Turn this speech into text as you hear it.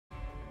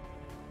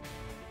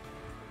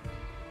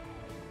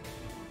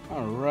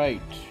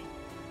Alright.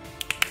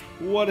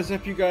 What is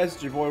up, you guys?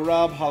 It's your boy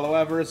Rob, Hollow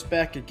Everest,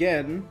 back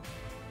again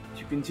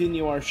to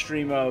continue our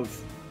stream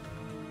of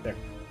the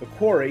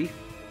Quarry.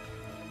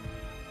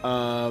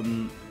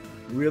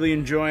 Really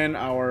enjoying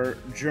our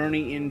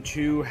journey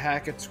into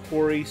Hackett's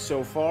Quarry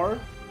so far.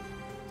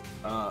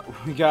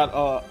 We got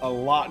a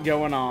lot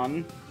going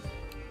on.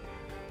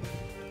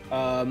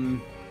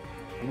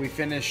 We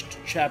finished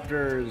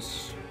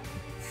chapters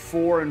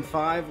 4 and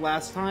 5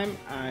 last time.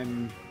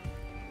 I'm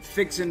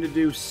fixing to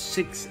do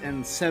 6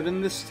 and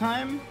 7 this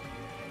time.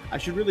 I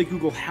should really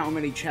Google how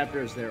many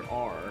chapters there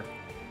are.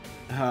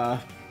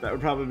 That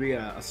would probably be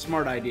a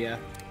smart idea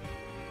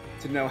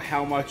to know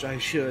how much I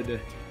should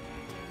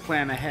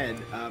plan ahead.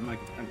 I'm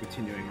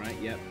continuing, right?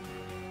 Yep.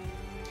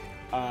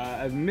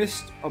 I've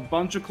missed a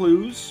bunch of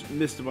clues,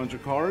 missed a bunch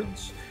of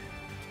cards,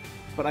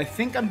 but I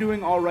think I'm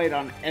doing all right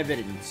on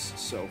evidence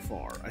so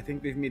far. I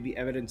think they've made the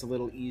evidence a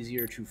little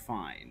easier to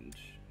find.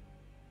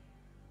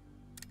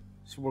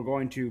 So we're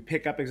going to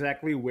pick up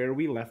exactly where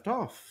we left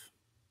off.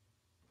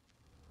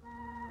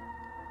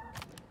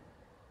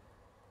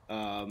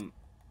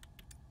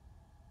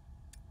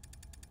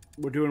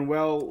 We're doing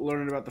well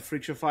learning about the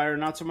Freak Show Fire,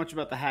 not so much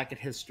about the Hackett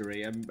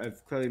history.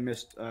 I've clearly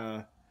missed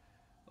a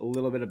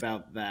little bit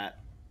about that.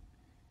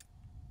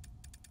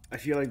 I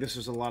feel like this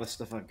was a lot of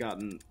stuff I've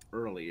gotten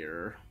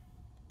earlier.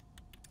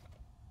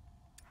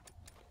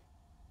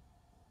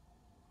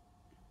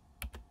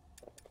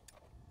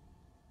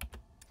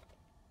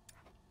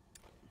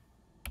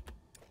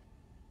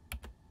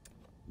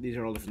 These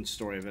are all different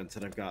story events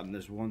that I've gotten.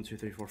 There's 1, 2,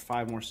 3, 4,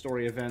 5 more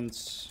story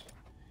events.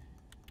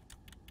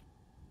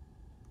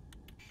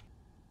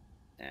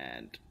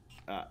 And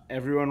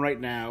everyone right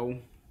now,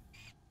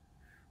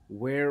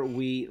 where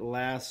we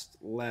last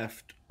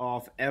left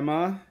off,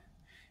 Emma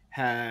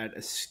had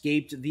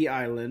escaped the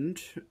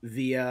island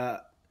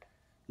via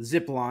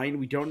zip line.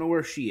 We don't know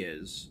where she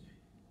is.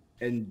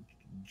 And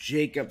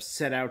Jacob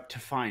set out to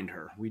find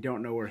her. We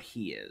don't know where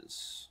he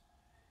is.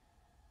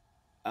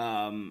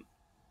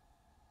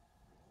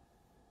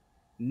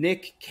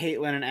 Nick,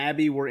 Caitlin, and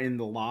Abby were in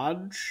the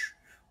lodge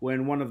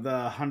when one of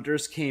the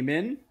hunters came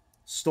in,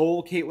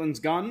 stole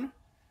Caitlin's gun.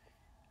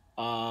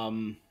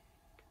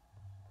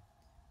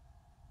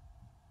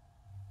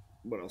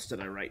 What else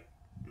did I write?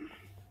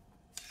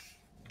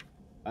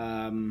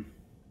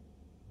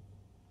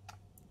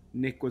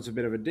 Nick was a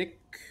bit of a dick.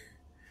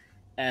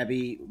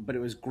 Abby, but it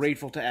was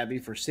grateful to Abby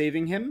for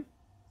saving him.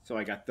 So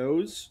I got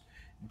those.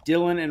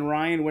 Dylan and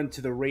Ryan went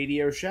to the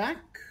Radio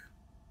Shack.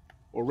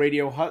 Or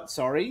Radio Hut,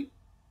 sorry.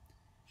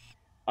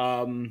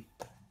 To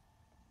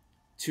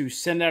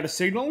send out a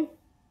signal.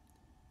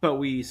 But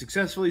we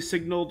successfully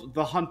signaled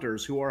the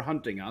hunters who are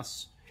hunting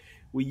us.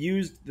 We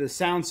used the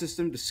sound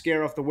system to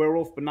scare off the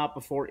werewolf, but not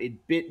before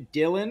it bit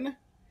Dylan.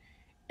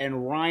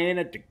 And Ryan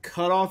had to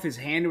cut off his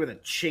hand with a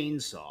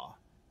chainsaw.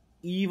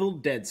 Evil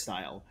Dead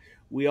style.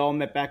 We all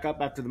met back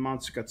up after the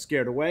monster got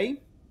scared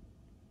away.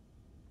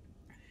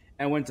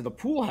 And went to the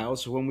pool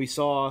house when we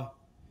saw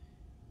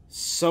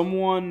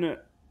someone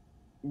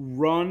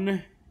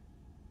run...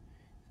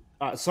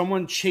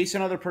 someone chase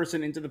another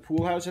person into the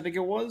pool house, I think it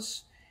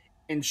was,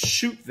 and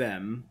shoot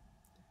them,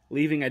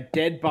 leaving a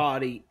dead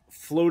body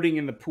floating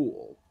in the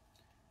pool.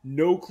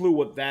 No clue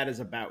what that is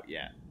about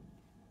yet.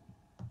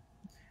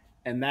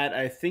 And that,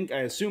 I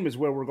assume, is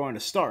where we're going to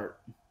start.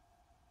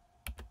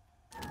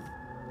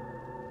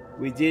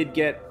 We did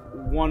get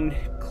one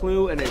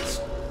clue, and it's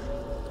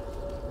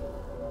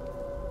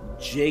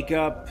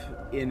Jacob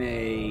in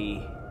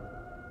a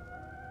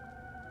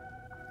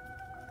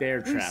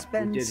bear trap. We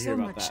spend so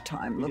much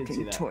time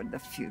looking toward the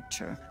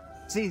future.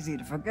 It's easy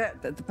to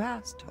forget that the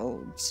past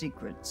holds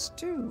secrets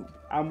too.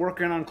 I'm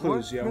working on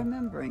clues, yo.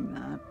 Remembering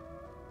that.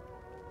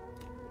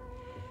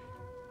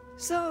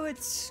 So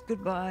it's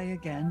goodbye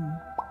again.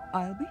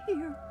 I'll be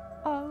here.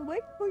 I'll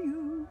wait for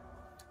you.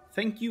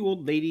 Thank you,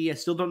 old lady. I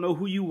still don't know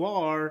who you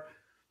are.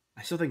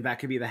 I still think that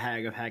could be the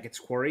hag of Hackett's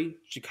Quarry.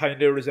 She kind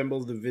of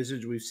resembles the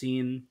visage we've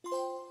seen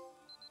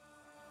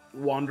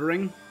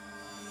wandering.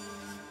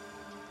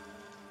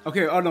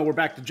 Okay, oh no, we're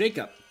back to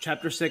Jacob.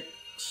 Chapter 6,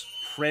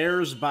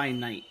 Prayers by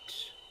Night.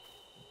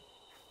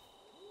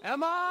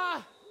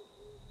 Emma!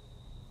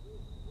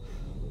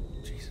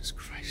 Jesus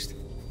Christ.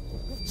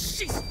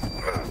 Jeez!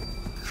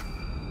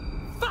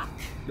 Fuck!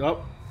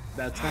 Oh,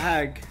 that's the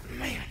hag.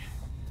 Man.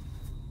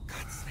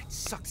 God, this night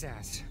sucks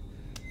ass.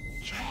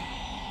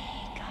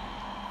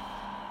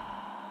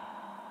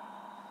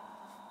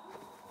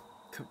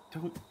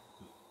 Don't...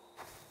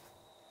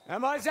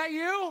 Emma, is that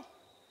you?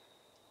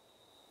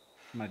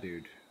 My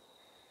dude.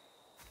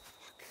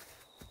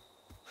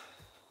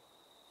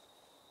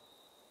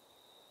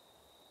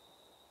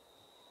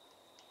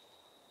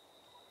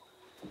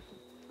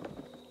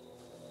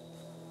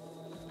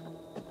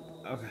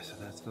 Okay, so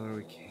that's where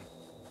we came.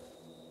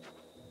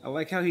 I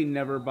like how he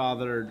never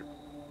bothered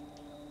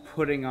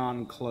putting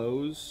on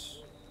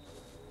clothes.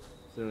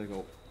 So there we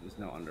go. There's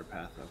no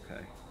underpath,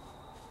 okay.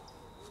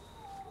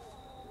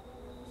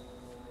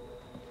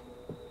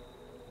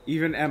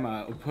 Even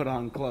Emma put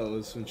on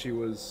clothes when she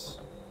was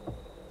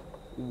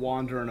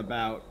wandering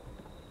about.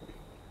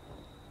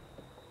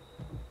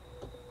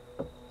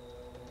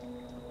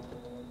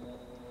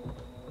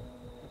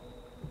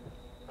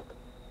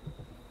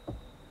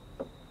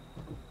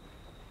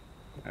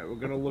 Alright, we're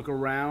gonna look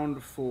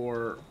around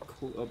for...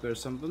 Oh,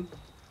 there's something.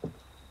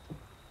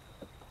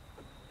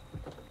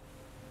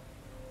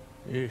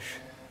 Yeesh.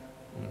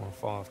 I'm gonna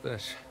fall off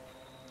this.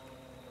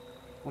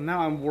 Well,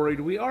 now I'm worried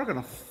we are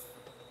gonna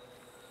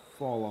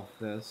fall off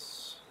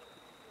this.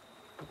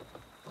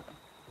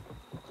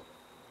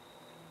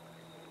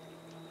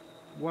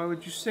 Why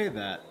would you say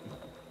that?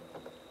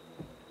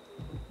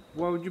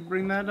 Why would you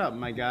bring that up,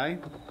 my guy?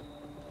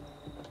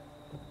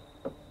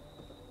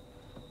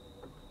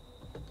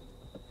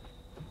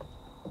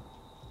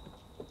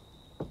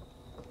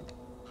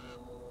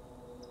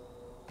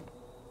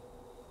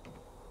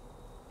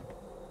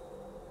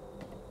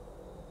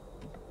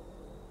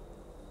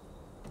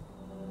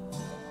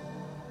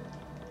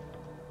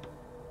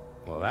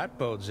 Well, that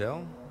bodes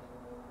ill.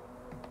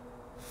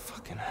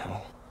 Fucking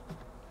hell.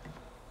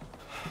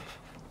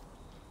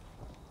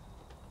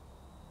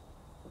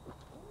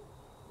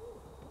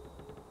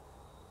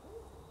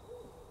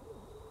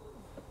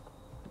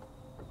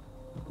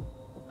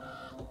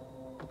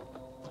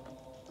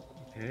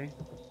 Okay.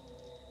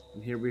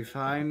 And here we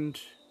find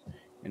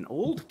an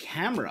old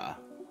camera.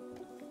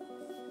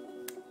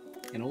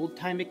 An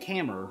old-timey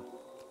camera.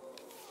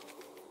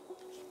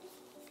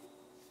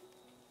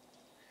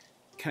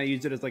 Can I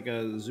use it as like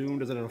a zoom?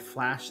 Does it have a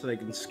flash that I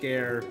can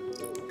scare?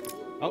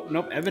 Oh,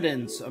 nope.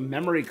 Evidence. A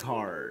memory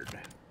card.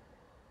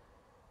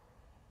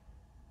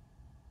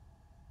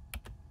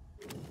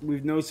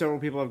 We've known several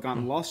people have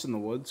gotten lost in the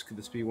woods. Could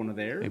this be one of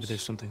theirs? Maybe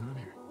there's something on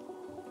here.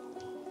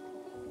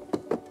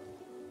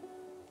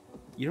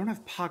 You don't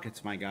have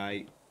pockets, my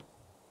guy.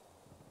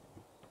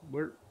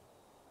 Where?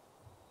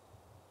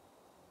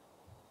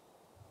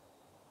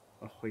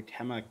 A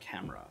Hoytema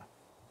camera.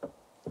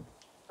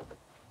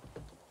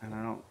 And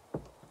I don't...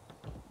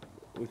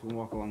 We can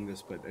walk along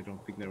this, but I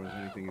don't think there was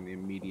anything in the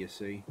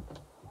immediacy.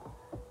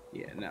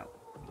 Yeah, no.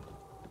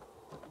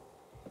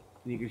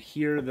 And you could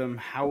hear them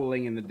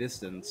howling in the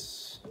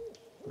distance.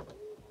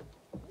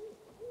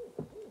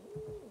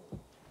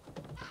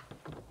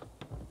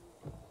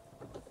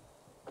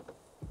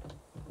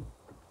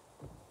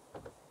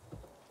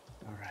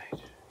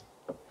 Alright.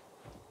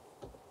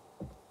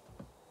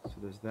 So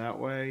there's that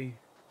way.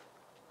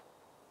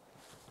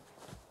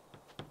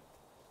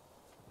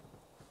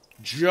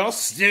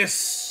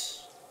 Justice!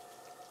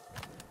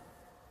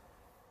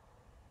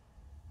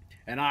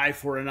 An eye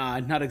for an eye,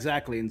 not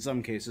exactly in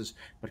some cases,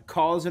 but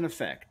cause and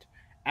effect,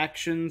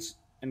 actions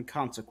and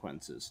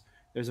consequences.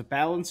 There's a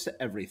balance to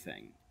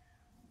everything.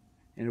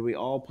 And we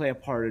all play a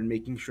part in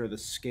making sure the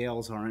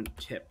scales aren't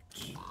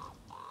tipped.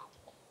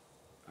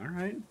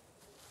 Alright.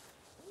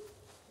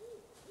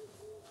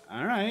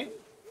 Alright.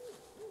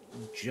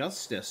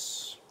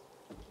 Justice.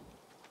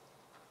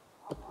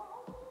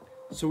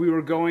 So we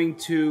were going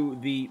to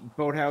the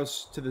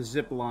boathouse to the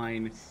zip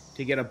line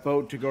to get a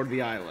boat to go to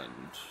the island.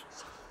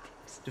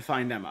 To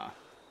find Emma.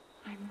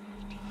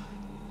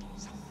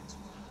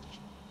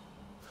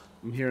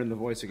 I'm hearing the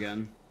voice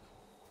again.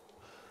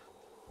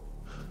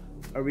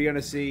 Are we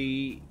gonna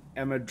see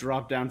Emma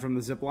drop down from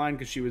the zip line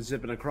because she was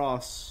zipping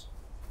across?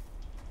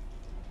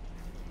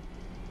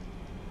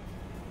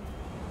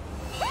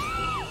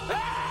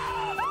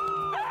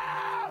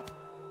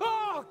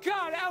 Oh,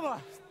 God,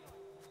 Emma!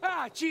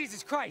 Ah,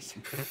 Jesus Christ!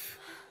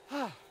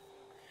 Oh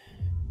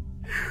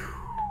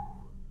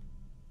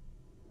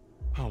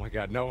my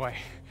God, no way.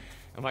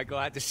 Am I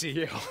glad to see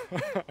you?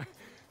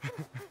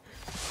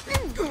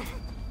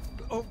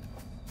 Oh,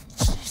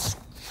 Jesus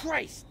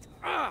Christ!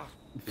 Ah.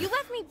 You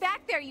left me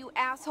back there, you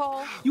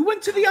asshole! You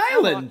went to the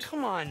island! Oh,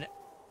 come on.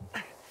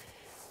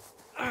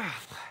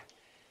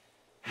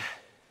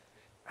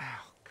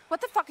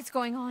 What the fuck is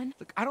going on?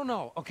 Look, I don't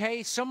know,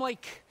 okay? Some,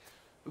 like,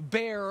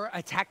 bear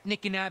attacked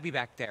Nick and Abby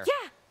back there.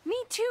 Yeah, me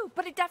too,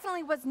 but it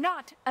definitely was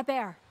not a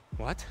bear.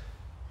 What?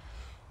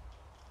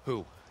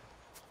 Who?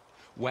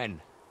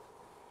 When?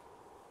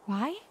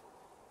 Why?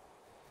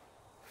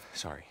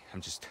 Sorry,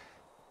 I'm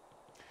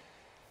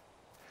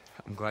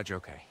glad you're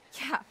okay.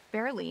 Yeah,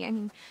 barely. I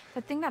mean,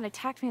 the thing that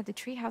attacked me at the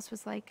treehouse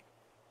was like...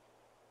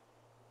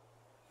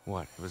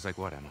 What? It was like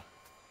what, Emma?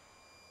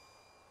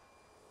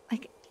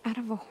 like, out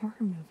of a horror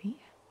movie.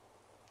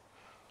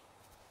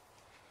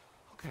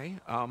 Okay,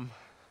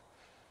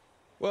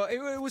 well,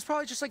 it was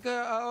probably just like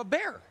a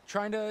bear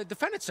trying to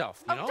defend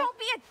itself, you know? Oh, don't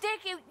be a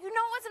dick! You know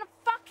it wasn't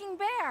a fucking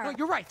bear! No,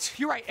 you're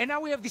right. And now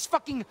we have these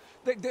fucking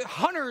the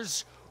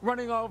hunters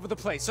running all over the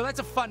place, so that's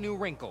a fun new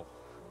wrinkle.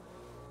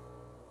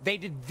 They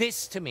did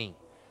this to me.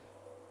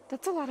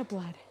 That's a lot of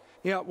blood.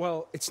 Yeah,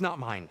 well, it's not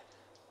mine.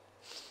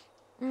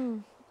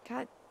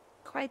 Got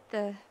quite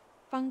the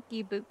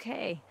funky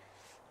bouquet.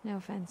 No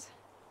offense.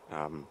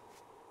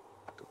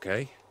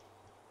 Okay.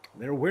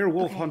 They're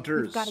werewolf Okay,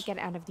 hunters. we've got to get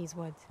out of these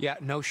woods. Yeah,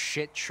 no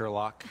shit,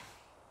 Sherlock.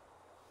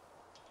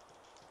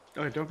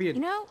 Okay, don't be a... You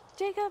know,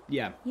 Jacob?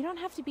 Yeah. You don't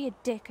have to be a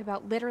dick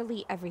about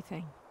literally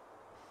everything.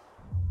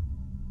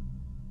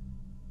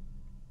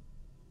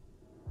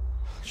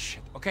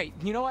 shit. Okay,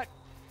 you know what?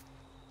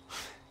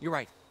 You're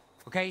right.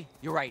 Okay?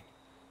 You're right.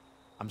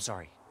 I'm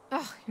sorry.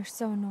 Oh, you're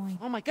so annoying.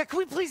 Oh my God, can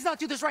we please not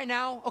do this right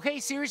now? Okay,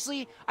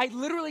 seriously? I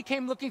literally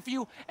came looking for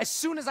you as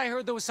soon as I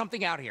heard there was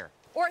something out here.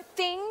 Or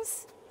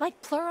things,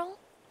 like plural.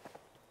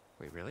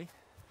 Wait, really?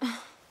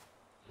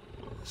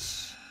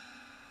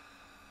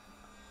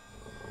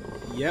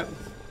 Yep.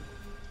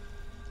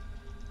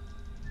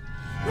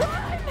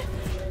 Run!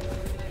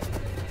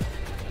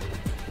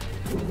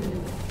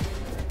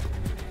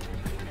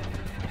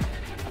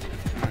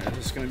 Alright, is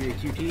this gonna be a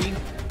QT?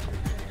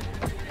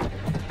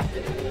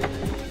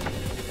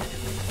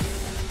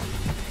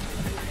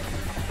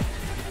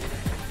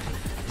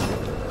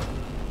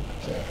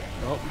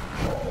 Oh.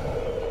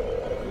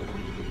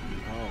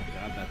 Oh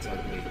god, that's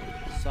ugly.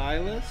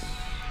 Silas?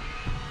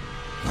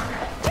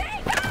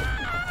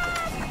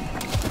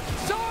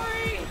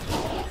 Sorry!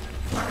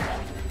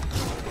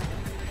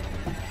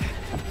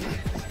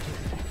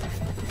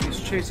 He's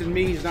chasing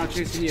me, he's not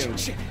chasing you.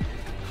 Shit.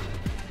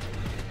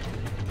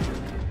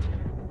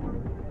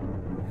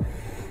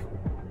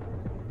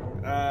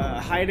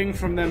 Hiding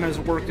from them has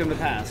worked in the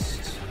past.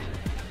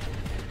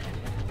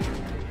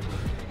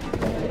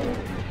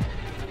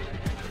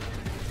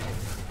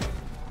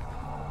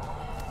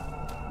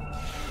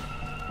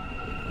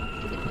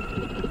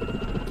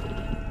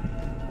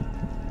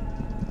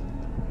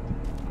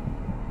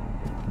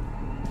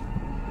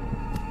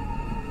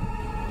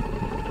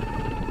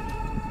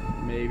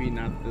 Maybe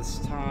not this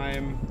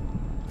time.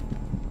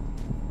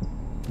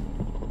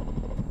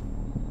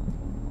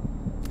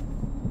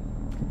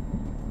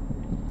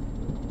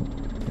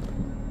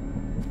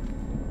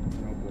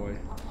 Oh boy.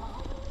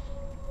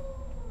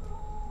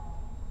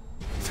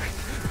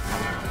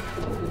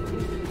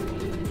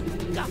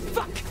 Ah,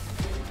 fuck!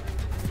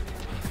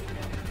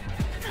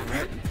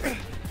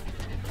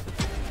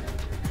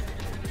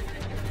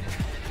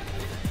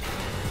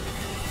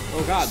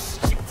 Oh god.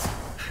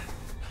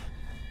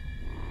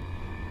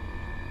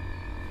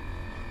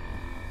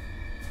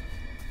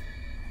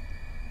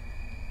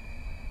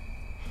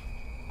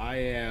 I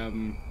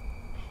am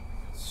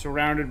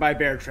surrounded by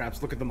bear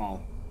traps. Look at them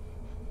all.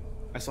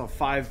 I saw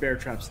 5 bear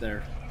traps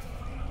there.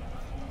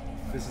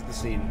 This is the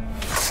scene.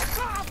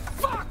 Ah,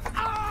 fuck!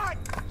 Ah,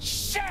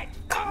 shit!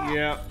 Ah,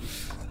 Yep.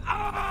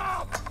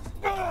 ah,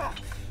 ah,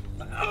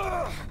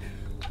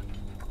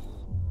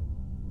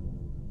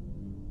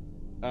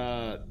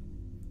 ah.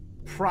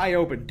 Pry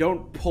open.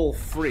 Don't pull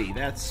free.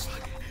 That's...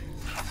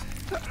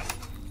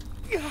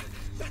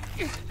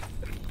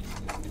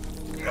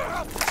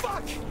 Ah,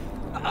 fuck!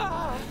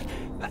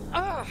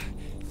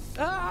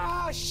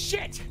 Ah,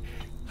 shit!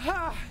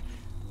 Ah,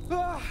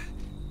 ah,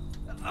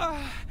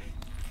 ah,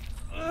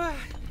 ah,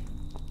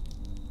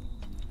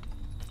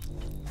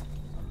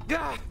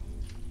 ah,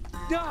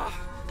 ah,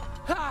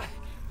 ah.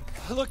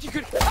 Look, you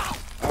could. Ah!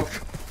 Oh.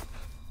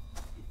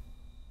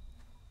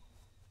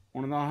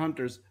 One of the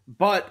hunters.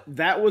 But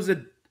that was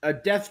a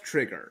death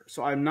trigger,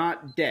 so I'm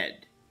not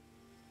dead.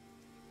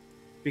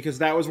 Because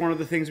that was one of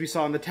the things we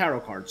saw in the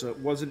tarot card, so it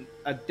wasn't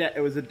a death.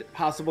 It was a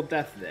possible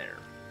death there.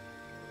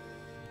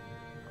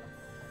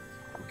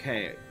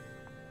 Okay.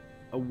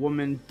 A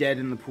woman dead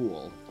in the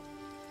pool.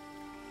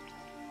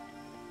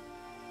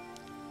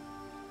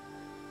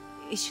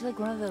 Is she like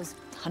one of those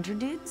hunter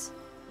dudes?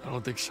 I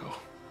don't think so.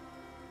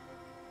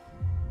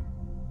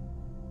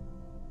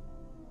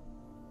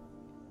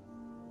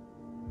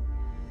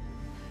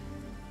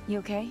 You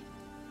okay?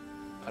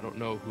 I don't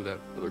know who that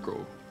other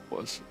girl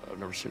was. I've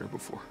never seen her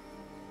before.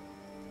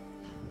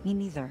 Me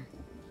neither.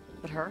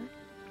 But her?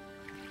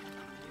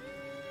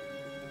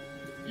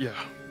 Yeah.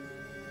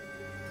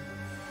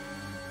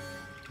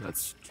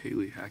 That's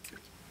Kaylee Hackett.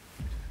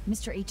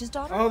 Mr. H's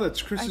daughter? Oh,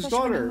 that's I Chris's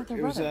thought you were daughter. with her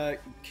It was brother.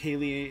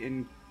 Kaylee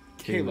and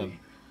Caleb.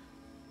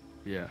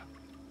 Yeah.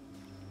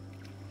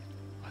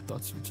 I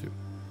thought so too.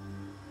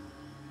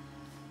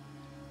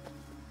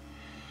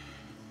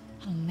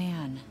 Oh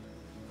man.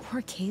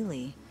 Poor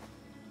Kaylee.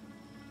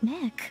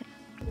 Nick,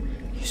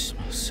 You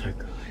smell so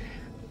good.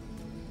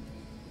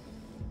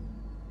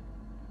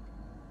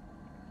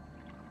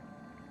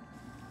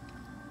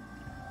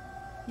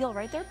 You all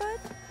right there, bud?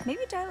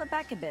 Maybe dial it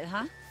back a bit,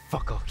 huh?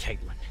 Fuck off,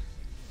 Caitlin.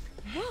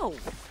 Whoa.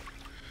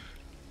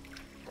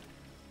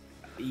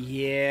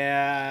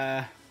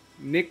 Yeah.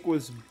 Nick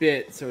was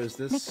bit, so is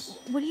this...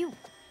 Nick, what are you...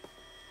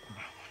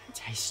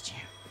 Taste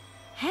you.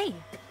 Hey!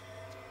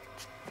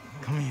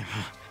 Come here.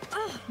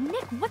 Oh,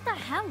 Nick, what the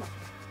hell?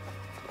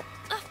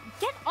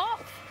 Get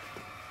off!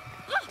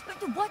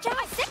 Watch out!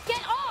 I said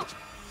get off!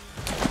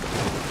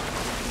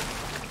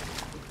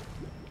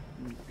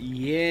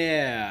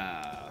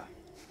 Yeah.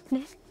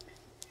 Nick?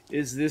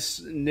 Is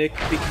this Nick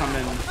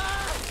becoming...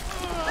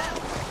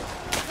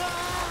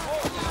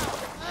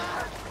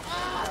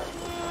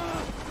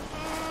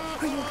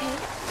 Are you okay?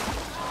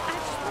 I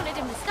just wanted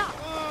him to stop.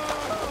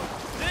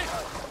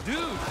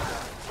 Dude!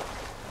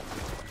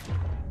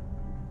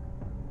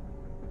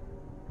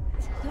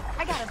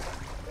 I got him.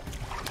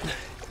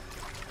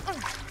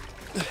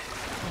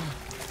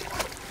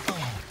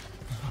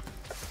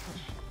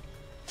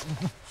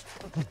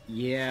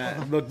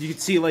 Yeah, look, you can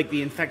see like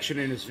the infection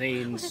in his What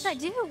veins. did I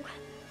do?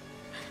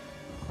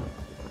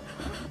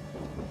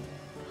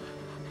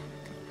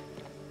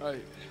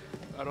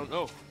 I don't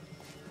know.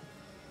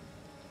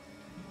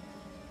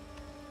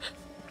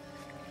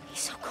 He's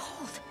so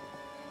cold.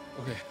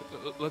 Okay,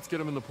 let's get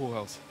him in the pool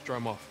house. Dry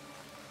him off.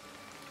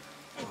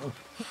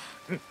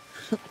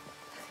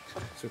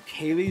 So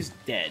Kaylee's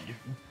dead.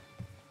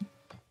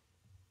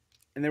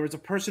 And there was a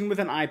person with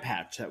an eye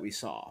patch that we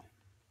saw.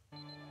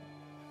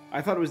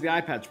 I thought it was the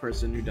eye patch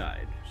person who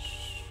died.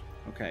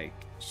 Okay.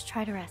 Just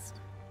try to rest.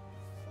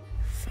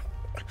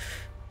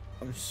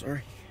 I'm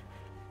sorry.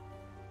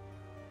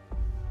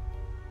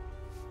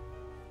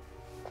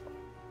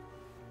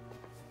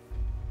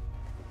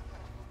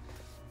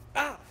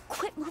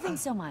 Quit moving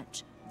so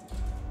much.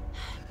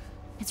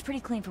 It's pretty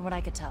clean from what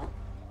I could tell.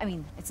 I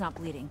mean, it's not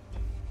bleeding.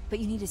 But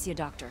you need to see a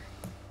doctor.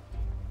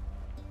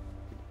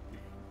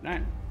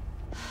 Nine.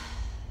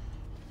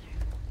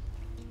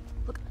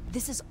 Look,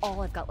 this is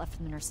all I've got left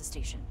from the nurse's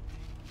station.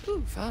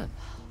 Ooh, fun.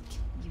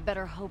 You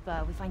better hope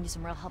we find you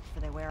some real help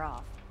before they wear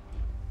off.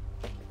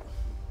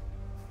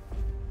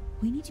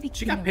 We need to be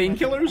She got keeping a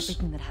record of painkillers?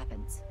 everything that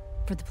happens.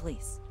 For the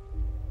police.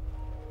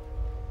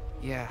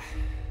 Yeah.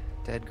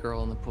 Dead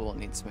girl in the pool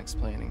needs some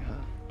explaining, huh?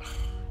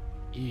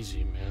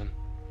 Easy, man.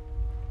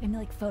 Maybe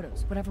like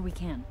photos, whatever we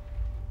can.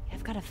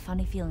 I've got a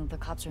funny feeling the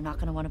cops are not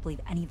going to want to believe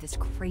any of this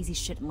crazy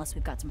shit unless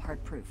we've got some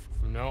hard proof.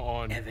 From now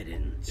on,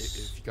 Evidence.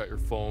 If you got your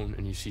phone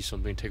and you see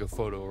something, take a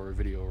photo or a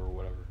video or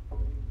whatever.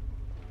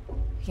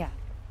 Yeah.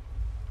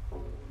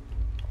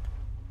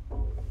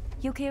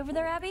 You okay over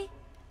there, Abby?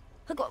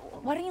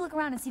 Look, why don't you look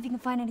around and see if you can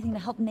find anything to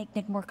help make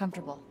Nick more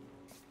comfortable?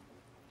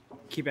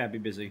 Keep Abby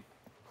busy.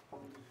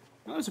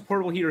 Oh, there's a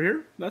portable heater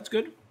here. That's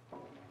good.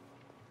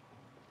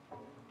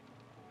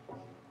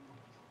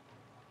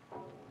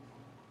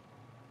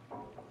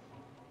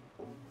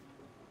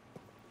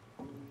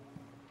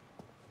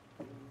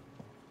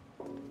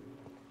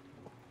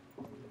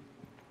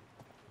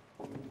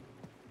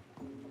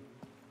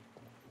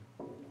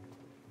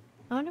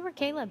 I wonder where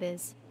Caleb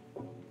is.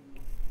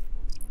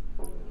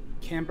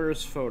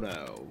 Camper's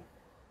photo.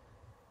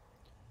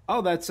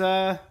 Oh, that's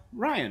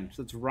Ryan.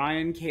 So it's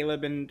Ryan,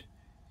 Caleb, and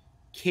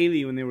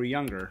Kaylee when they were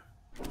younger.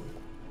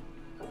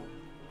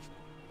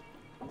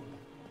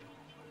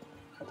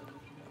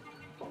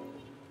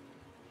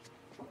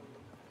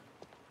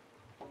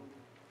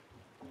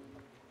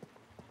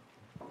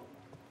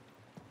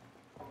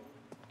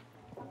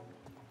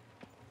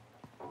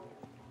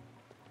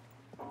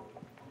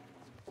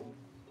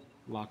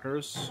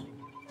 Lockers.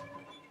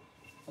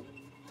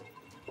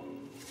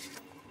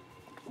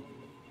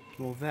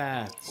 Well,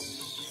 that's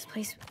This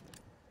place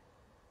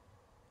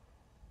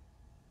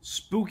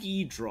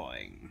spooky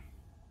drawing.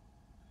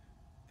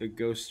 The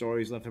ghost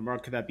stories left a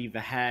mark. Could that be the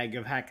hag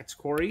of Hackett's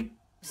Quarry?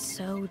 was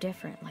so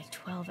different like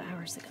 12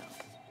 hours ago.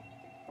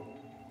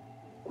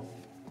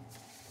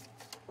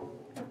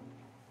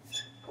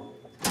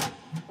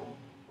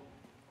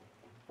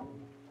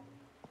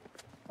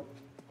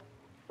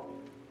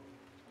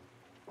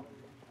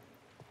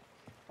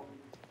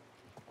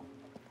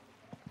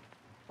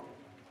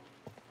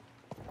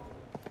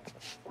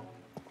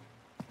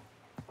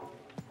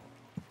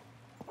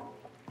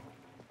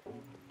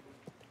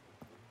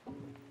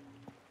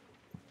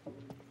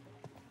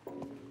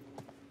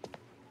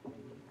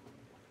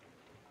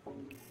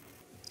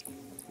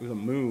 With a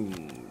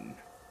moon.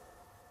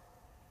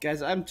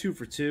 Guys, I'm 2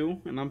 for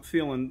 2, and I'm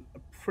feeling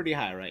pretty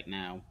high right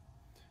now.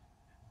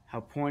 How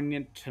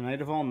poignant tonight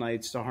of all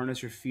nights to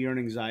harness your fear and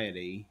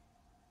anxiety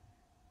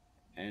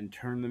and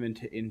turn them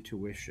into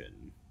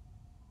intuition.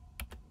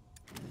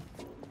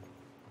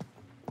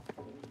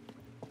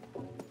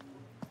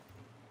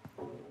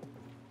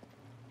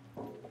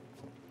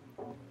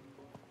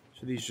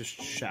 So these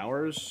just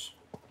showers?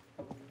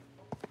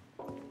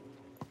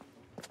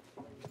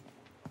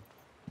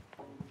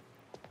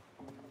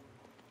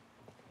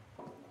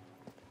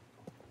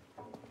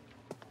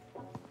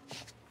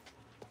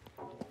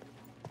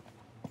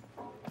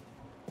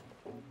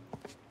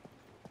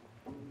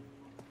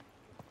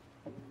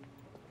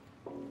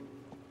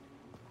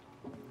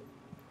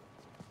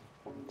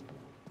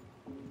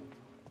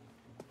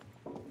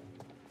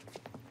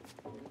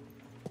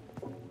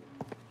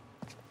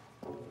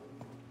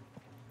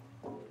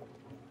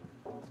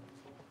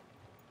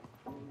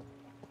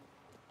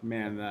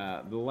 Man,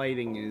 the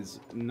lighting is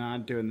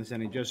not doing this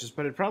any justice,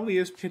 but it probably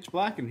is pitch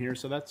black in here,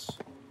 so that's,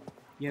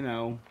 you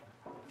know,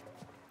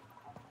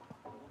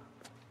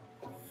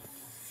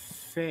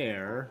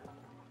 fair.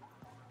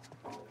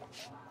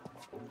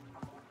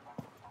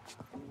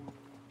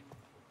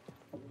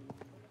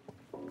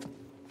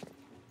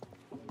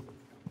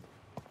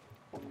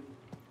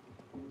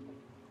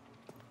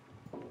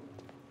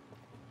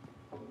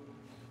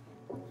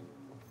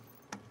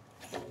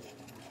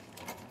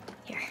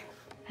 Here,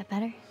 that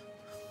better?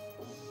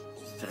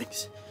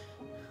 Thanks.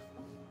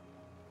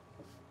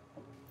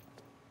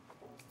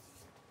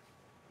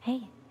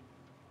 Hey.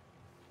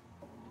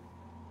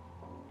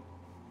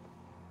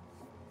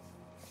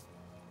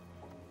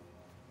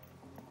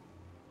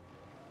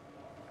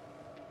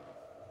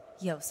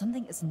 Yo,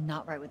 something is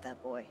not right with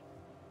that boy.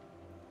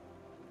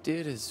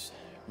 Dude is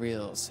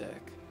real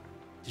sick.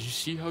 Did you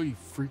see how he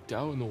freaked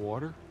out in the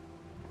water?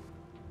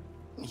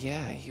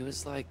 Yeah, he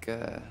was like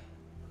a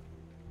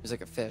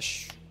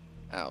fish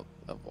out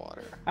of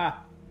water.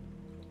 Ah.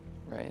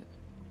 Right?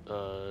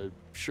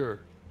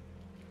 Sure.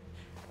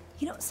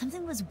 You know,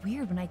 something was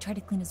weird when I tried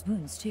to clean his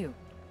wounds, too,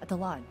 at the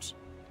lodge.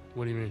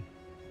 What do you mean?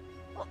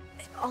 Well,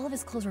 all of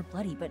his clothes were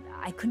bloody, but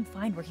I couldn't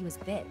find where he was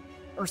bit,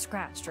 or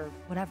scratched, or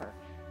whatever.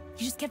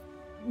 He just kept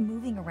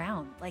moving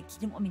around, like he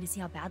didn't want me to see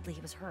how badly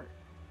he was hurt.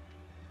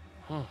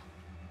 Huh.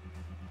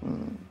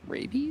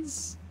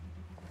 Rabies?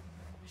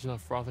 He's not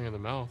frothing at the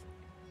mouth.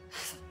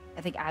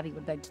 I think Abby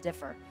would beg to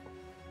differ.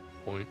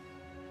 Point.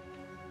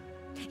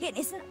 Yeah,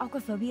 isn't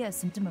aquaphobia a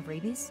symptom of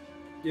rabies?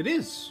 It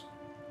is.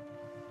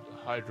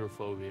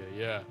 Hydrophobia,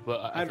 yeah.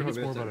 But I think it's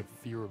more about a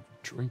fear of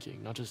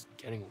drinking, not just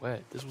getting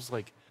wet. This was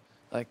like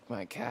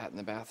my cat in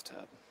the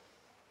bathtub.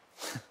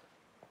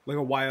 Like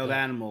a wild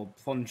animal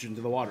plunged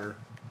into the water.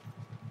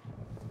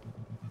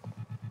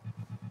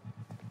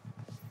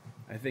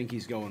 I think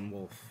he's going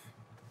wolf.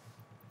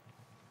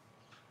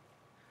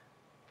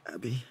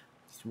 Abby?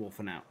 He's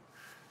wolfing out.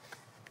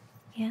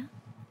 Yeah?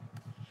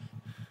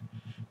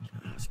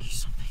 Can I ask you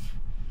something?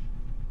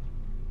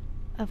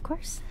 Of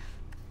course.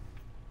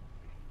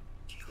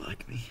 Do you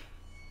like me?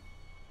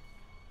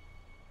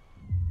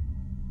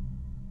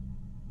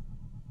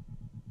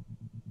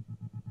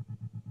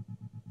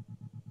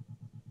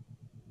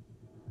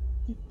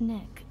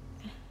 Nick.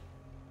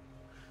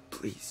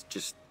 Please,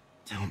 just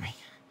tell me.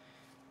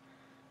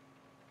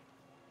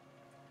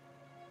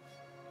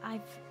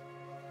 I've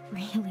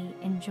really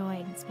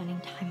enjoyed spending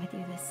time with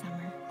you this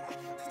summer.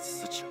 That's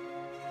such...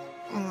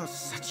 Oh,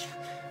 such...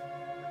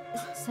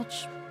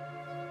 Such...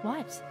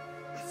 what?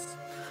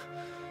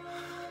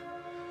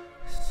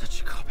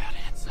 Such a cop-out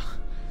answer.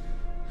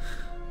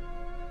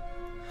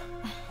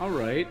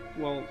 Alright,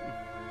 well...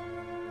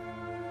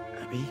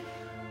 Abby?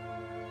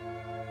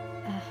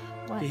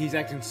 What? He's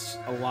acting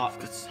a lot... I've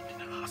got something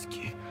to ask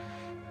you.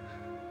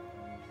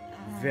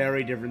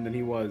 Very different than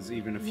he was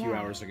even a few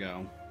hours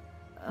ago.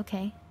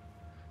 Okay.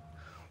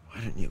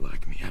 Why don't you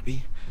like me,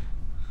 Abby?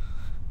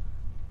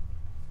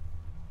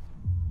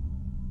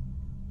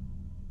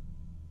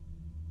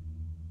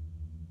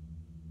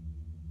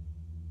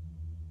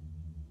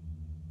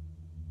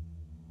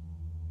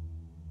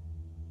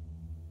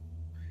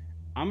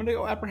 I'm gonna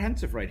go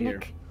apprehensive right here.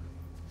 Nick,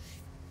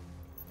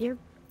 you're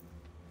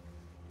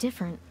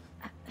different.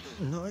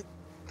 No.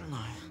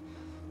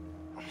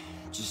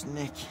 Just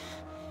Nick.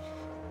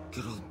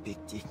 Good old big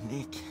dick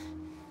Nick.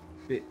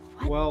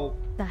 What well...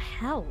 the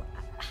hell?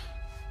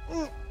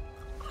 I'm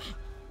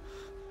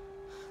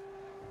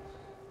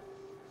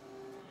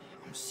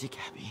sick,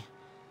 Abby.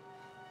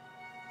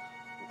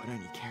 Why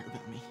don't you care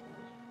about me?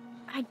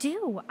 I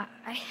do.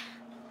 I...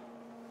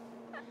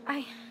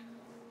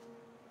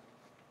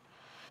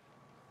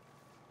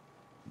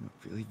 You're not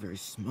really very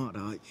smart,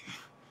 are you?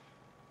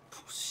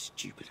 Poor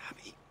stupid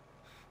Abby.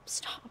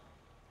 Stop.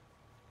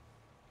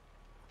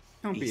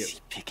 Don't be Easy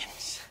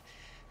pickings.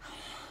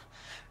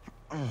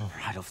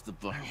 Right off the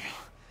bone.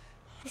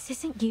 This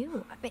isn't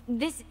you. I mean,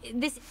 this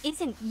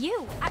isn't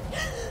you.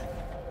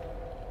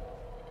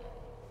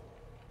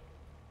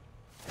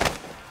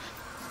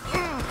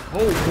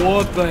 Oh,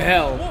 what the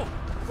hell?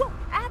 Whoa,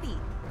 Abby!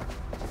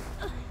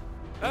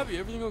 Abby,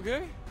 everything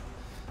okay?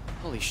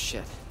 Holy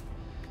shit.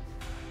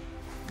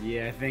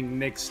 Yeah, I think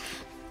Nick's...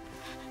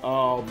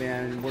 Oh,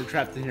 man, we're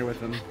trapped in here with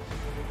him.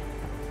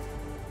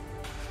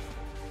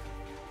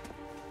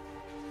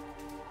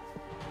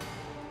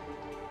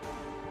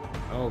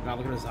 Oh, God,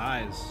 look at his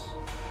eyes.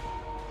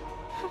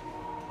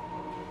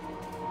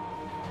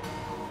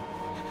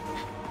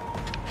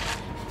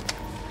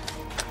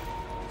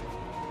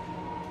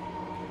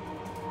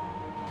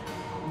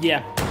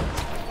 Yeah.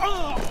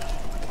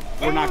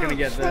 We're not gonna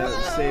get the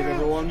save,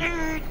 everyone.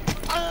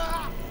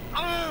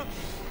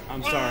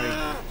 I'm sorry.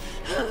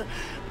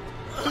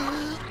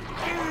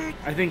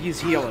 I think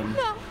he's healing.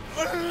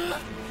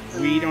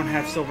 We don't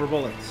have silver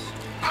bullets.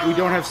 We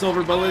don't have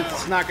silver bullets.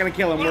 It's not gonna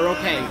kill him. We're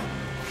okay.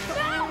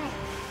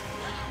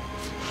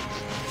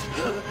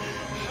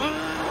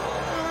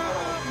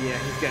 Yeah,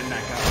 he's getting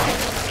back up.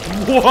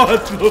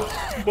 What the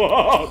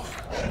fuck?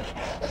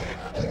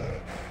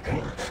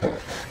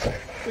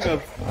 Like a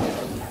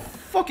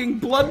fucking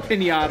blood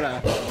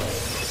pinata.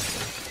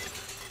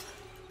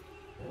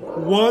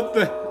 What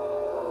the?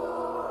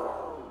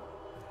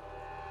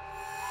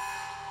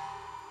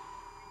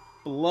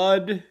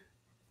 Blood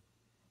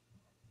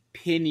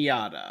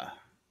pinata.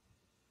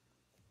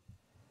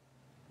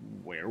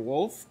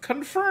 Werewolf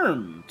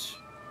confirmed.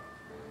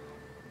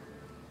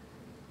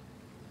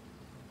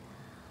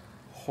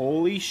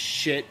 Holy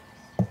shit.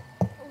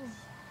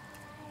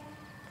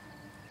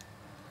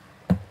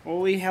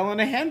 Holy hell in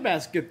a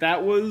handbasket.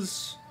 That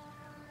was...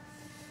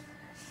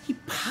 He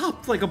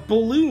popped like a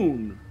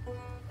balloon.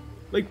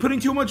 Like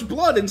putting too much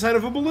blood inside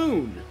of a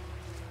balloon.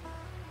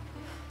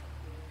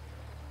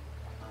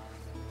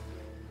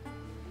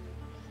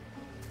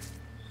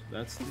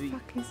 That's the...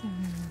 What the fuck is that?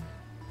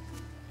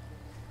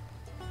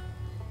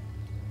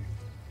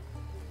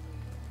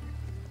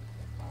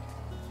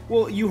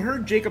 Well, you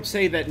heard Jacob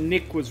say that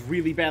Nick was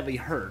really badly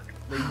hurt.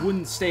 They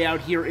wouldn't stay out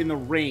here in the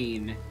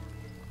rain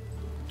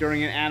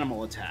during an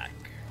animal attack.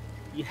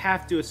 You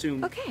have to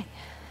assume... Okay.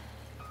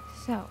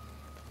 So,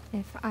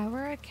 if I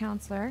were a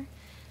counselor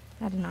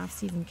at an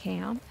off-season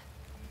camp,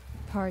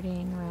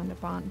 partying around a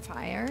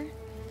bonfire,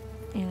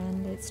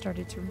 and it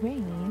started to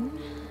rain,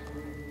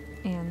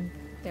 and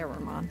there were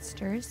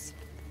monsters,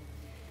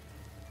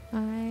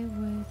 I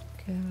would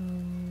go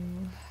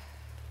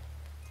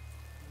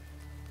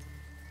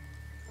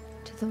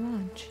to the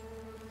lodge.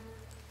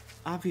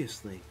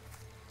 Obviously.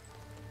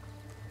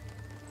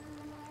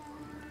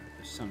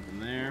 There's something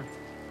there.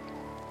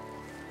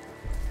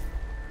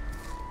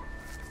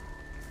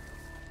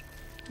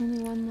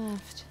 Only one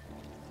left.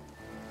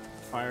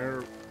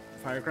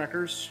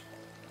 Firecrackers?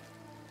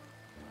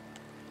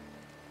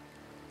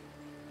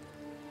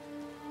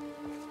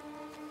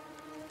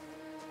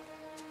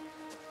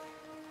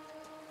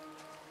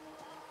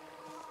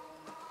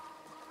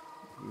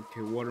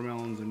 Okay,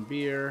 watermelons and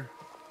beer.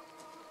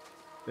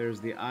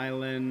 There's the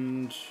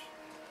island.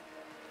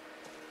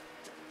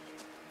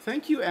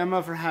 Thank you,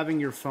 Emma, for having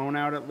your phone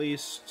out at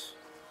least.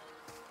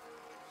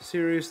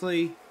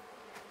 Seriously?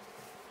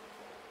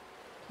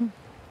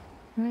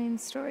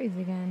 Ryan's stories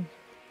again.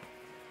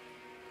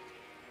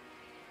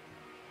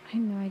 I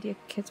had no idea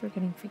kids were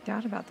getting freaked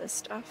out about this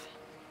stuff.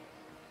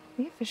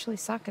 We officially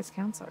suck as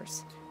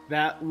counselors.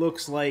 That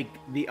looks like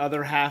the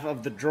other half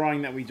of the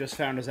drawing that we just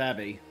found as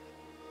Abby.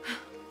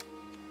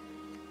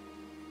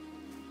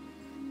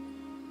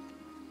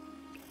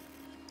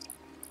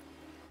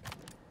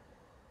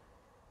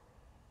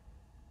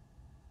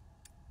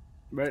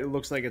 But it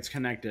looks like it's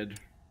connected.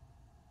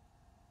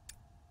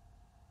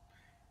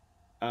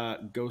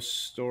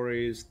 Ghost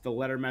stories. The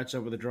letter matches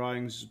up with the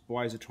drawings.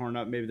 Why is it torn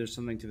up? Maybe there's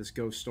something to this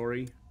ghost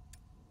story.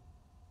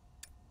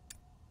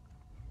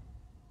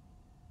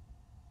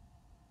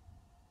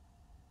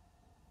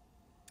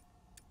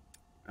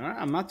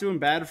 I'm not doing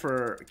bad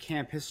for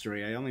camp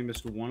history. I only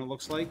missed one, it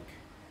looks like.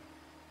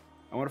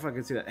 I wonder if I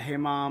can see that. Hey,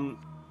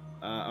 Mom.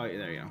 Oh, yeah,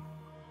 there you go.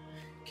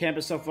 Camp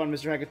is so fun.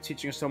 Mr. Hackett's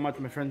teaching us so much.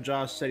 My friend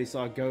Josh said he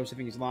saw a ghost. I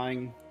think he's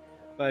lying.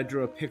 But I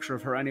drew a picture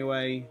of her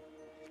anyway.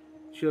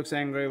 She looks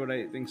angry, but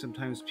I think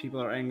sometimes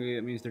people are angry.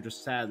 That means they're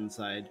just sad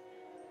inside.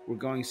 We're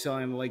going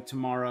sailing on the lake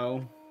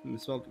tomorrow.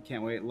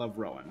 Can't wait. Love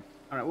Rowan.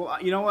 All right, well,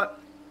 you know what?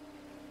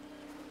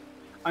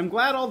 I'm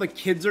glad all the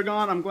kids are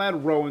gone. I'm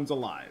glad Rowan's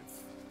alive.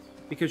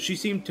 Because she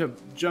seemed to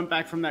jump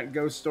back from that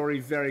ghost story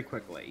very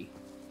quickly.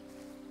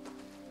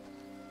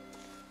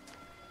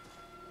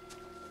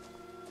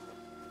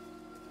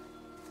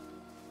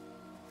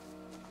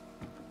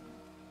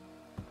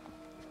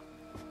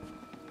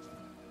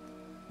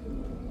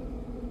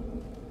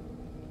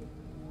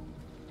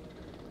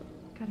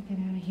 Gotta get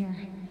out of here.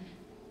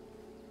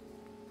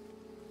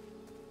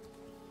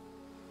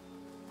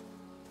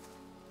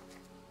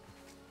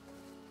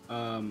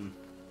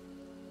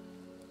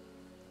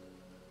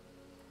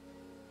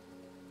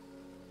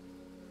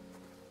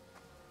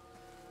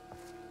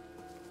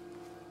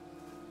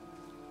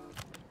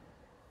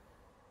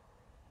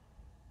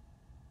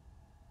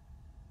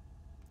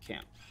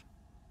 Camp.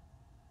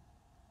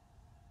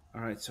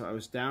 Alright, so I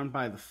was down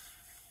by the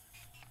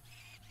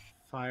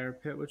fire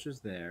pit, which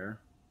is there.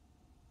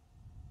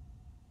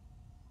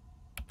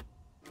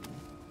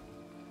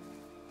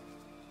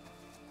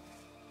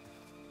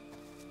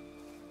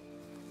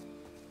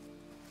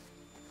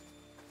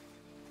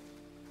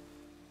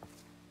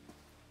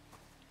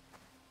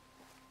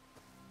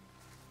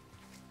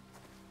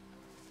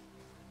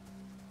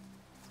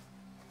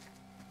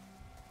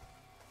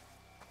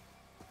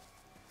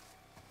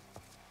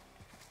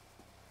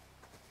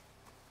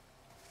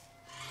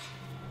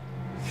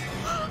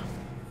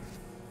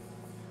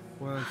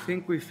 Well, I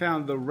think we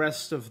found the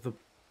rest of the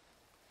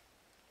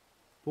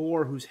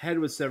boar whose head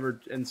was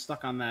severed and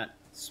stuck on that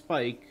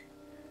spike.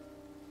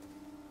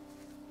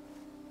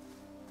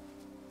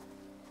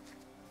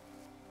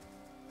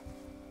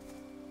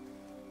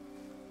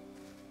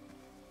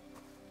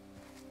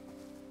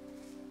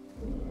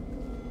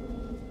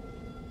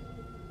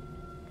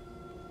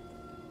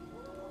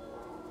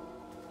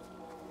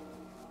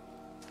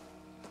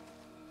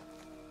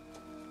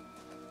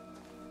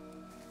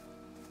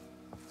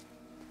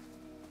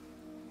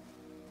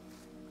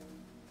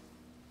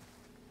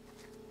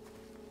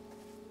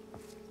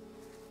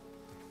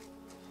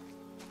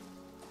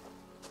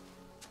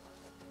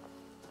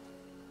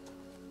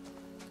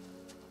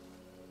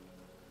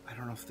 I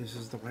don't know if this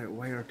is the right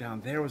way or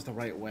down there was the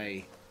right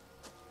way.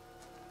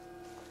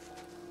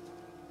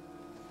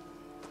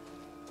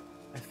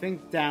 I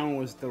think down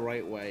was the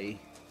right way.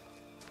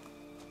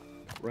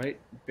 Right?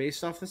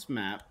 Based off this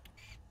map.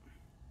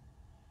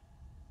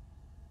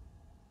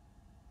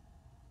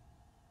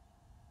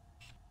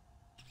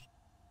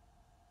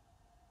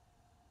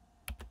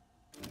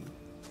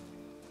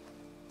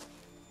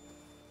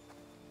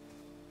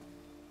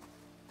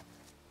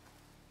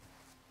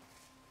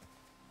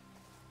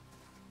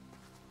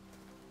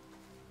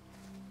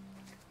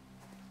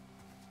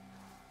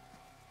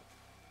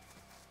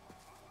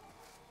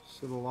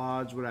 So the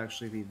lodge would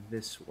actually be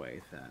this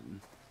way then.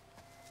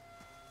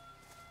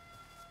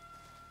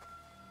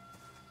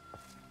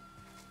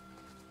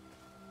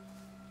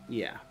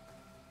 Yeah.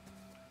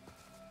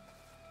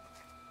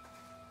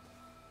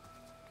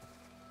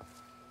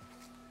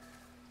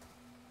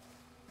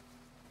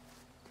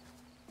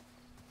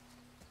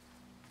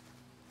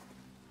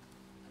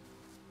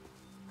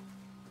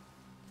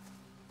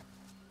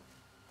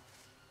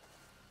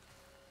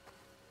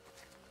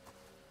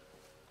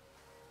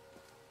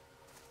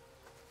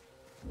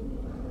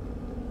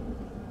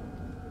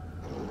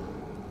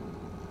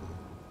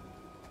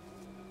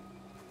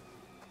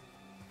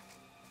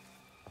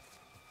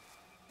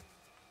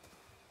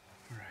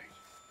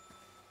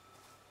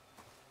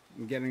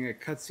 I'm getting a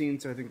cutscene,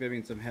 so I think that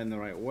means I'm heading the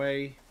right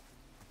way.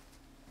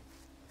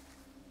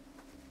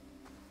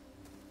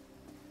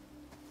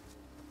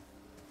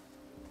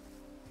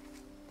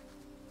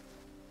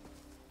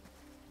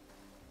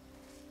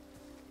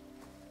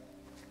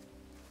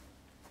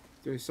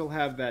 Do I still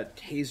have that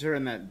taser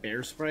and that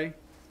bear spray?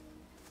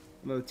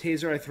 Well, the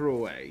taser I threw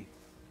away.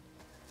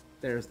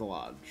 There's the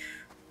lodge.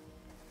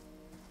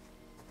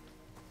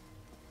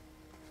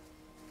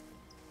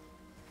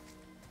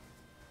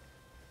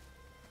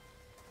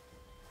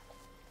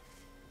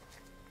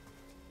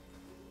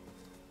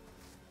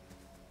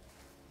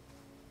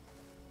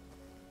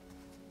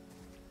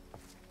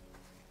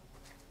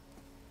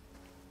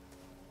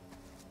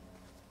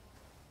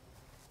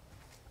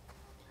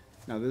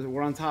 Now,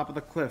 we're on top of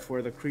the cliff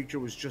where the creature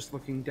was just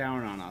looking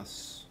down on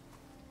us.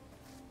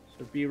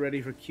 So be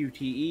ready for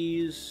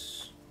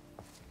QTEs.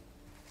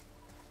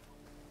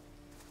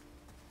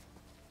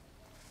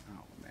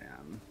 Oh,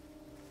 man.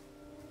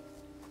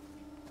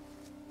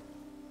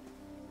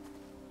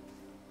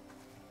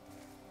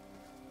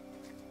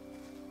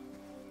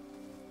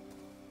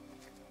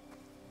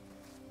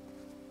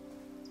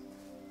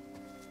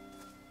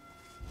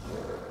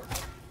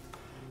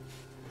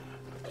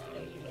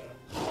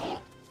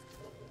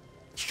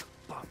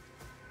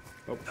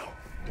 Oh. No,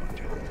 don't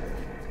do it.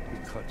 He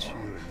cuts you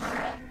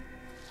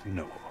and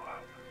no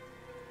harm.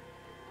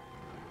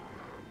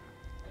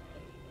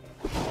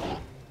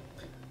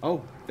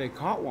 Oh, they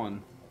caught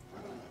one.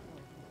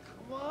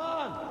 Come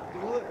on,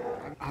 do it.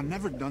 I've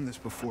never done this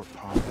before,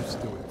 Pop. Let's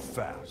do it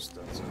fast,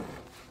 that's it.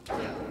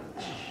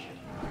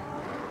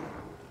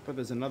 But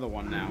there's another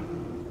one now.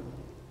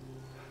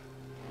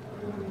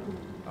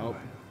 Oh.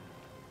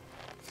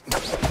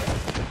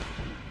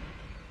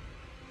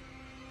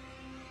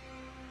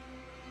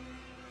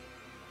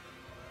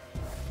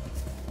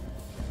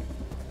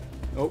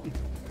 Oh.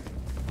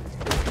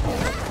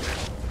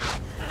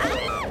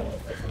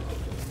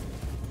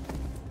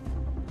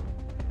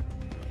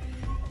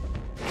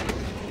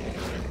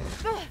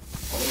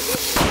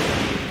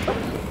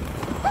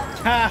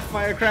 Ha!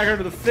 Firecracker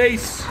to the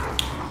face!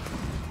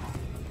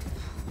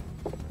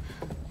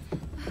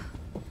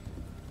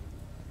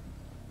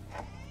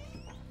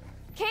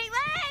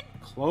 Caitlin!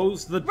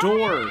 Close the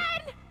door! Ryan!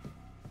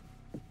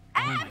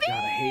 Oh my god,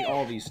 I hate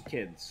all these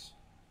kids.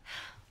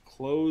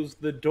 Close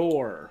the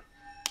door.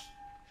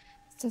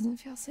 This doesn't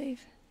feel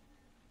safe.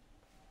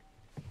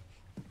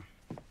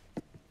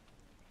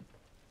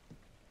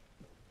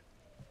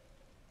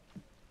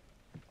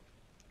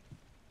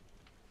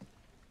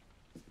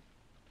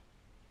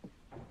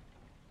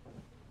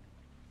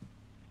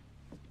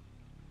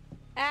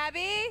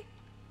 Abby?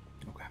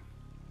 Okay.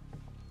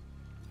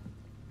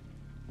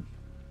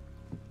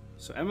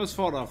 So Emma's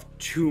fought off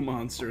 2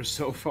 monsters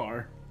so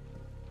far.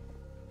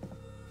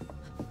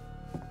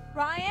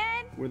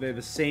 Ryan? Were they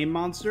the same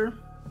monster?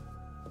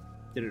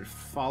 Did it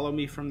follow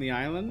me from the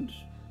island?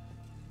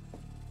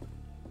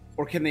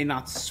 Or can they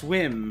not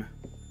swim?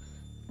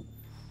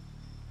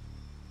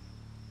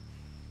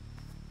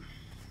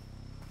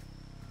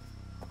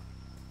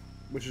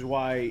 Which is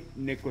why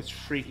Nick was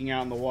freaking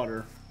out in the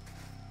water.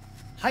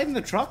 Hide in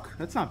the truck?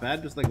 That's not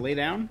bad. Just like lay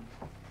down.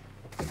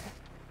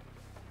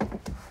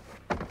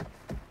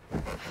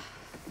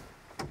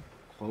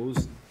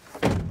 Close.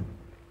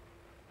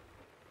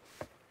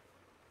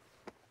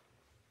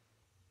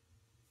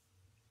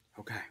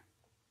 Okay.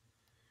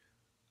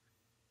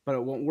 But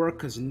it won't work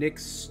because Nick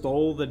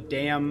stole the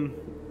damn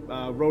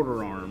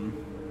rotor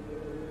arm.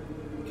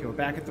 Okay, we're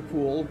back at the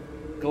pool.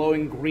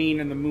 Glowing green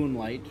in the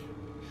moonlight.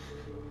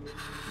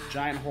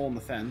 Giant hole in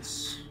the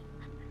fence.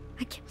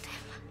 I killed him.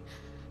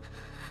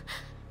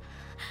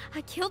 I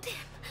killed him.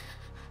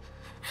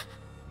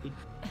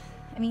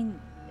 I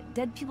mean,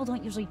 dead people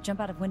don't usually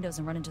jump out of windows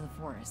and run into the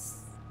forest.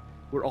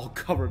 We're all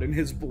covered in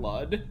his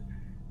blood.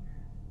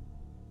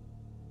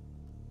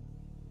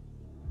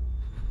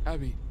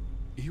 Abby,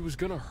 he was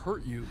gonna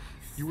hurt you.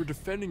 You were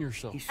defending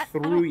yourself. He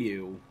threw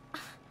you.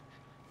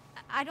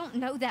 I don't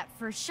know that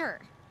for sure.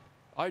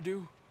 I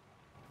do.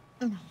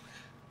 No.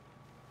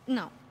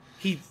 No.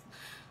 It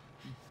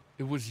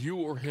was you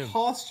or him.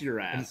 Tossed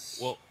your ass.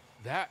 And, well,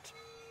 that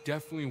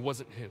definitely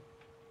wasn't him.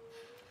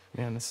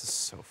 Man, this is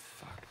so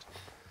fucked.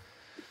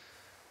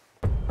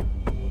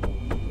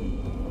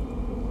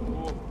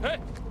 Hey!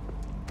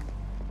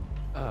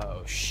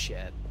 Oh,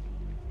 shit.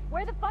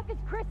 Where the fuck is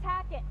Chris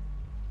Hackett?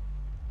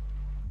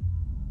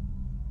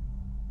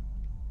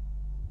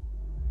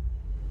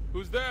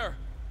 Who's there?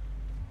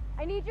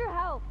 I need your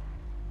help.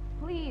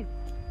 Please.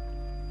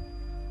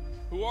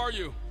 Who are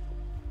you?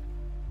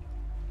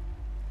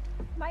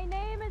 My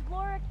name is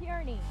Laura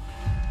Kearney.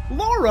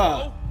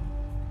 Laura!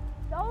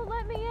 Don't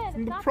let me in. From It's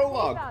the not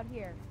prologue. safe out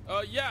here.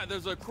 Yeah,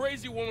 there's a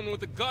crazy woman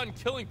with a gun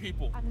killing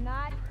people. I'm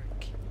not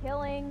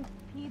killing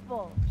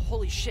people.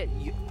 Holy shit,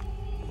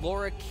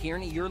 Laura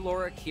Kearney? You're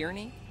Laura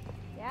Kearney?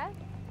 Yes?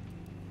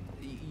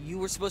 You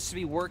were supposed to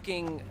be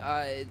working,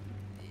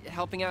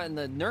 helping out in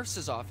the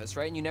nurse's office,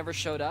 right? And you never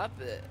showed up?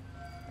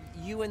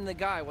 You and the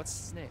guy, what's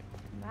his name?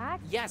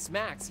 Max? Yes,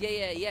 Max.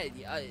 Yeah.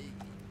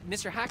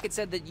 Mr. Hackett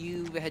said that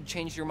you had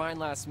changed your mind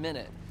last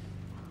minute.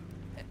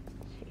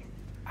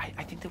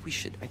 I think that we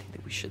should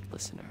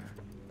listen to her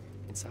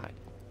inside.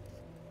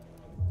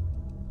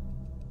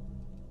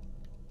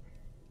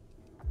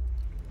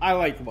 I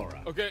like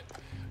Laura. Okay.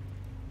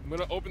 I'm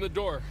gonna open the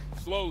door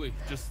slowly.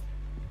 Just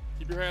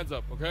keep your hands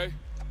up, okay?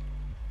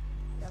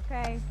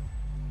 Okay.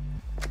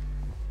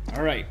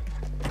 All right.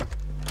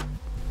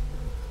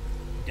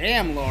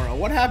 Damn, Laura,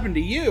 what happened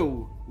to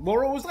you?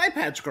 Laura was Eye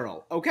Patch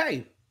Girl.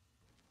 Okay.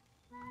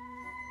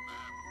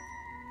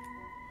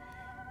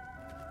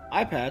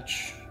 Eye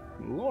Patch,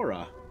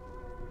 Laura.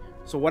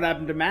 So what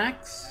happened to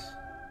Max?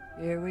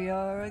 Here we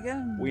are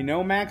again. We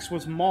know Max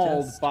was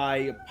mauled Just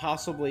by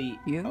possibly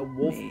a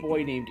wolf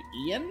boy named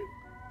Ian?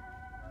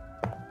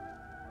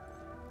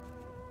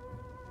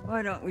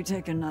 Why don't we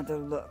take another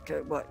look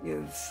at what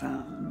you've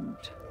found?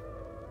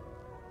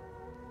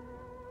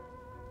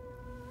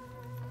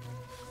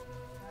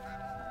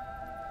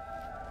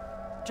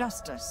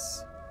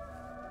 Justice.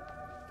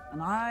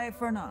 An eye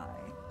for an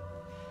eye.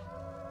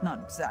 Not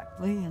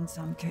exactly in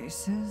some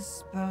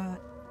cases, but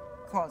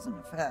cause and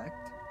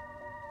effect.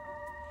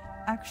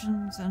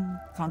 Actions and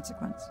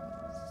consequences.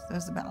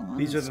 There's a balance.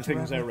 These are the to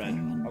things I read.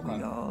 everything, and Okay.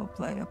 we all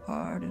play a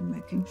part in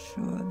making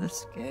sure the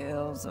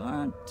scales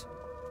aren't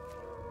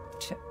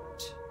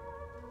tipped.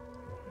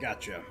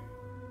 Gotcha.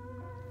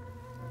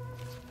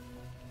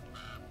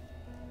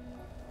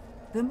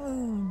 The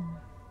moon.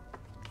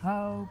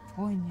 How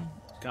poignant.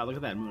 God, look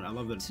at that moon. I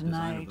love the design of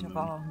Tonight the of moon.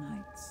 all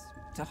nights.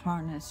 To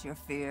harness your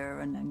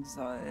fear and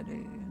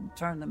anxiety and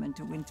turn them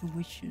into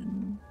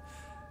intuition.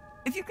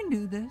 If you can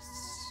do this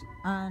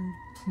and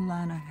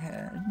plan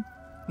ahead,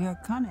 your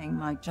cunning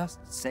might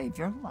just save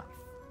your life.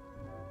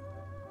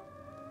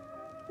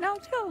 Now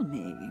tell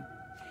me,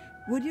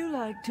 would you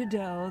like to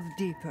delve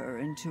deeper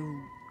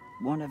into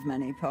one of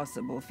many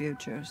possible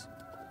futures?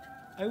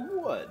 I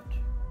would.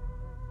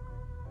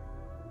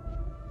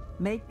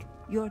 Make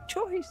your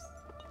choice.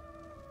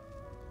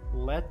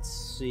 Let's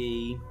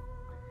see.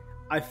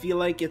 I feel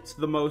like it's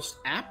the most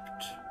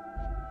apt.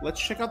 Let's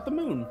check out the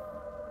moon.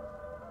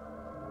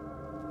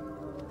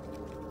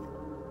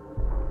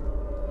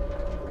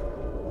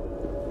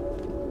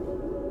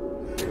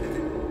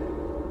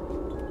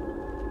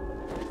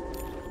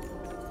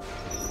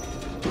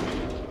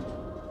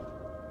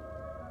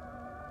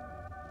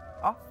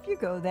 Off you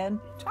go then.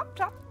 Chop,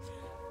 chop.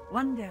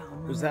 One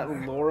down. Was that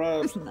remember. Laura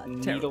Isn't that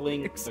terribly needling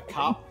the exciting?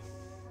 cop?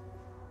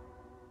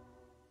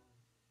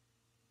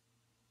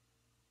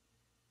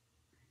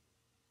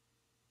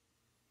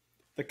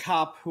 The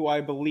cop, who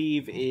I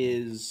believe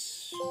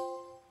is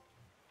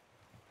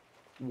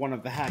one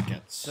of the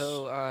Hacketts.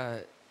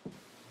 So,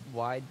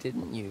 why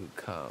didn't you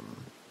come?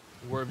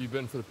 Where have you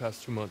been for the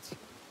past 2 months?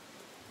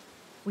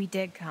 We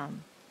did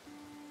come.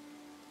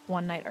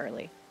 One night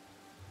early.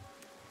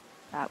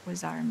 That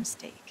was our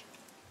mistake.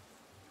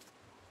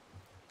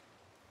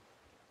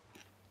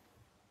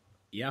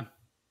 Yeah.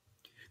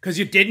 Because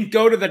you didn't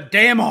go to the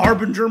damn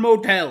Harbinger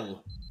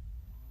Motel.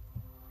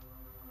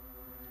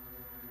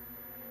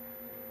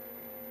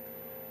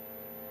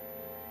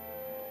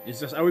 Is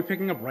this... Are we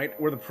picking up right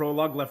where the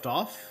prologue left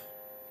off?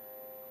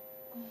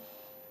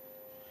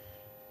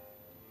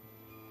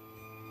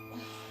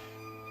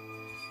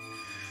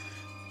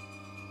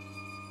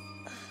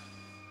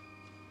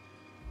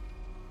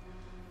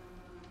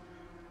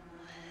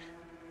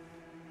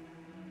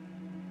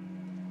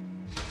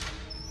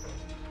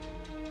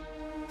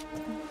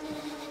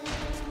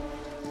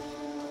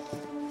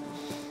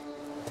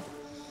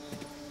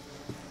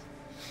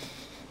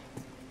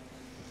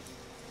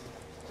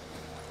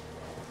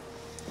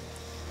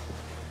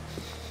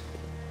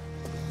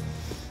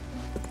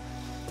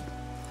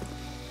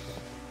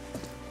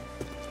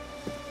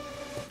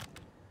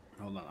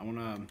 Hold on, I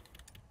wanna...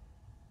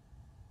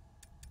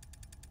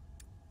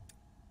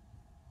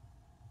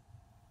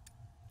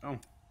 Oh.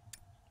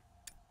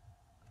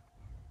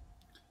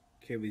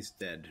 Kaylee's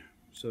dead.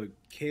 So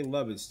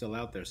Caleb is still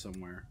out there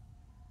somewhere.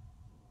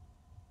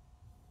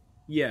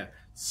 Yeah.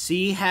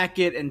 C.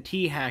 Hackett and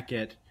T.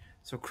 Hackett.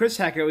 So Chris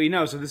Hackett we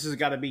know, so this has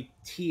got to be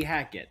T.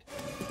 Hackett.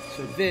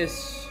 So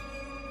this...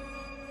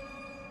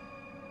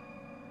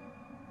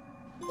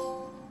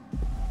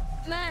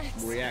 Max!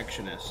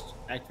 Reactionist.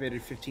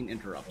 Activated 15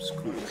 interrupts.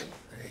 Cool.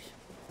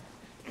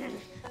 Hey.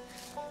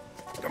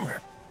 Come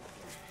here.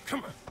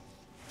 Come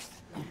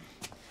on.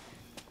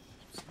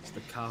 It's the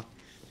cop.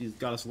 He's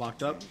got us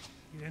locked up.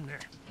 Get in there.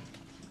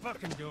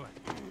 Fucking do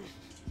it.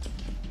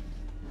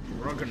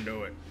 We're gonna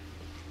do it.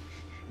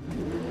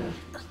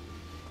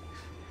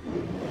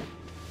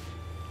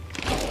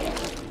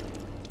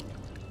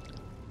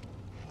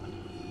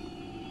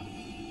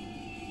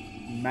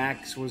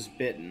 Max was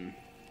bitten.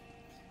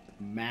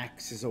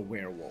 Max is a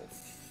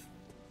werewolf.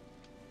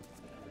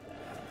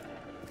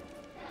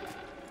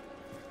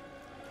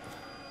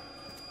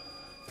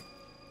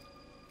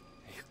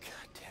 You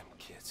goddamn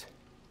kids.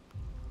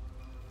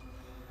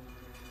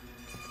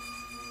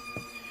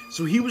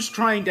 So he was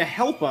trying to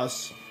help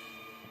us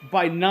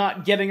by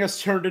not getting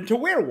us turned into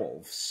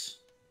werewolves.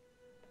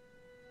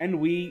 And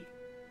we...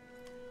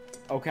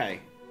 Okay.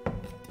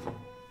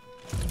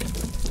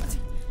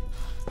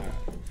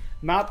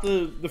 Not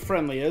the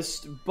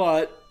friendliest,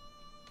 but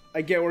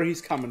I get where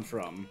he's coming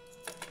from.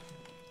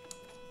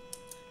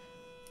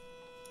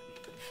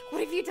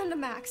 What have you done to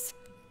Max?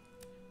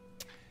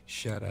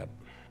 Shut up.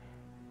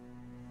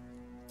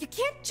 You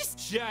can't just...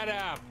 Shut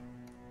up!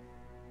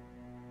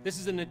 This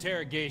is an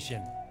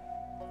interrogation.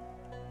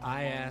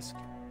 I ask,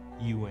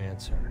 you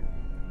answer.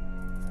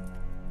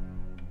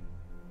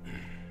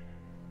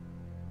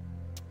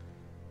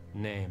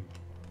 Name.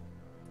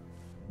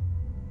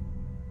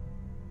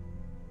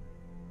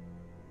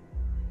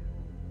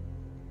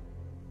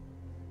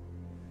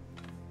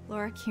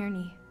 Laura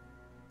Kearney.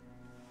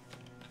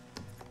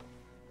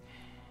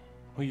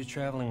 Who are you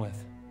traveling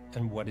with?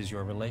 And what is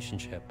your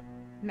relationship?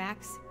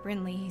 Max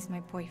Brinley, he's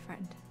my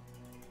boyfriend.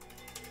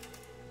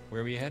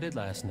 Where were you headed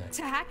last night?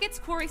 To Hackett's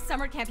Quarry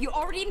summer camp. You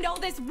already know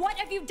this. What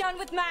have you done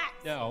with Max?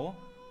 No.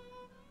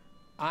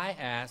 I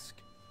ask,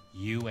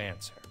 you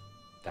answer.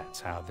 That's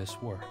how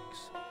this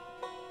works.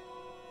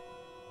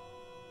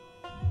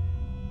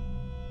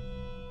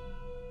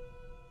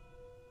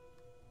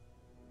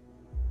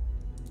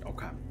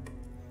 Okay.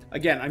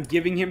 Again, I'm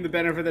giving him the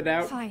benefit of the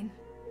doubt. Fine.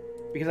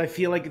 Because I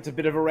feel like it's a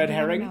bit of a red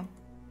herring. No.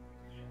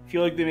 I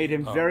feel like they made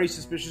him very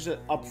suspicious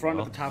up front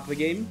at the top of the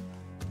game.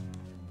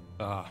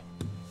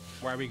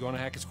 Why are we going to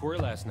Hackett's Quarry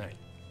last night?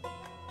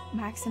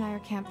 Max and I are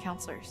camp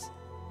counselors.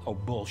 Oh,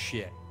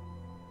 bullshit.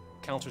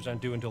 Counselors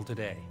aren't due until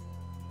today.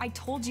 I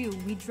told you,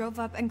 we drove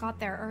up and got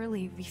there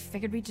early. We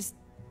figured we'd just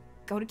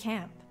go to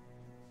camp.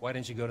 Why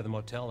didn't you go to the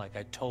motel like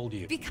I told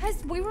you?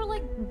 Because we were,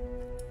 like,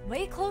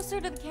 way closer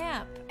to the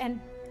camp,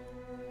 and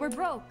we're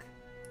broke.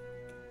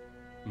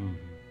 Mm-hmm.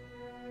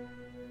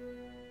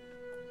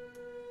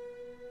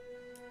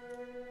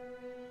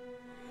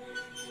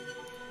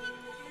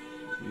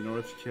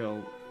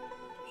 Northkill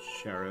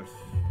Sheriff.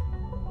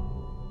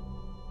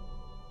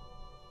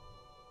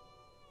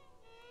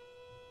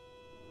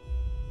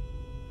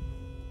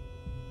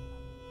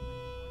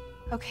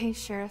 Okay,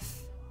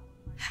 Sheriff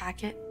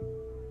Hackett.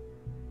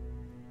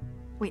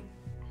 Wait,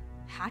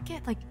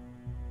 Hackett? Like,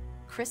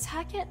 Chris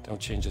Hackett? Don't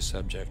change the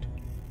subject.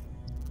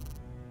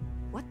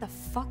 What the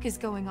fuck is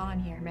going on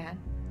here, man?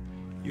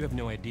 You have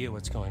no idea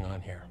what's going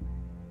on here.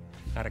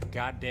 Not a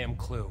goddamn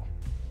clue.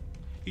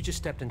 You just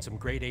stepped in some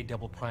grade A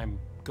double prime,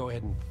 go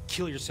ahead and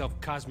kill yourself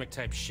cosmic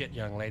type shit,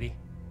 young lady.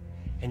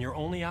 And your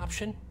only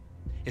option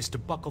is to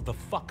buckle the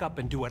fuck up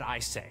and do what I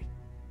say.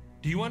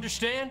 Do you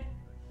understand?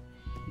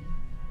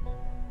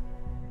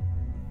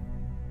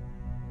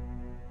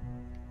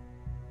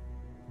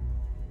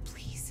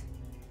 Please.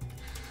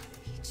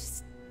 You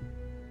just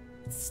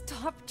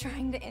stop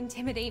trying to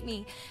intimidate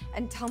me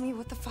and tell me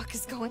what the fuck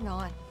is going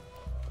on.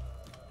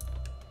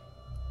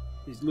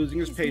 He's losing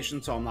his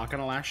patience, so I'm not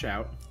gonna lash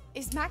out.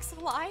 Is Max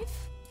alive?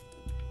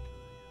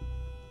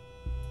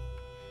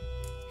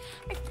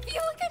 I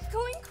feel like I'm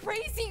going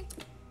crazy.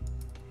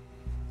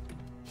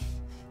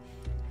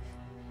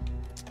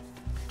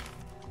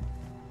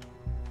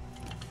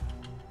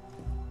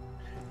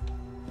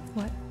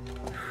 What?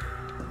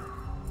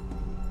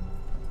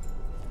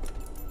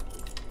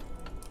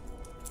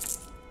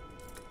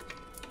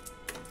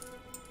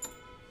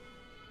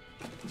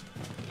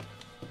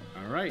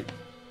 All right.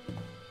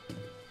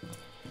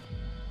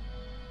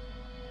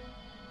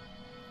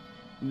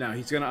 No,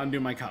 he's gonna undo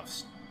my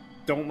cuffs.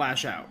 Don't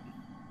lash out.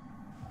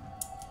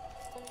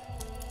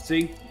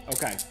 See?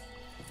 Okay.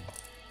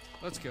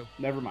 Let's go.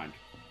 Never mind.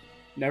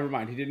 Never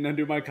mind. He didn't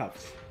undo my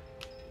cuffs.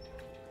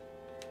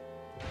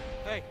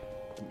 Hey.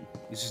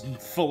 He's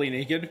just fully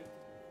naked.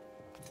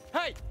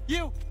 Hey,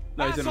 you!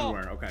 No, he's in asshole!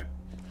 underwear. Okay.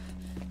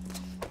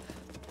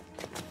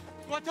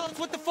 You want to tell us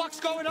what the fuck's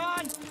going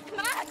on?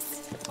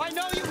 Max! I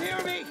know you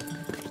hear me!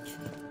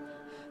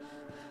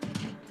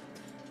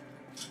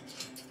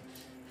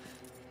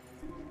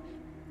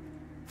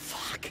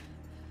 Fuck.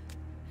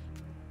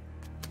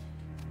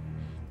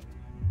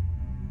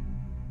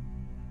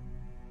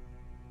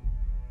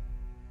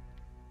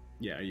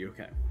 Yeah, are you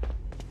okay?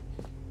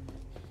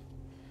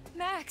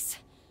 Max!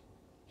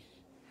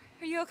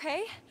 Are you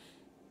okay?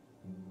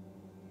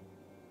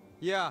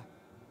 Yeah.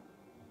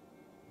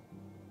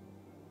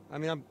 I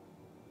mean,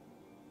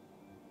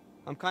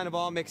 I'm kind of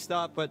all mixed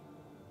up, but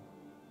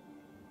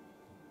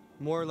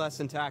more or less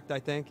intact, I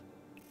think.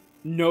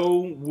 No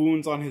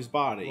wounds on his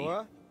body.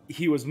 Laura?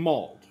 He was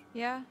mauled.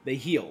 Yeah? They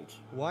healed.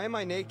 Why am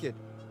I naked?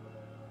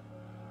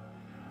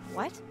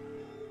 What?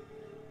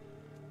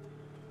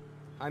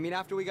 I mean,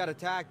 after we got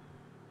attacked,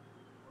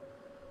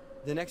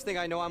 The next thing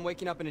I know, I'm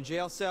waking up in a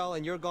jail cell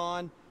and you're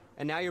gone,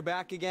 and now you're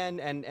back again,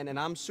 and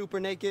I'm super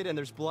naked and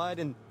there's blood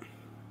and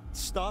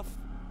stuff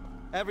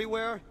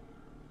everywhere.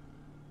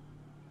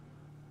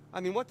 I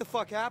mean, what the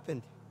fuck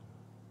happened?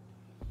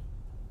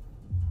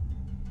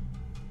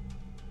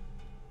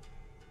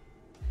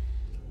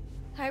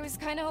 I was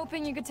kind of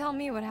hoping you could tell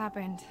me what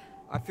happened.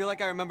 I feel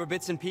like I remember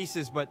bits and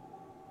pieces, but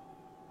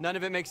none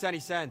of it makes any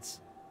sense.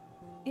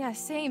 Yeah,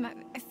 same.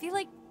 I feel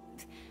like...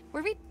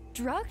 Were we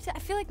drugged? I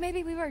feel like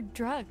maybe we were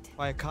drugged.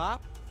 By a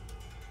cop?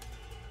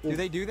 Do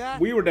they do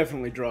that? We were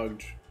definitely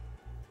drugged.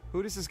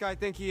 Who does this guy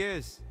think he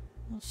is?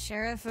 Well,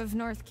 Sheriff of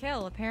North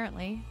Kill,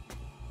 apparently.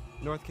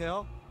 North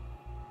Kill?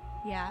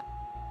 Yeah.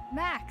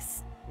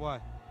 Max,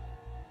 What?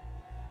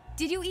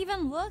 did you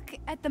even look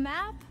at the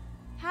map?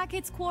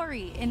 Hackett's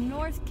Quarry in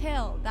North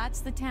Kill.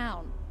 That's the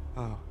town.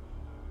 Oh.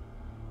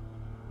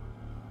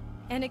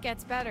 And it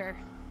gets better.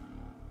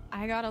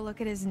 I gotta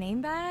look at his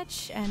name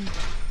badge and...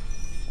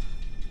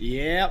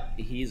 Yep,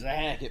 he's a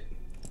Hackett.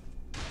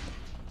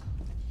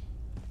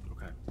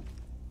 Okay.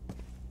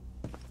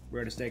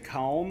 We're to stay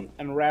calm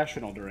and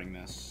rational during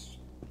this.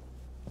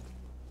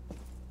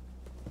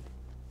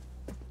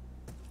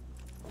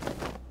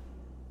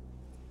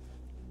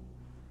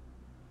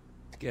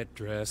 Get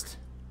dressed.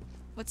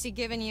 What's he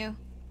giving you?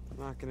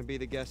 I'm not gonna be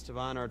the guest of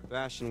honor at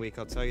Fashion Week,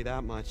 I'll tell you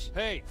that much.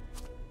 Hey!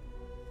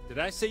 Did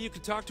I say you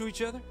could talk to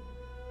each other?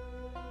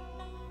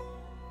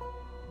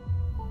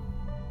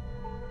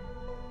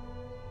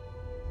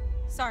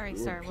 Sorry,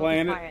 sir. We'll be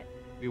playing it. quiet.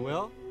 We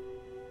will?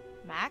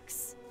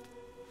 Max?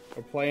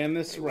 We're playing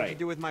this What do you right.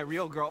 do with my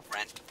real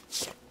girlfriend?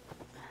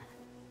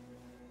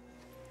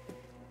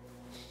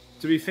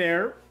 To be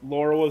fair,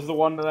 Laura was the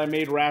one that I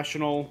made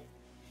rational.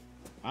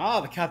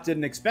 Ah, the cop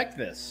didn't expect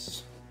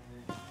this.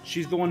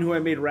 She's the one who I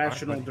made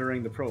rational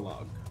during the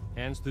prologue.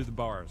 Hands through the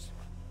bars.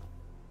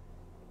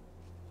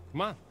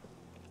 Come on.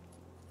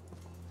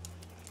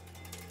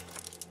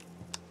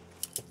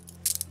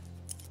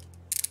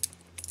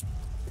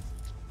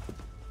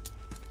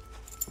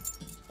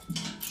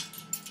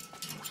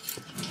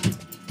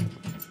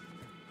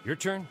 Your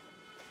turn.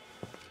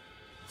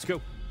 Let's go.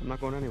 I'm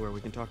not going anywhere,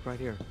 we can talk right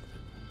here.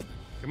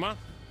 Come on.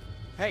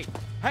 Hey!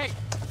 Hey!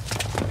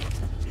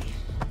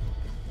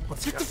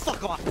 Let's Get the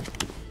fuck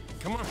off!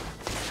 Come on.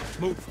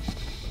 Move.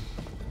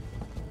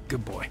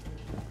 Good boy.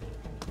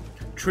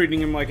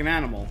 Treating him like an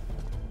animal.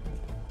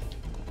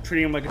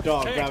 Treating him like a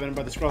dog, Hey, grabbing him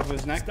by the scruff of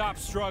his neck. Stop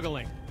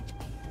struggling.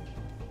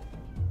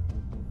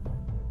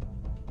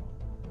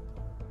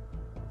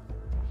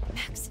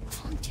 Max,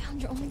 calm down.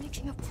 You're only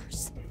making it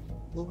worse.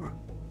 Laura.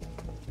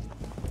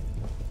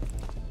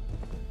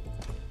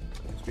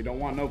 We don't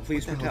want no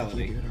police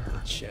brutality.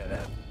 Shut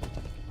up.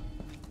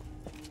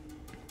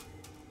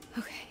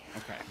 Okay.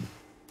 Okay.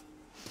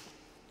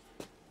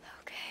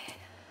 Okay.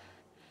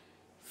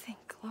 Think,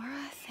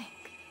 Laura,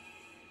 think.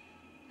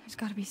 There's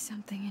gotta be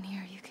something in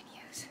here you can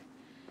use.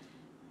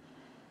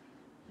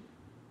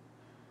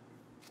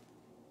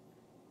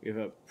 We have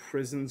a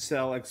prison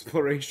cell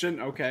exploration.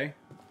 Okay.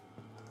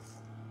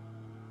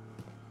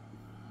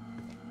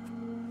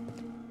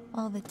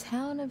 While the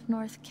town of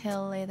North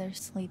Kill lay there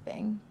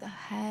sleeping, the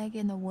hag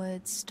in the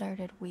woods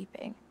started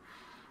weeping.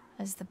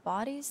 As the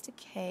bodies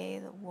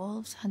decay, the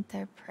wolves hunt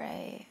their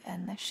prey,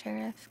 and the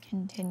sheriff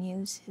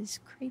continues his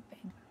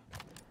creeping.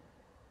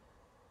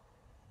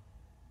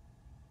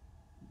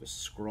 The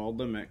scrawled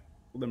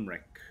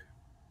limerick.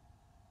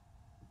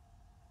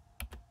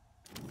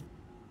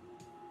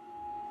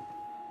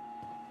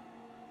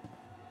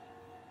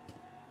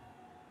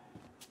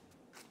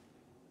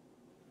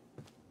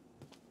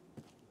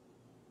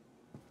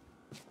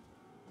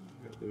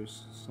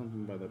 There's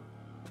something by the...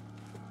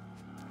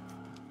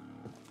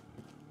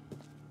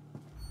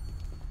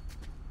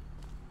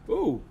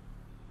 Ooh!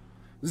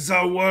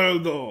 The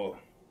world.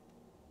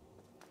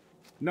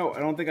 No, I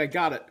don't think I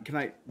got it. Can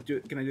I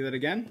do that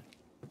again?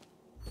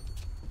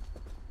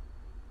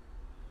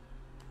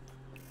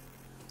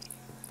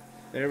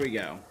 There we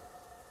go.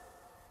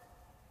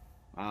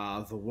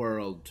 Ah, the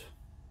world.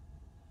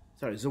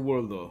 Sorry, the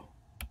world though.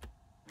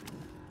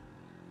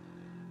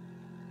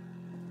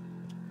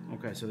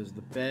 Okay, so there's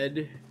the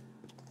bed.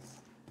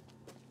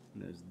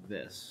 And there's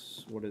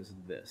this. What is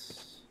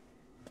this?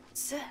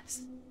 What's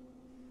this?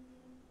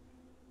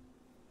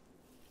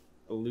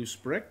 A loose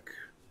brick.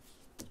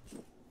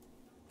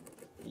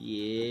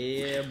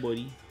 Yeah,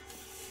 buddy.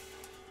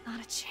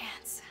 Not a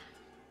chance.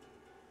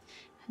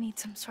 I need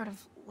some sort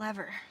of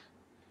lever.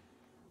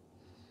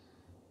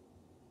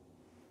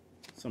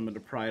 Something to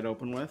pry it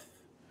open with.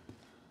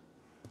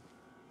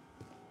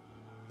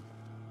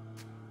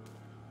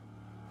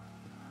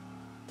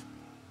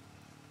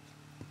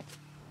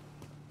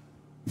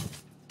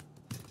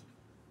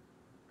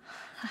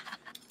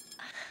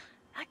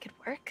 That could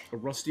work. A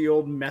rusty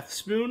old meth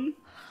spoon.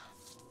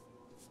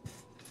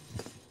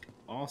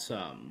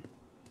 Awesome.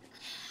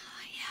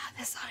 Oh, yeah,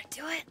 this ought to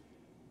do it.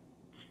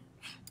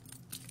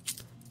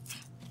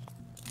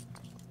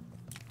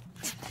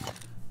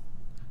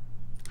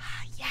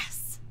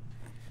 Yes.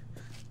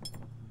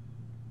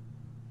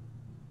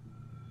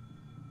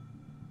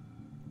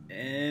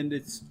 And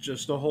it's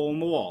just a hole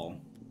in the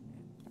wall.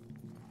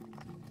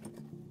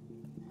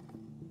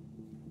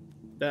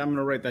 I'm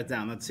gonna write that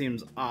down. That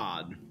seems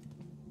odd.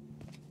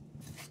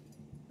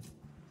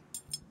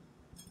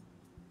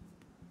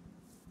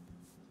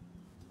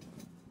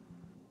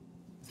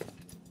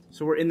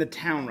 So we're in the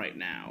town right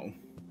now.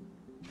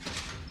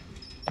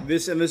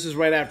 This is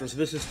right after, so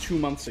this is 2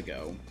 months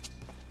ago.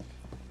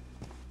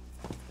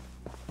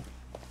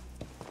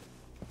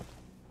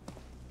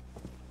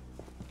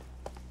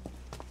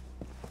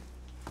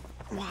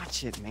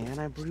 Watch it, man.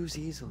 I bruise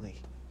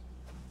easily.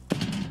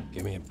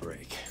 Give me a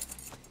break.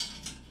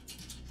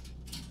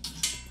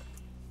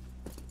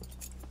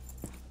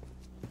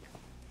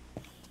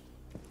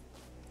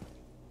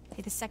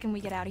 Hey, the second we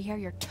get out of here,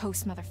 you're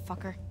toast,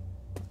 motherfucker.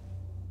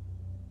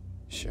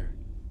 Sure.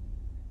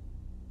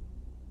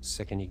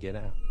 Second you get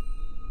out.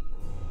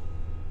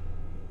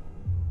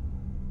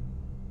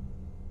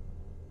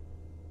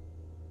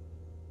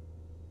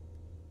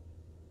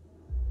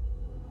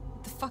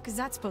 What the fuck is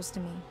that supposed to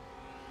mean?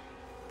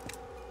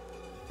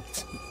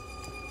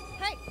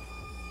 Hey!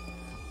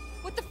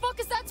 What the fuck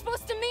is that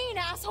supposed to mean,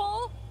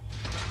 asshole?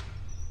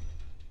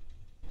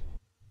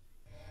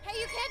 Hey,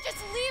 you can't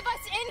just leave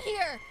us in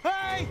here!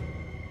 Hey!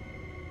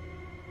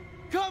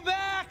 Come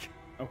back!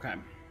 Okay.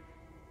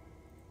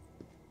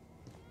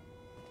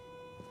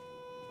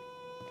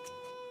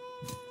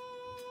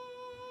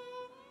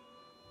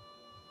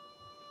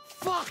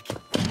 Fuck!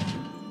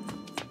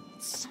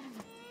 Son of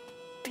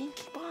a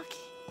binky bonky.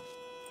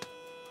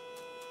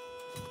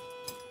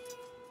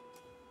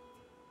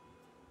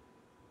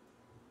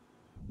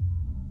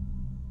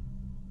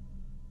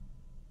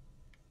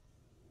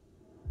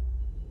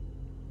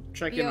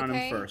 Check in on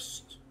him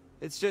first.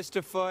 It's just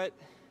a foot.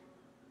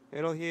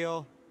 It'll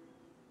heal.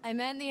 I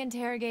meant the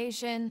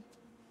interrogation.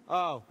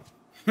 Oh.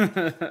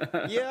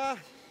 Yeah.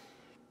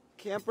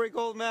 Can't break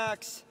old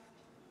Max.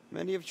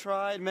 Many have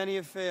tried, many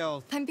have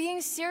failed. I'm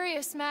being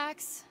serious,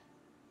 Max.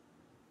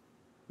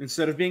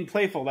 Instead of being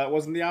playful, that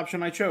wasn't the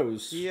option I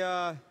chose. He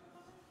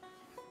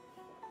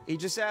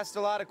just asked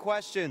a lot of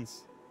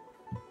questions.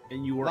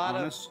 And you were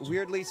honest? A lot of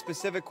weirdly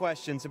specific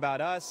questions about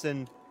us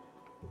and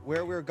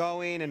where we were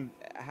going and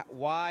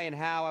why and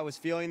how I was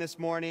feeling this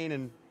morning,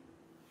 and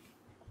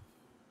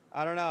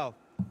I don't know.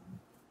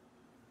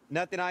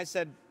 Nothing I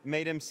said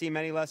made him seem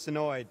any less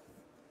annoyed.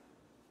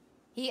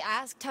 He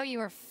asked how you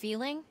were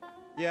feeling?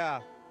 Yeah.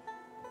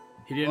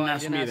 He didn't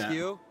ask me that.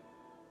 You?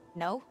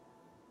 No.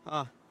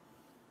 Huh.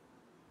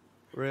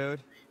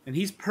 Rude. And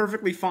he's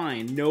perfectly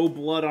fine. No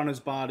blood on his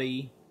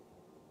body.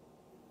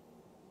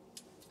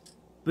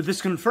 But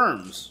this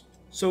confirms.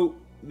 So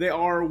they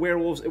are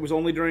werewolves. It was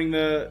only during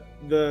the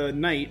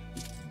night.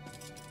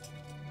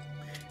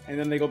 And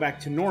then they go back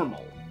to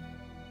normal.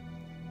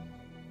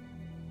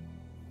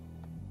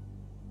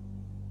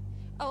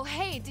 Oh,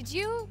 hey, did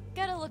you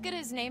get a look at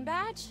his name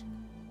badge?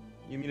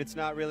 You mean it's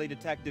not really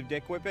Detective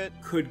Dick Whippet?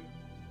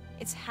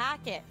 It's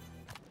Hackett.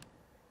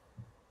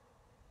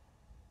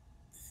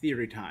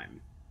 Theory time.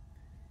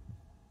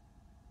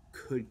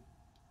 Could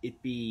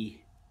it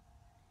be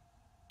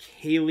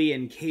Kaylee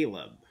and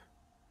Caleb?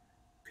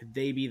 Could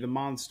they be the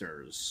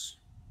monsters?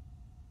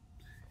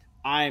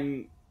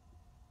 I'm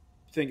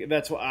thinking.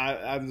 That's what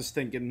I'm just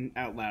thinking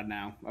out loud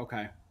now.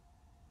 Okay.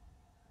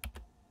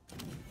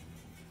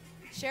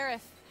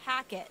 Sheriff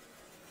Hackett.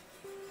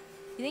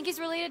 You think he's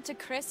related to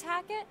Chris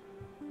Hackett?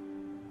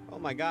 Oh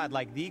my god,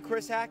 like the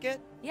Chris Hackett?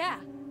 Yeah.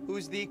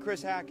 Who's the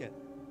Chris Hackett?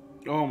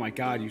 Oh my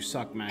god, you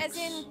suck, Max. As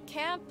in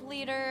camp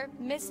leader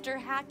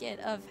Mr. Hackett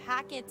of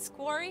Hackett's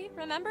Quarry,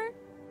 remember?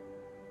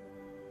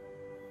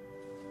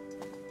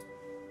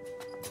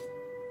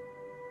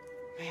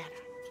 Man.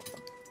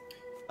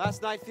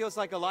 Last night feels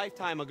like a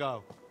lifetime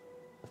ago.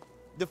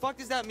 The fuck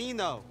does that mean,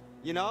 though?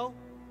 You know?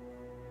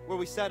 Where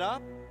we set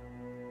up?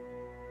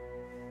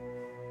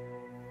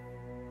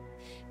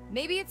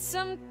 Maybe it's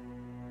some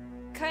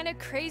kind of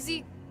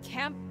crazy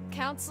camp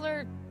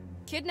counselor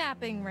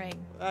kidnapping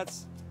ring.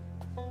 That's...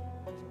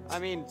 I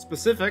mean...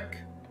 Specific.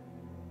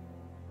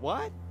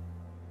 What?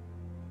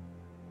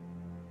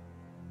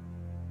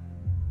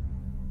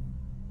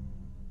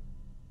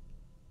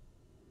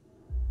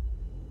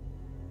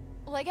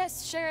 Well, I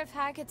guess Sheriff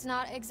Hackett's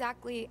not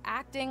exactly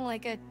acting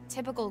like a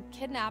typical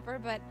kidnapper,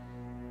 but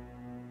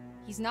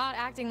he's not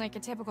acting like a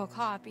typical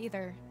cop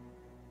either.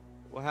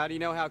 Well, how do you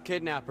know how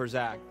kidnappers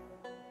act?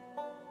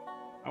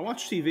 I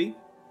watch TV.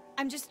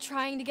 I'm just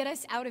trying to get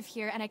us out of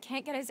here, and I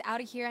can't get us out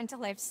of here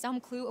until I have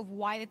some clue of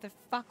why the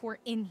fuck we're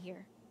in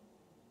here.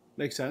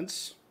 Makes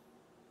sense.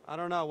 I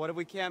don't know. What if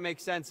we can't make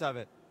sense of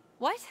it?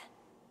 What?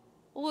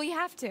 Well, we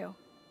have to.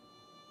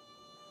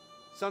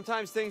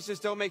 Sometimes things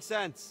just don't make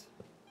sense.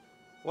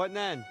 What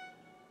then?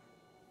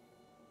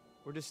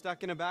 We're just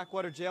stuck in a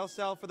backwater jail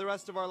cell for the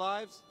rest of our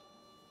lives?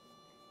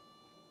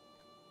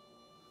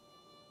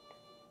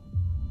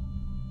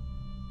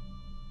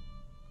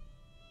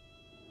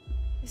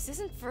 This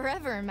isn't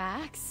forever,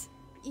 Max.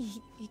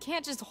 You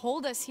can't just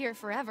hold us here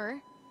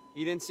forever.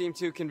 You didn't seem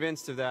too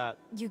convinced of that.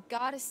 You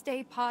gotta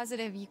stay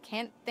positive. You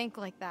can't think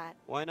like that.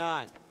 Why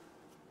not?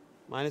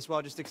 Might as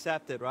well just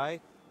accept it, right?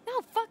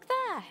 No, fuck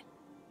that.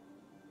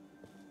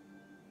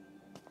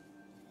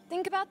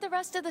 Think about the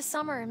rest of the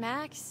summer,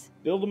 Max.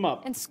 Build them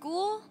up. And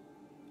school?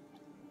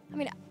 I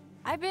mean,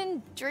 I've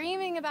been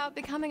dreaming about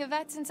becoming a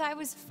vet since I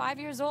was 5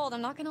 years old.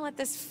 I'm not gonna let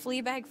this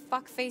fleabag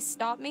fuckface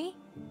stop me.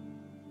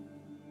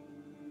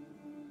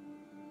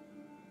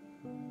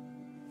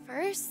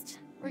 First,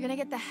 we're gonna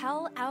get the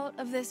hell out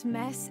of this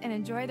mess and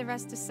enjoy the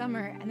rest of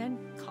summer, and then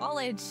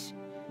college.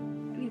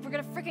 I mean, we're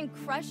gonna freaking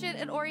crush it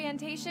at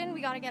orientation.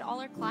 We gotta get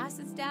all our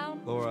classes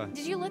down. Laura.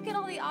 Did you look at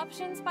all the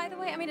options, by the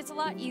way? I mean, it's a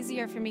lot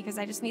easier for me because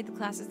I just need the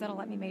classes that'll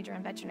let me major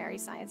in veterinary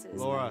sciences.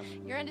 Laura.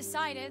 You're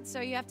undecided, so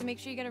you have to make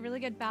sure you get a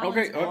really good balance.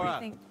 Okay, of Laura.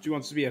 everything. She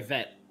wants to be a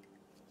vet.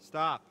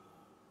 Stop.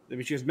 I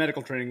mean, she has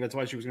medical training. That's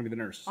why she was going to be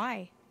the nurse.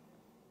 Why?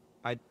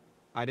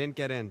 I didn't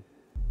get in.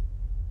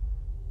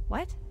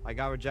 What? I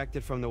got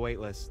rejected from the wait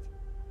list.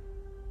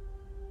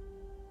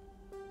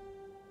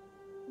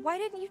 Why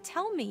didn't you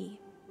tell me?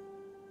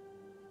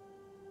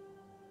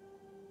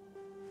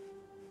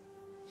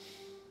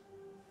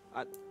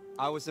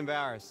 I was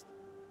embarrassed.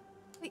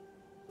 Wait,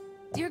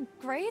 your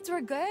grades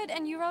were good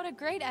and you wrote a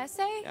great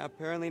essay? Yeah,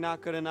 apparently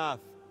not good enough.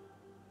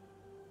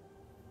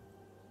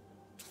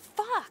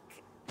 Fuck!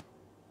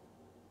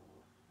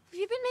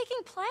 You've been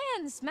making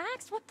plans,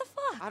 Max. What the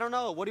fuck? I don't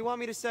know. What do you want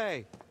me to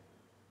say?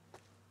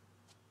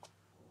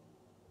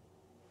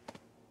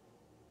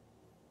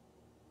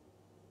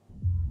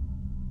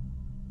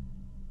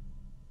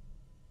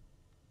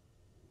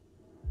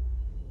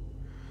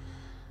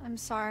 I'm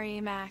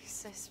sorry,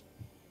 Max.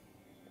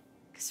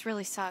 This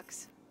really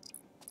sucks.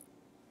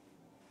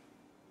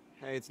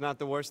 Hey, it's not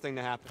the worst thing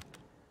to happen.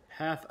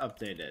 Path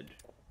updated.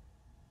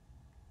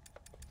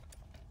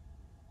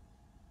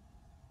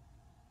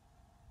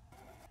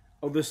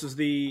 Oh, this is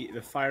the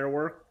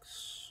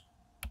fireworks.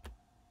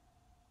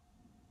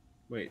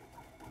 Wait.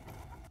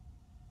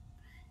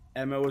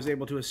 Emma was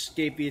able to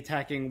escape the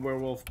attacking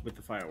werewolf with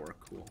the firework.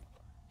 Cool.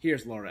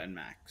 Here's Laura and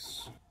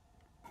Max.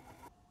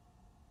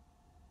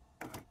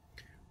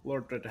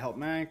 Laura tried to help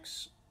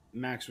Max.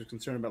 Max was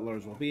concerned about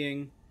Laura's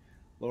well-being.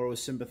 Laura was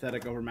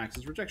sympathetic over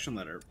Max's rejection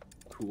letter.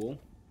 Cool.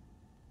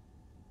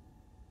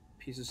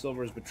 Piece of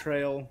Silver's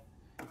betrayal.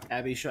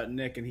 Abby shot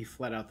Nick and he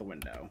fled out the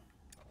window.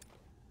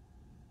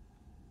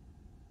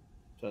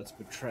 So that's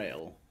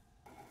betrayal.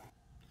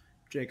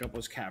 Jacob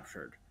was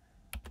captured.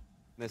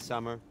 This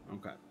summer.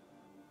 Okay.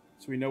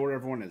 So we know where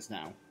everyone is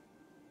now.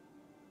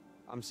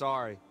 I'm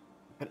sorry.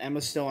 But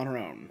Emma's still on her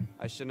own.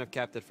 I shouldn't have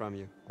kept it from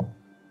you.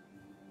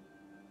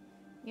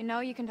 You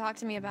know you can talk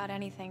to me about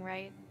anything,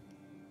 right?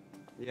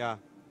 Yeah.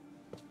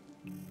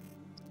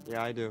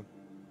 Yeah, I do.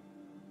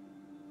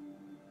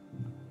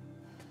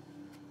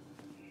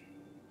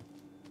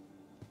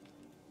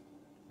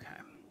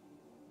 Okay.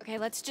 Okay,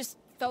 let's just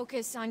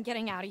focus on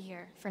getting out of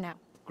here for now.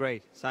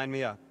 Great. Sign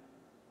me up.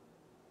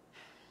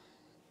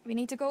 We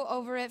need to go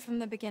over it from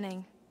the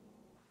beginning.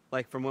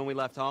 Like from when we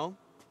left home?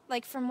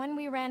 Like from when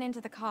we ran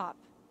into the cop.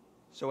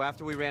 So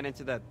after we ran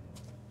into the...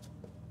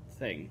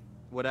 thing.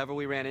 Whatever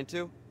we ran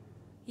into?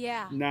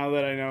 Yeah. Now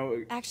that I know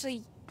it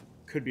Actually,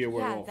 could be a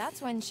werewolf. yeah,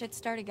 that's when shit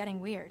started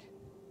getting weird.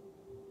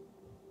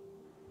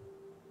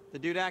 The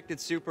dude acted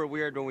super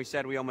weird when we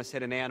said we almost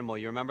hit an animal.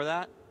 You remember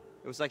that?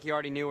 It was like he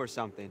already knew or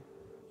something.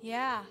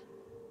 Yeah.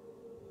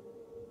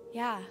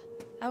 Yeah,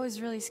 that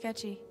was really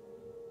sketchy.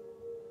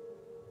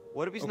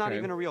 What if he's not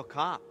even a real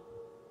cop?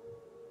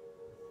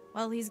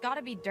 Well, he's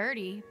gotta be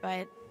dirty,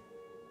 but...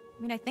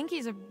 I mean, I think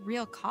he's a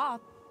real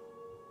cop.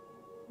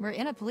 We're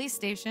in a police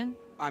station.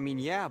 I mean,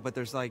 yeah, but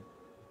there's like...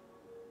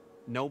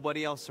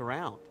 nobody else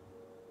around.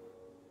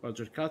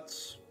 Budget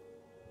cuts.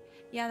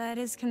 Yeah, that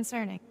is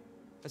concerning.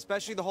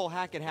 Especially the whole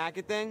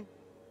Hackett thing.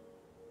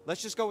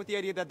 Let's just go with the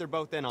idea that they're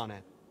both in on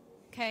it.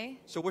 Okay.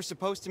 So we're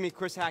supposed to meet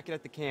Chris Hackett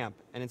at the camp,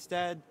 and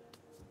instead,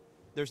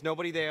 there's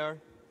nobody there,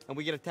 and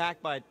we get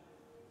attacked by...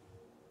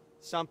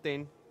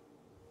 something,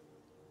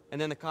 and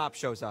then the cop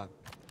shows up.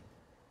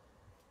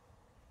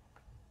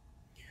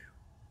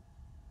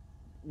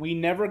 We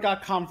never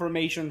got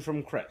confirmation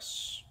from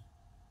Chris.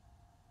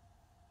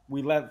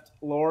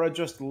 Laura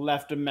just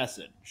left a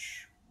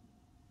message.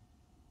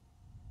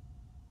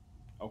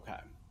 Okay.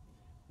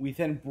 We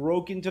then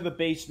broke into the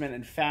basement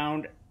and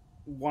found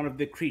one of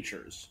the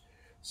creatures.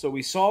 So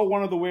we saw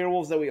one of the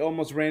werewolves that we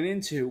almost ran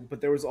into,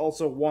 but there was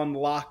also one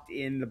locked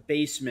in the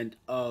basement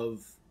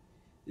of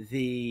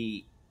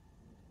the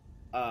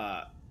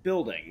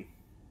building.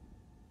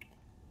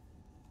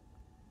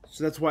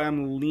 So that's why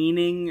I'm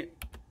leaning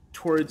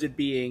towards it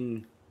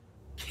being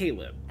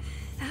Caleb.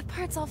 That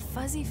part's all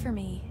fuzzy for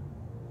me.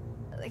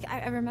 Like,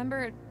 I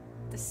remember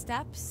the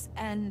steps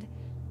and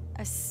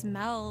a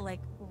smell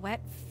like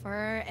wet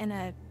fur and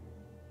a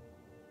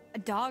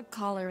dog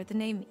collar with the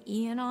name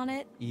Ian on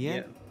it. Ian?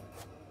 Yeah.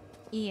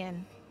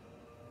 Ian.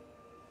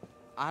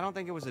 I don't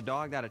think it was a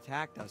dog that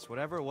attacked us.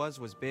 Whatever it was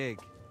big.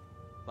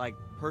 Like,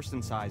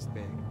 person-sized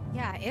big.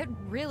 Yeah, it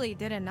really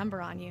did a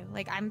number on you.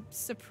 Like, I'm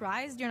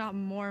surprised you're not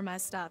more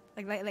messed up.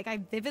 Like I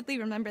vividly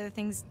remember the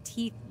thing's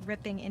teeth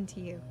ripping into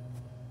you.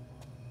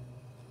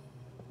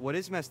 What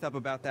is messed up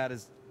about that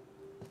is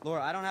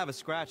Laura, I don't have a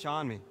scratch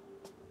on me.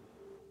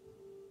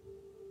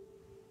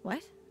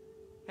 What?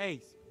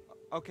 Hey,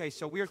 okay,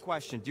 so weird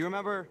question. Do you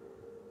remember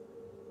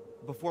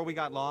before we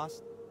got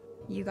lost?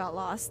 You got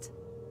lost?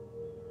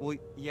 Well,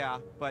 yeah,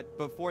 but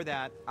before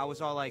that, I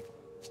was all like,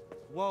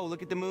 whoa,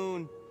 look at the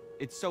moon.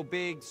 It's so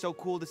big, so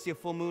cool to see a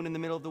full moon in the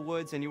middle of the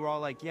woods. And you were all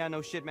like, yeah,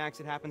 no shit, Max,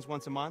 it happens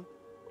once a month.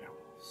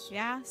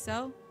 Yeah,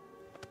 so?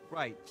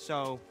 Right,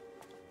 so,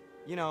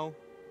 you know,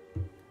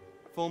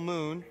 full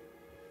moon.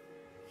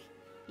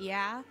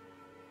 Yeah.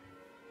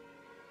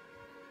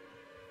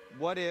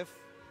 What if,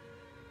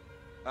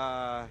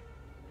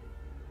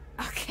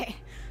 Okay.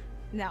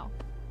 No.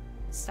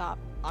 Stop.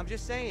 I'm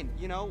just saying,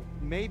 you know,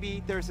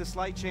 maybe there's a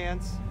slight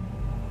chance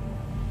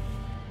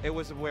it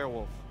was a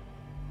werewolf.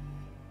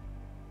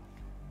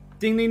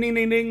 Ding, ding, ding,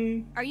 ding,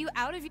 ding. Are you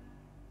out of your...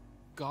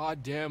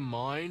 Goddamn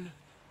mind?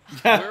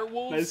 Yeah,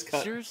 Werewolves? nice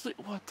cut. Seriously?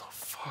 What the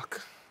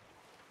fuck?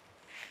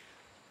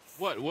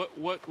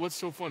 What's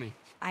so funny?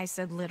 I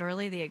said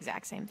literally the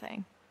exact same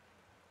thing.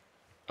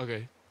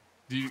 Okay.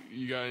 Do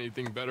you got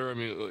anything better? I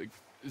mean, like,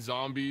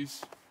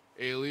 zombies,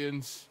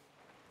 aliens,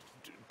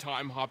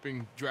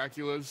 time-hopping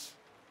Draculas?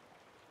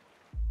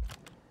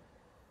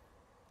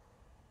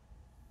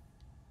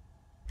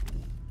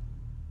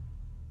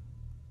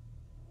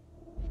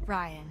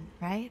 Ryan,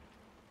 right?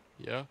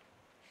 Yeah?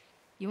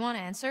 You want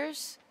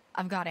answers?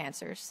 I've got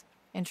answers.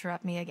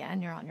 Interrupt me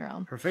again, you're on your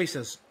own. Her face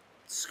has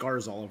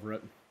scars all over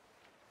it.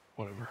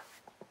 Whatever.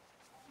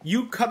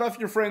 You cut off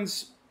your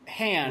friend's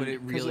hand Would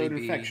it because really of an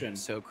be infection.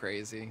 so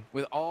crazy?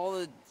 With all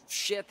the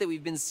shit that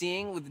we've been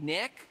seeing with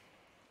Nick?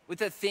 With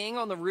the thing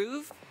on the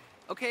roof?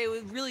 Okay, it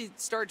would really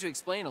start to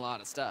explain a lot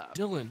of stuff.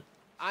 Dylan.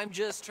 I'm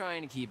just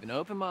trying to keep an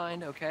open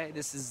mind, okay?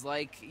 This is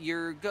like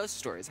your ghost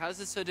stories. How is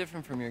this so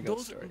different from your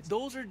ghost stories?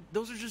 Those are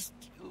just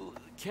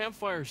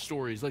campfire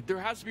stories. Like, there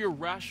has to be a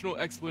rational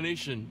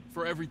explanation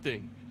for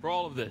everything, for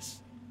all of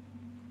this.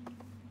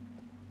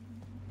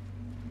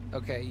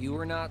 Okay, you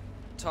were not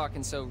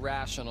talking so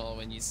rational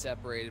when you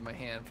separated my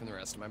hand from the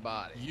rest of my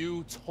body.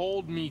 You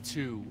told me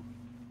to.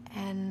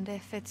 And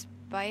if it's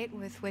bite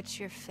with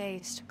which you're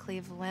faced,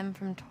 cleave limb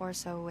from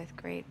torso with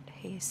great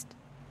haste.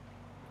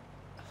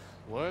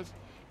 What?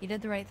 You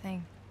did the right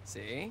thing.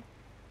 See?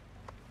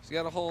 She's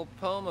got a whole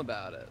poem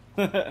about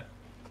it.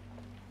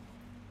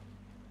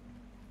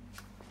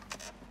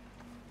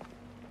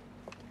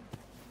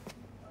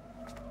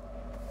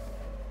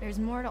 There's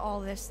more to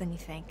all this than you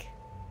think.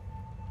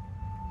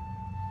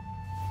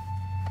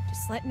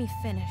 Just let me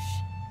finish,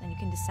 then you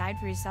can decide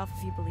for yourself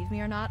if you believe me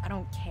or not. I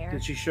don't care.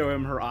 Did she show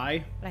him her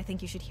eye? But I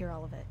think you should hear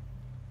all of it.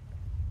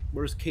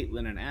 Where's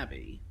Caitlin and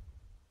Abby?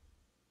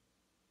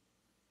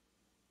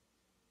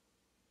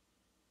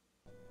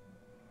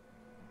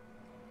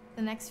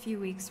 The next few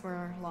weeks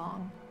were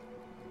long.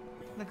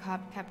 The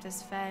cop kept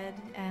us fed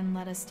and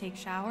let us take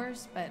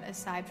showers, but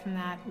aside from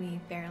that, we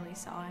barely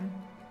saw him.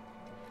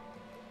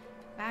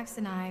 Max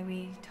and I,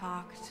 we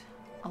talked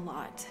a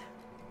lot.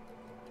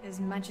 As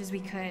much as we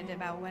could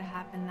about what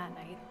happened that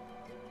night.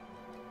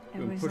 It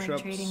Doing was like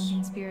push-ups. trading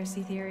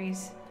conspiracy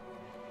theories.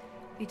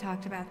 We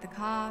talked about the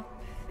cop,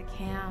 the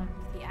camp,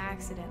 the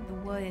accident, the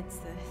woods,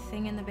 the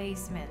thing in the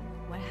basement,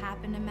 what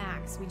happened to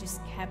Max. We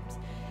just kept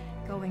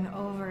going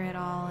over it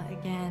all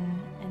again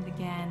and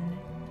again,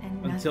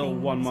 and Until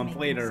nothing 1 was month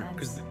making later, sense.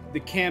 because the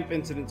camp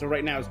incident, so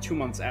right now is 2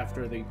 months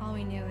after the... All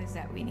we knew is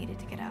that we needed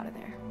to get out of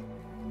there.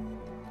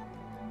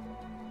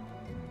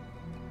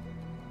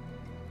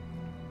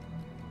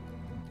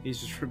 He's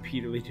just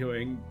repeatedly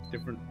doing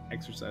different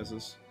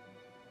exercises.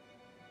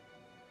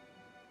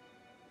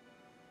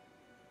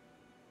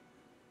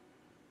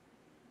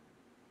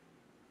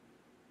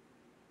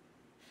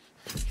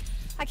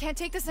 I can't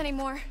take this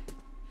anymore.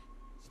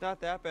 It's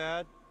not that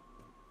bad.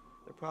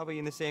 They're probably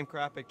in the same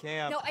crap at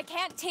camp. No, I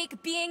can't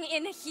take being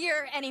in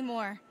here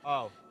anymore.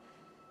 Oh.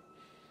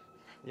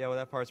 Yeah, well,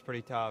 that part's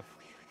pretty tough.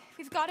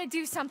 We've got to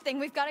do something.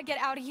 We've got to get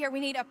out of here. We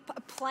need a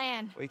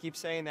plan. We keep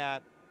saying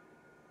that,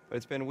 but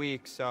it's been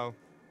weeks, so,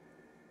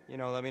 you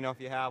know, let me know if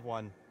you have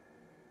one.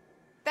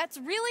 That's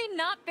really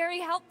not very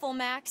helpful,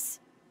 Max.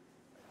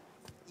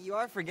 You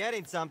are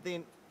forgetting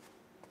something.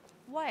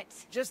 What?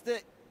 Just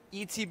the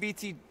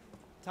itsy-bitsy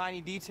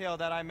tiny detail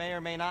that I may or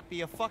may not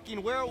be a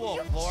fucking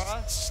werewolf,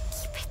 Laura.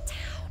 Keep it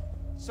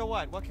down. So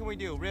what? What can we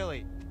do,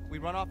 really? We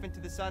run off into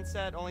the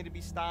sunset only to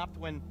be stopped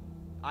when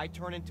I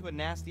turn into a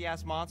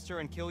nasty-ass monster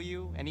and kill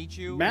you and eat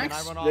you, Max, and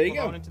I run off there you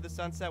alone go. into the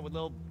sunset with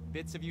little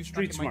bits of you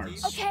Street stuck in my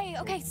smarts. teeth?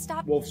 Okay,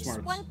 stop. Wolf Just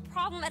smarts. one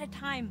problem at a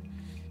time.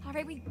 All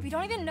right, we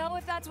don't even know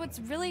if that's what's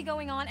really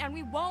going on, and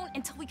we won't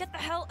until we get the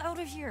hell out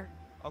of here.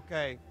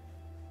 Okay.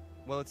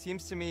 Well, it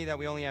seems to me that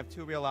we only have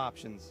two real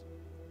options.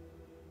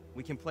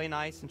 We can play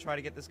nice and try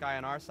to get this guy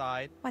on our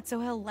side, What, so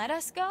he'll let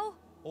us go?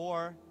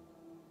 or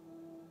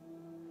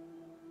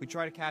we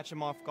try to catch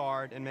him off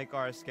guard and make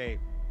our escape.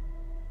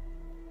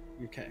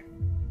 Okay.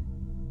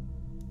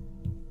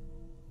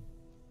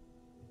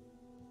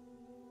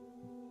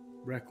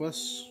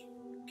 Reckless,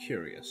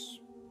 curious.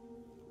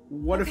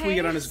 What if we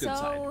get on his good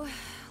side? So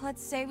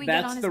let's say we get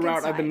on That's his the good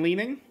route side. I've been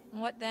leaning.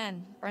 What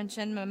then? Brunch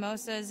and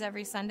mimosas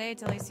every Sunday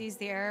till he sees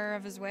the error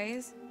of his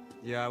ways?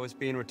 Yeah, I was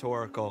being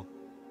rhetorical.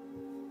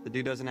 The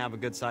dude doesn't have a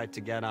good side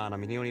to get on. I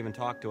mean, he don't even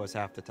talk to us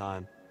half the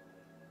time.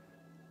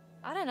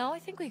 I don't know, I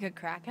think we could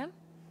crack him.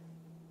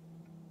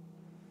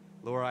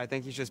 Laura, I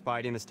think he's just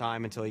biding his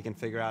time until he can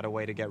figure out a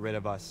way to get rid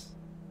of us.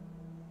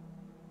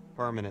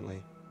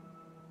 Permanently.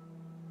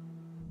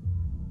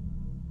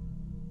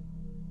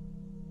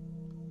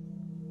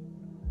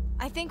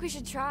 I think we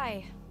should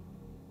try.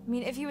 I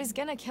mean, if he was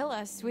gonna kill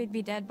us, we'd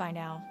be dead by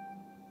now.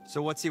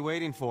 So what's he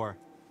waiting for?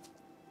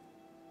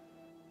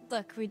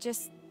 Look, we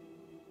just...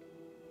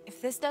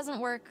 If this doesn't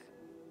work,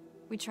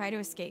 we try to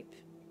escape.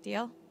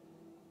 Deal?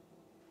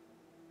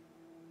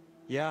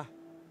 Yeah.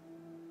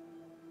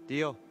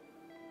 Deal.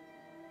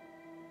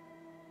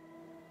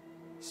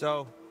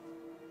 So,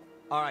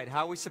 alright,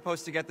 how are we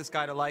supposed to get this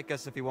guy to like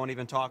us if he won't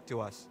even talk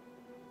to us?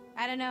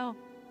 I don't know.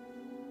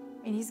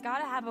 I mean, he's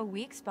gotta have a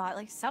weak spot,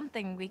 like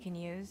something we can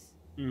use.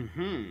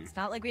 Mm-hmm. It's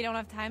not like we don't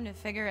have time to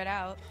figure it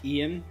out.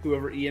 Ian,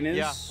 whoever Ian is.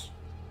 Yeah.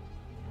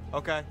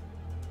 Okay.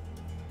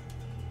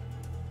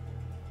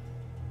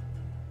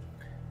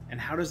 And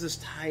how does this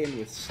tie in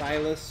with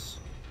Silas?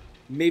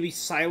 Maybe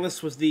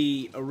Silas was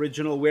the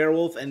original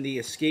werewolf and the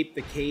escaped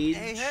the cage?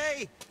 Hey,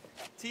 hey!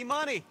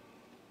 T-Money!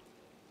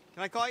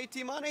 Can I call you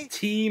T-Money?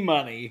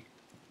 T-Money.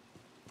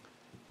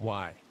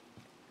 Why?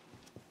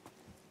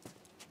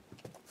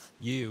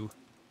 You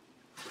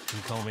can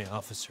call me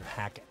Officer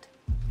Hackett.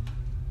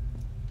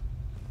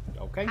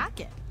 Okay.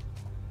 Hackett?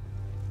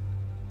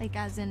 Like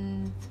as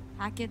in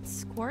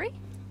Hackett's Quarry?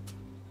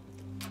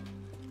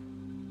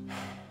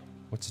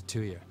 What's it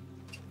to you?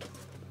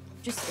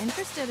 Just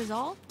interested is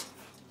all.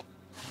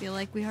 Feel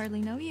like we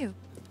hardly know you.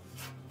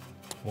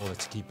 Well,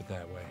 let's keep it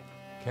that way,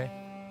 okay?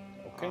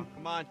 Okay. Oh,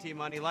 come on,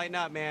 T-Money, lighten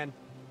up, man.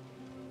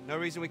 No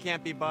reason we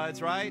can't be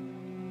buds, right?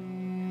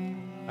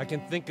 I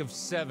can think of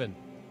 7.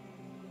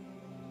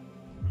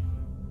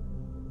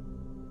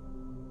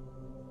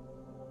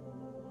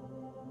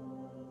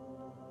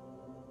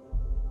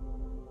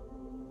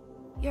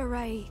 You're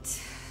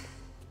right.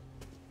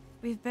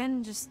 We've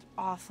been just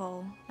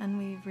awful, and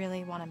we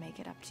really want to make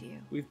it up to you.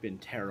 We've been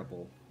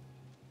terrible.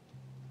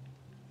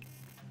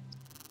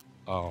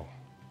 Oh.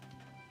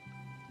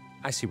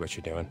 I see what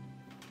you're doing.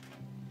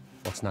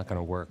 Well, it's not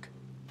gonna work.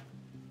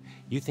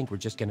 You think we're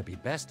just gonna be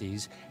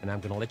besties, and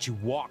I'm gonna let you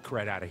walk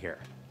right out of here.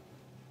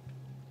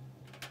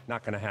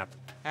 Not gonna happen.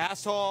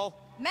 Asshole!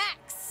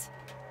 Max!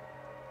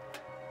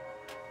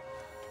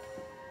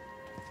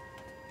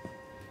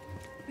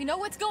 We know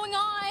what's going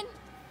on!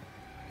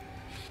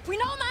 We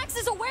know Max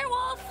is a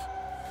werewolf!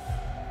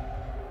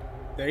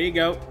 There you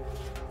go.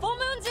 Full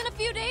moon's in a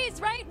few days,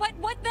 right?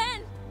 What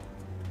then?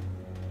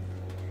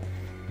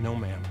 No,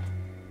 ma'am.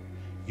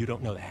 You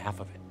don't know the half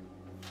of it.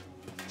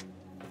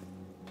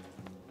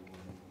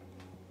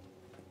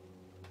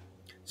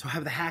 So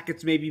have the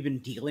Hacketts maybe been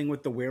dealing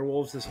with the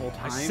werewolves this whole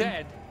time? I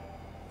said,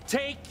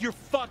 take your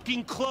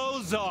fucking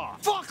clothes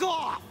off! Fuck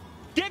off!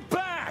 Get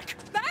back!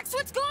 Max,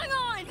 what's going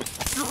on?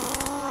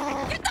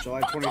 Get the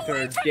July fuck away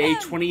 23rd, from day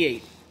him!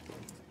 28.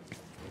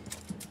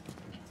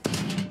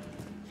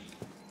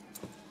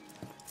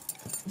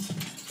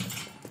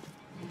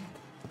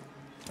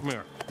 Come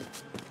here.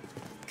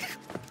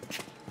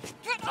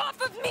 Get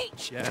off of me!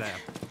 Shut up.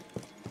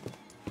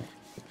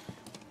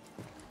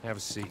 Have a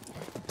seat.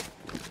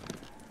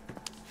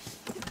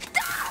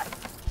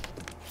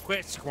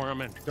 Quit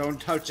squirming.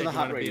 Don't touch Said the you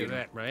hot wanna be a radio.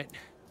 vet, right?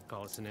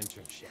 Call us an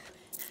internship.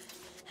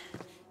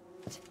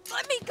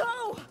 Let me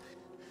go!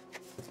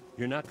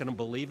 You're not gonna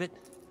believe it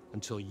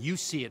until you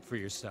see it for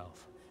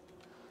yourself.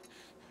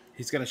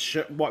 He's gonna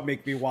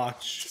make me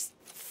watch. Just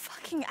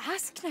fucking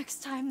ask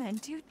next time then,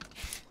 dude.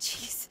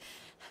 Jeez.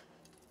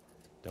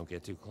 Don't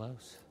get too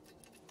close.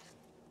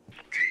 T,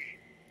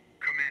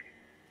 come in.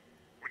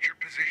 What's your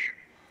position?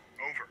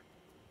 Over.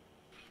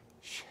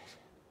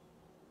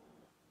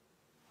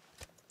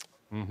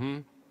 Mm-hmm.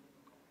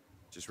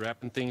 Just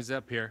wrapping things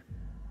up here.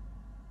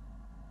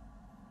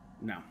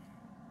 No.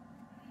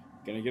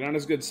 Gonna get on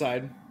his good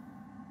side.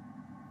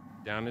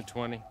 Down to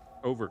 20.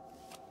 Over.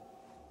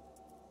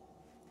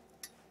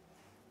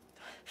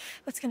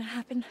 What's gonna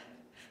happen?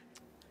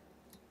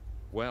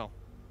 Well,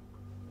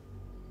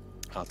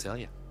 I'll tell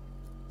you.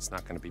 It's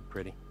not gonna be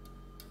pretty.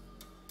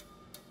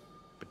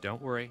 But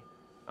don't worry.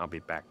 I'll be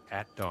back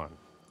at dawn.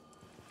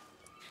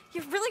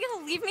 You're really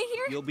gonna leave me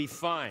here? You'll be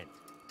fine.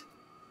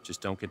 Just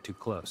don't get too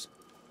close.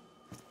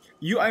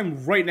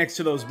 I'm right next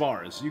to those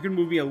bars. You can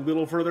move me a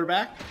little further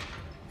back.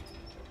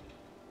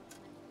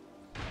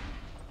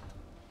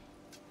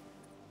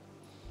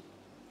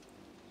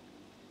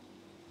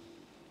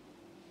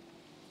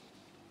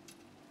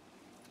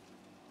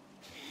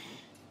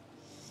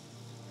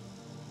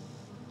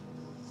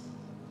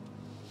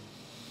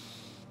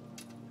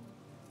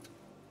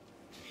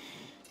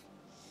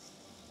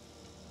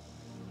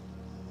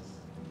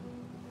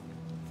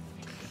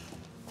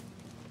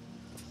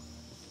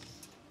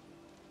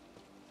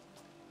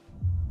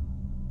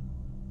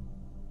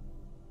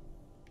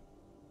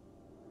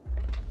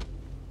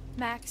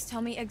 Max,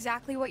 tell me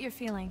exactly what you're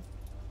feeling.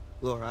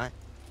 Laura,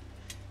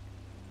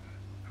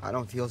 I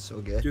don't feel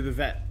so good. Do the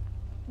vet.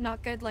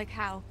 Not good like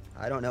how?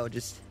 I don't know,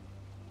 just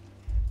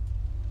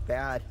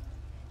bad.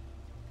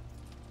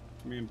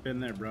 I mean, been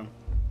there, bro.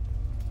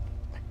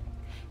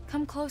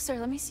 Come closer,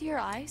 let me see your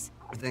eyes.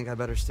 I think I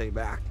better stay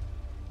back.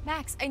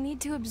 Max, I need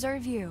to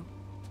observe you.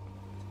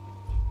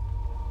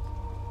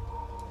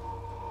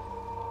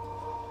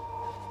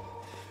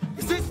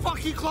 Is this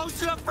fucking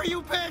close enough for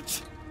you,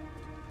 bitch?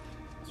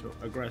 So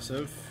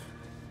aggressive.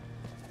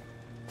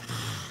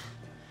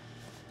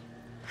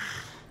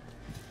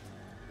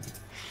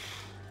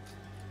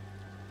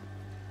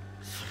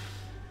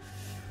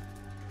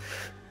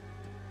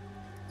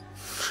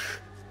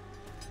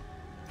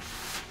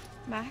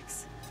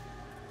 Max?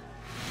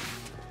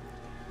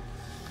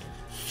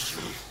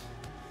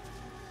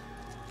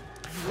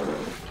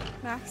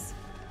 Max?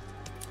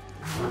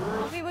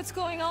 Tell me what's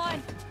going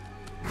on.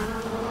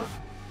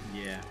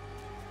 Yeah.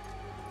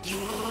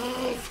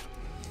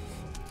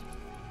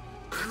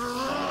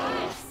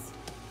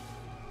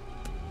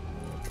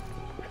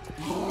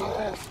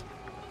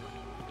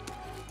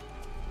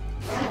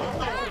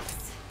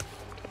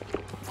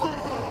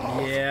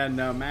 Yeah,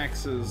 no,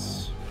 Max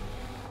is...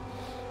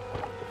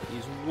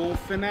 He's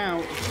wolfing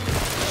out.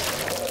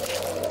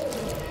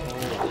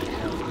 Holy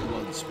hell,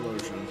 blood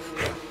explosion.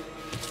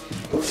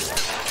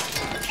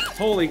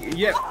 Holy,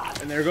 yep,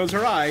 and there goes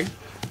her eye.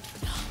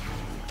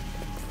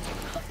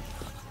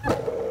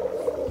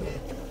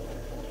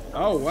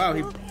 Oh, wow,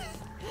 he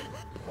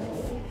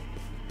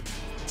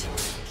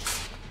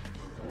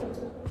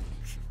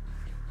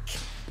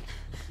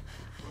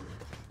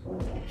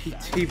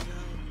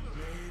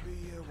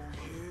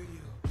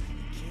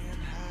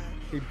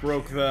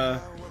broke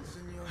the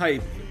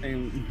pipe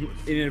and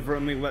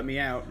inadvertently let me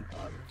out.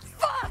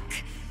 Fuck!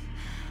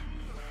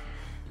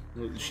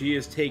 She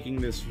is taking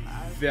this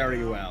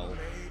very well.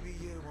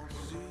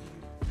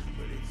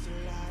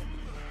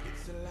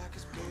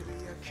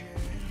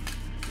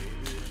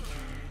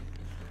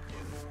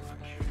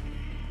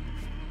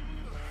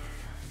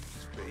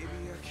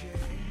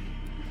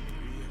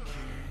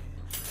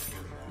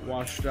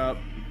 Washed up.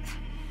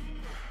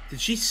 Did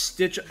she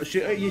stitch?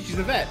 Yeah, she's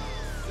a vet.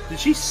 Did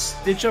she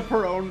stitch up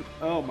her own?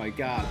 Oh my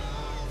god.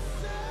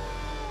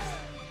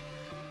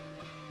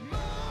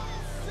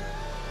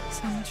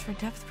 So much for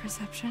depth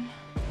perception.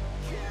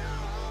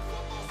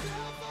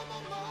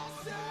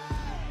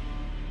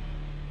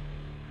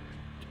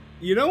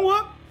 You know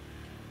what?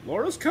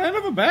 Laura's kind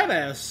of a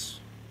badass.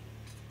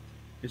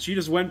 And she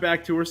just went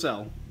back to her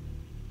cell.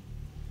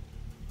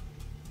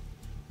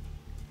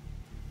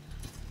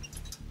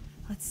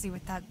 Let's see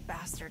what that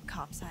bastard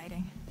cop's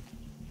hiding.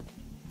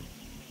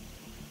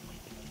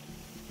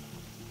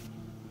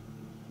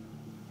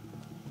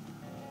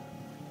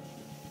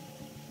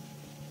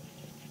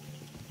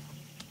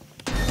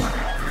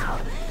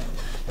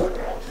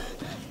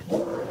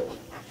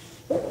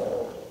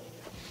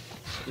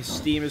 The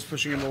steam is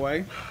pushing him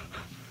away.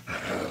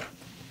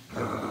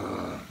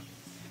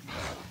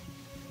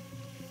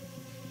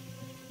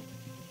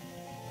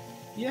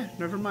 Yeah,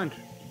 never mind.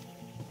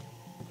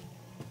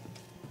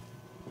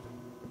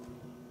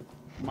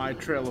 My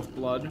trail of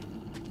blood.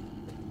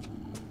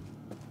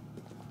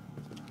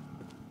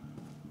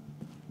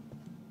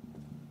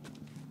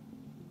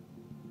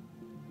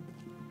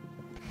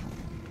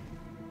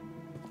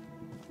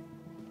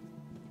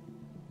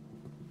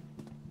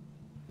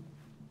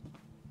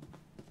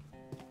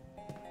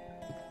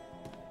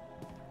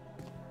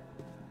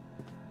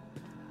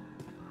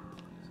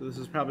 So this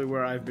is probably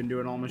where I've been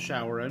doing all my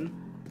showering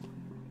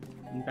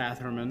and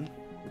bathrooming.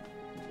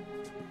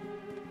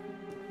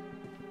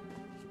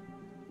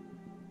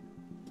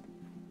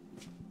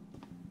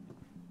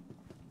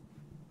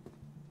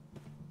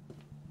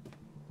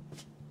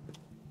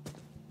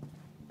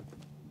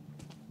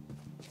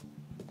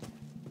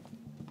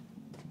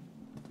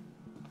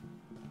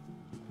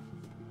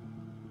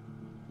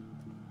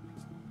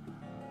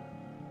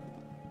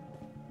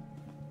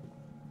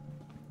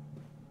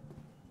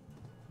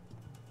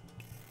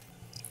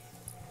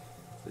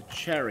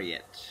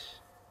 Chariot.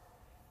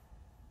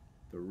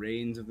 The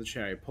reins of the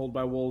chariot. Pulled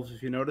by wolves,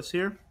 if you notice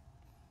here.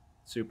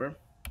 Super.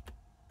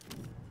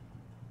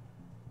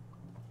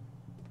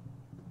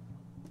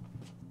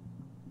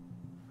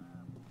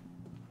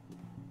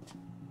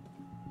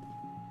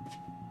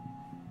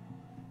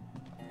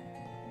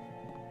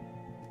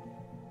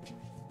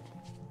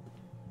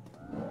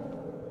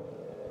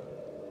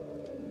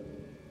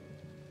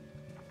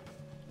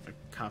 A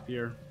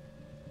copier.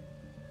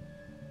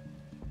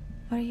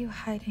 What are you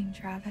hiding,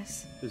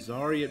 Travis?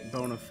 Bizarriate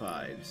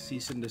Bonafide.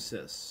 Cease and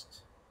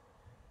desist.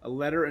 A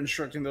letter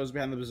instructing those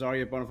behind the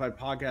Bizarriate Bonafide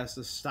podcast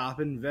to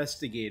stop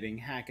investigating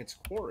Hackett's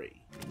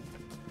Quarry.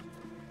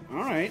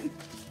 Alright. It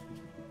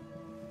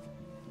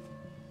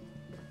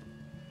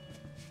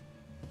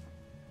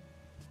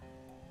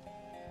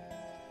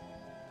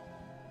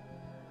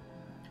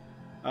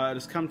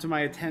has come to my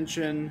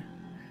attention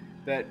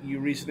that you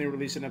recently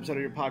released an episode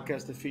of your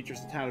podcast that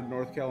features the town of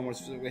North Kell, and more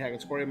specifically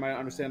Hackett's Quarry. I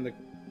understand the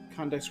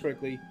context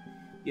correctly.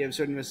 The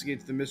episode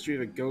investigates the mystery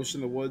of a ghost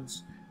in the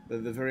woods,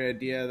 The very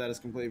idea that is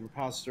completely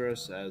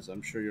preposterous, as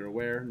I'm sure you're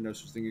aware. No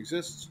such thing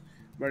exists.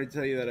 I'm ready to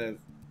tell you that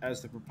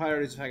as the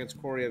proprietors of Hackett's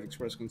Quarry have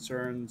expressed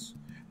concerns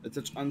that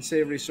such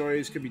unsavory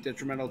stories could be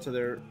detrimental to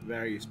their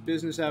various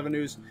business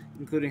avenues,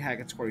 including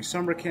Hackett's Quarry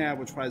Summer Camp,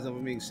 which prides itself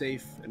on being a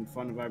safe and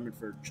fun environment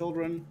for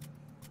children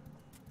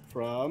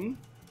from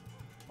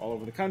all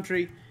over the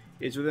country.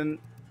 It's within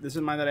this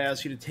in mind that I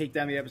ask you to take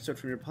down the episode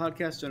from your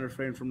podcast and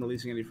refrain from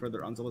releasing any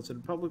further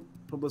unsolicited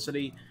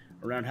publicity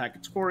around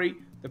Hackett's Quarry.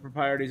 The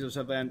proprietors of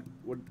said land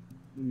would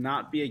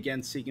not be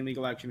against seeking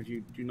legal action if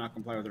you do not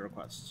comply with the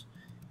requests.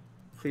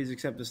 Please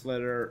accept this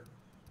letter,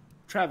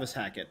 Travis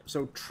Hackett.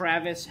 So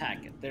Travis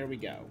Hackett, there we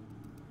go.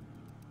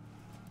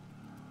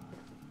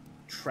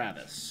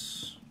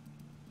 Travis.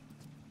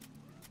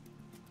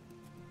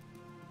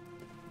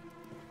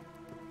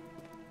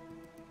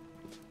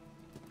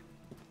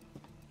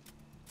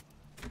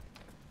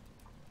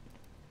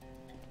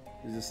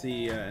 Is this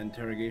the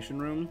interrogation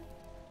room?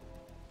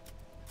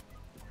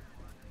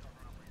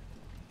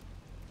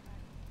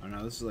 Oh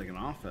no, this is like an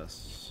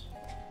office.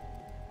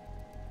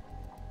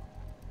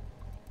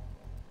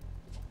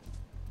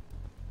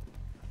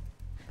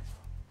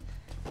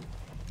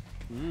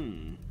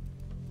 Hmm.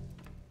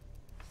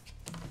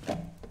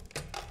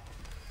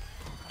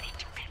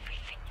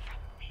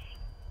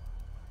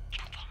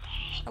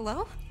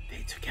 Hello?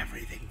 They took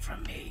everything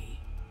from me.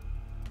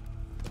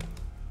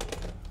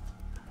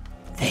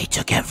 They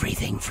took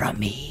everything from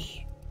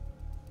me.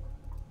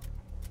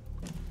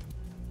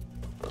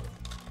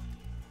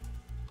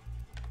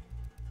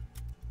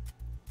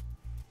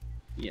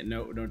 Yeah,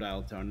 no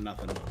dial tone,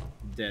 nothing.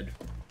 Dead.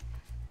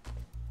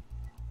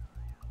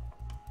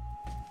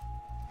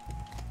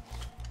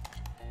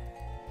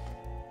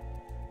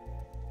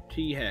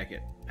 T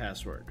Hackett,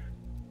 password.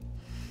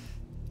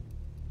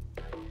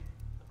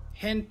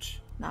 Hint.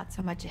 Not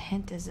so much a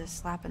hint as a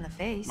slap in the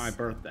face. My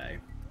birthday.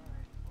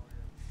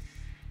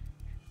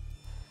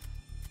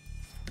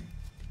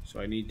 So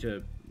I need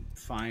to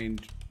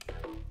find...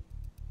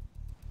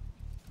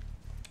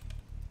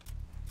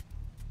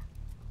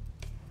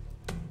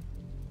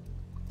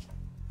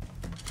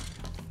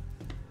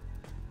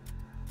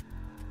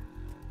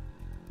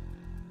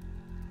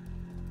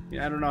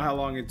 Yeah, I don't know how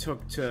long it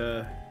took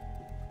to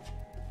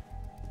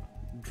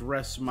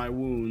dress my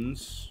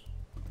wounds.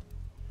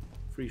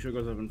 Freak show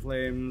goes up in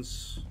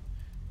flames.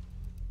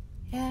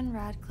 Anne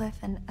Radcliffe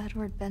and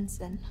Edward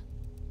Benson.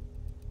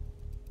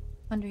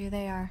 Wonder who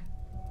they are.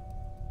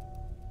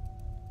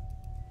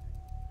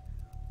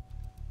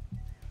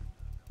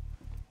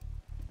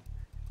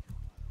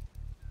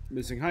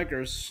 Missing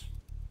hikers.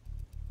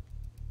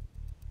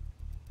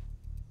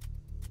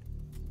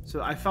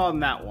 So I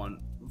found that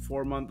one.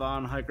 4-month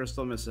on, hiker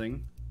still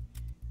missing.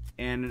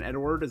 Anne and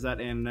Edward. Is that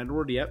Anne and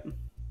Edward? Yep.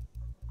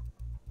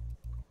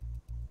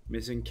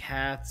 Missing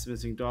cats,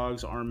 missing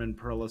dogs, Armin,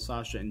 Perla,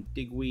 Sasha, and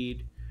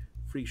Digweed.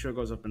 Freak show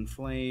goes up in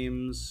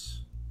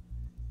flames.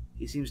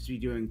 He seems to be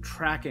doing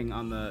tracking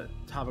on the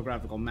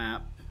topographical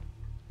map.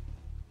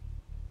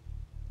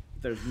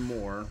 There's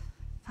more.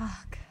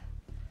 Fuck.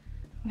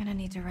 I'm gonna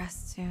need to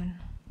rest soon.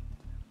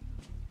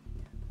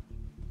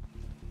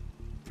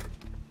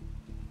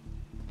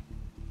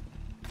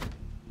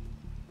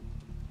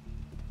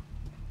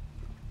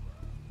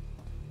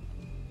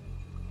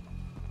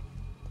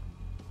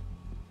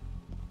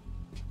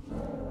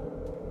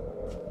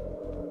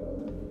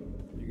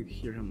 You could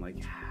hear him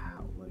like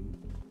howling.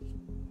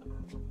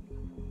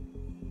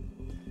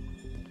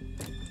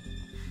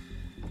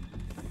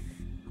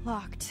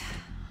 Locked.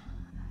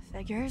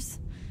 Figures.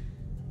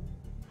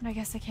 And I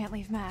guess I can't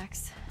leave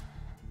Max.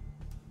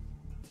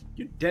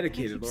 You're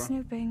dedicated, Keep Laura.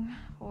 snooping,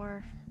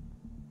 or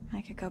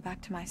I could go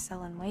back to my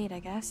cell and wait, I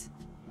guess.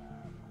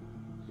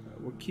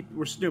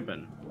 We're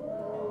snooping.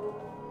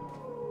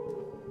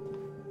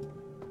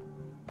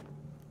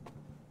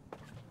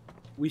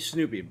 We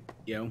Snoopy,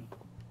 yo.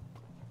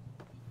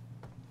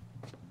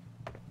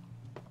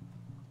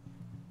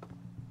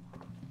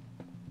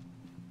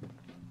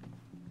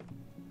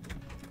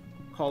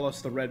 Call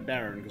us the Red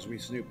Baron because we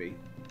Snoopy.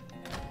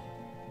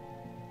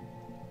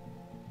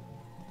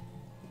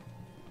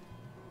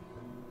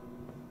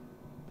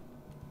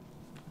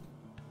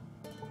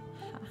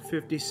 Huh.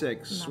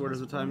 56. Where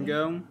does the time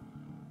go?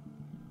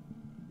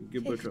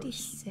 Good Boutros.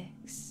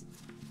 56.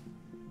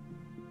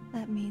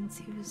 That means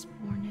he was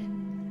born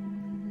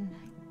in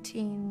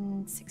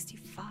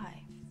 1965.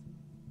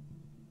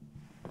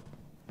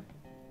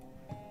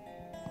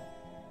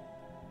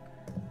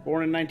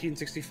 Born in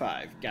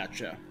 1965.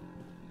 Gotcha.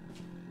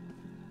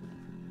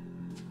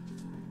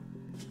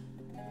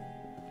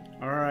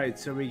 Alright,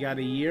 so we got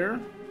a year.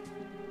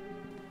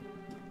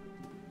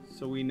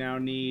 So we now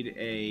need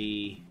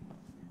a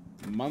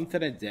month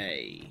and a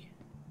day.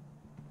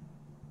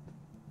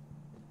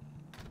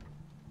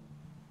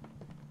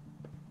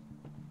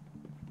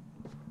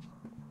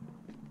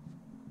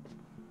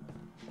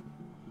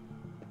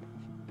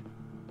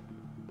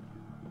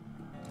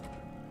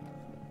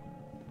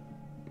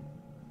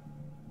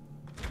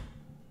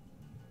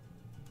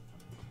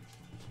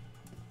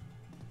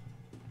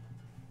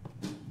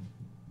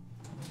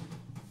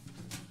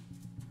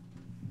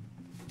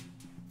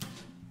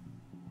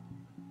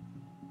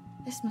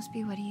 This must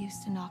be what he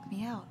used to knock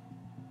me out.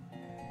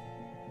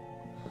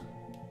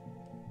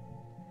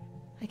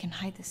 I can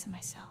hide this in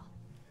my cell.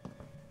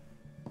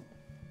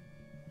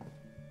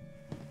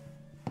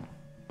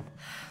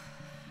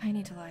 I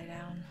need to lie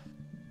down.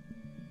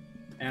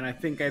 And I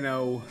think I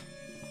know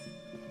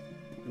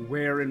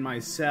where in my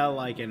cell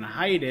I can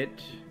hide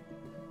it.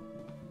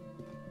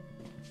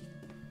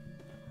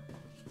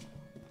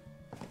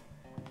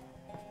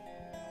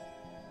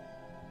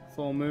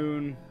 Full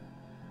moon.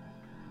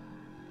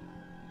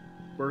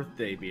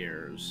 Birthday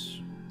beers.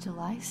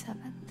 July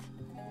 7th.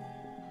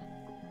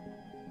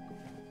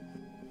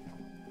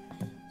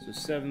 So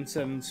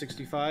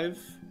 7765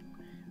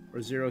 or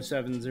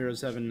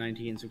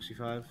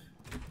 07071965.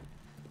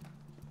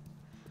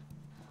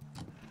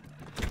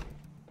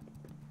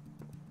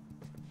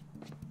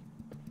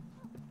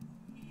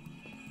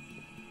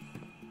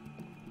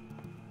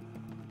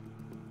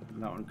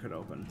 That one could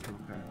open.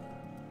 Okay.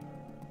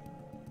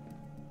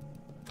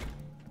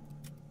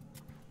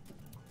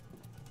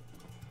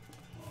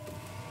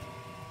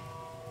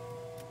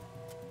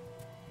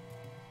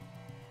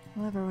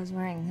 Whoever was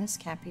wearing this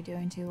can't be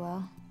doing too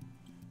well.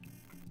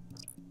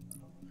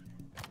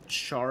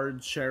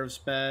 Charred sheriff's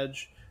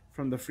badge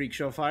from the freak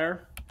show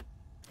fire.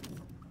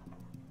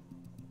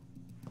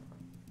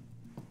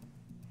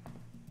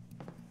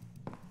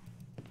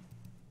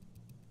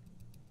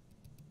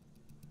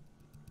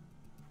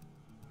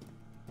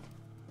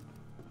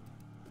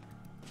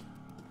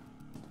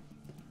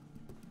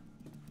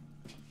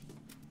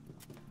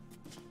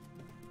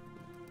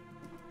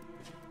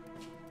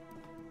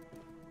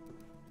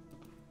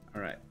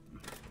 All right. I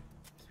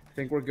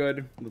think we're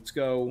good. Let's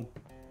go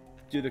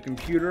do the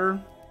computer.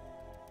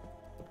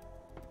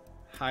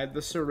 Hide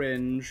the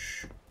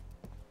syringe.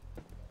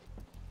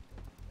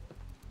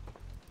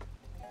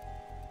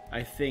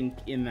 I think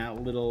in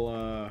that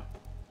little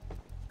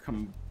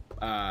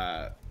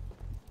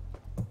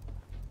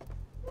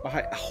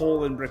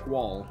hole in brick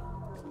wall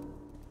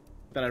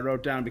that I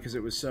wrote down because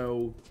it was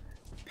so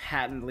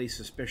patently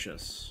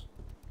suspicious.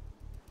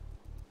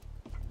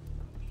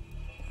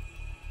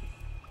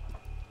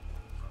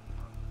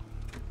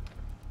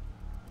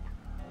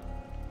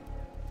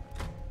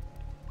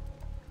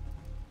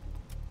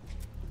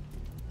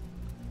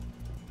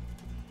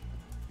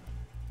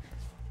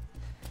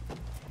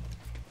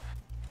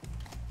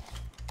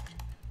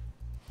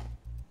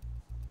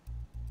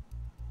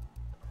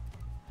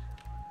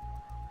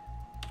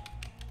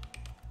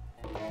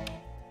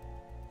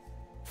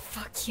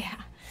 Fuck yeah.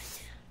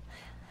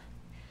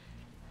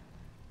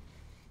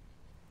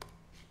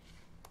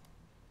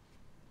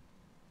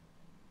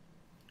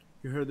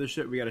 You heard this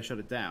shit? We gotta shut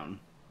it down.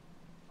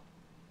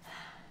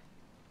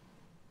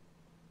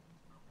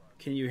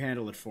 Can you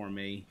handle it for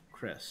me,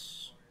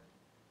 Chris?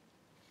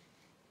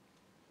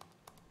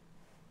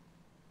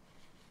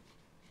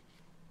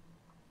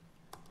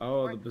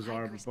 Oh, the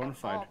bizarre bona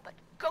fide. But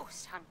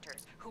ghost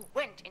hunters who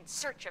went in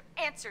search of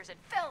answers and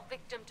fell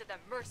victim to the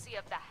mercy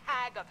of the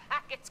hag of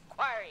Hackett's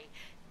Quarry,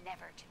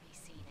 never to be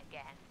seen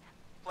again.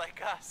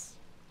 Like us.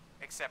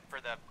 Except for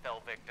the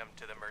fell victim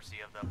to the mercy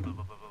of the blah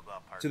blah blah blah blah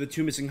part. So the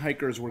two missing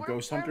hikers were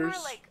ghost hunters? We're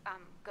more like,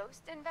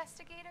 ghost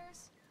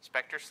investigators?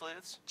 Spectre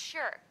sleuths?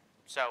 Sure.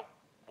 So,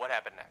 what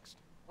happened next?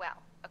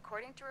 Well,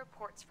 according to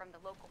reports from the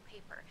local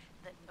paper,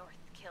 the North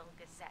Kill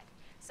Gazette,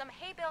 some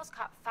hay bales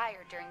caught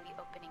fire during the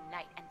opening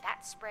night, and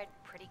that spread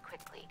pretty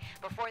quickly.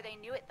 Before they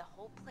knew it, the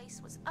whole place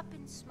was up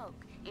in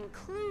smoke,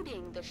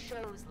 including the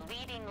show's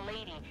leading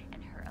lady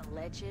and her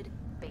alleged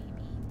baby.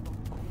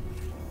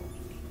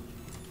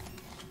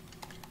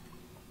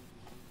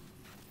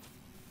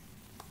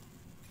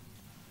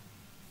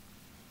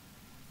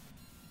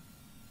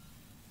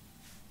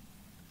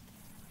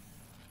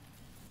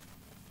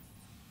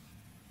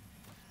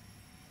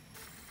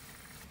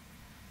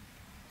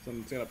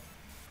 Something's up.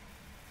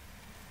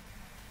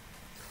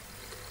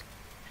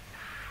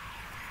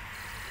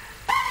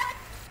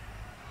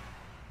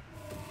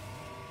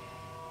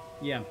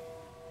 Yeah.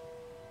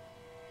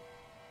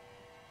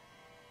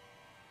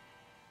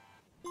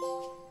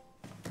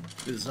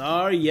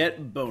 Bizarre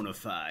yet bona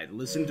fide.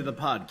 Listen to the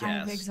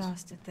podcast. I've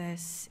exhausted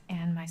this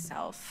and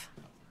myself.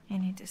 I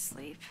need to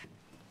sleep.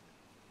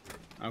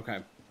 Okay.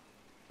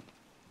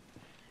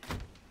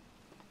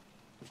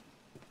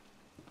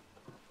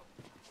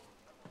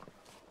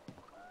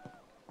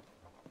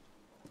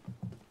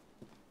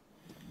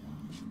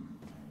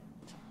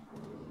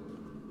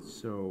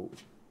 So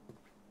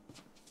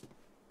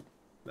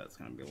that's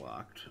going to be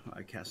locked.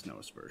 I cast no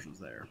aspersions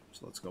there.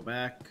 So let's go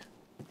back.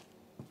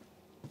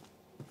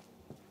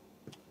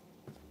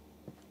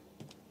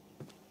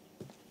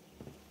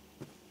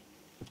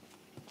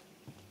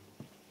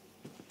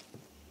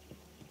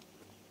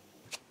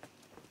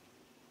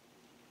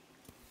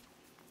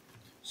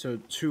 So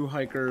two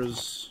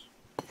hikers,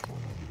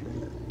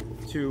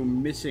 two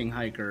missing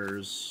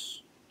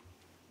hikers,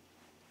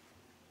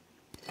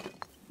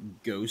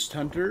 ghost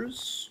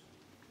hunters.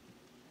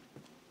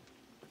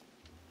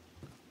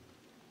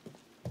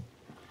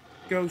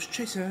 Ghost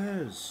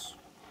chasers!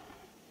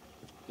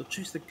 They'll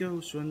chase the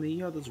ghosts when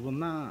the others will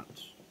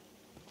not.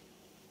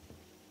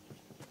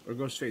 Or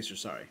Ghostfacer,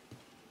 sorry.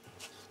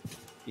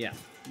 Yeah,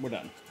 we're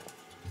done.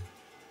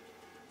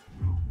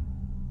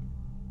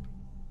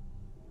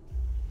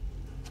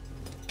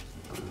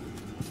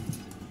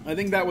 I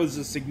think that was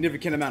a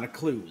significant amount of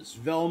clues.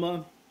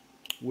 Velma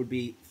would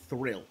be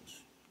thrilled.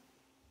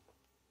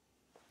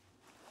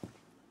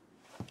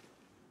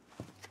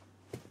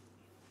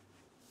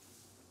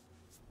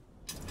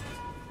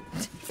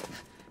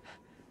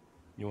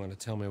 You want to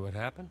tell me what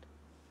happened?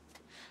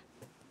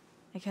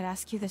 I could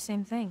ask you the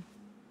same thing.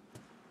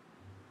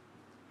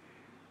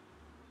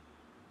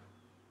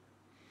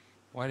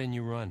 Why didn't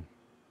you run?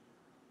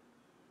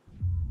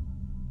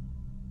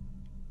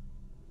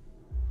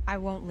 I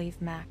won't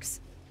leave Max.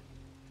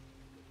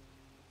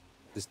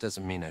 This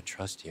doesn't mean I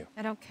trust you.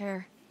 I don't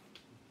care.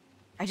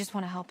 I just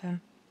want to help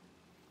him.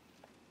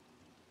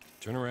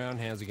 Turn around,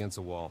 hands against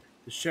the wall.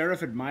 The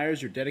sheriff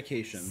admires your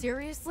dedication.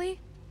 Seriously?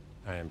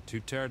 I am too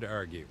tired to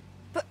argue.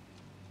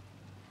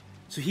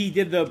 So he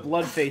did the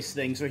blood face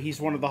thing, so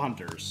he's one of the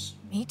hunters.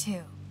 Me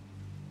too.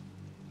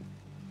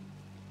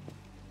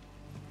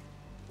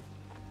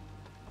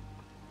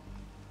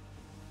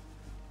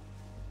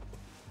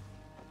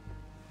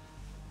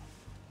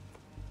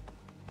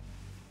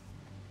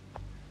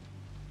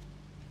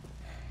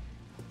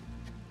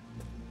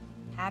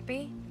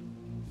 Happy?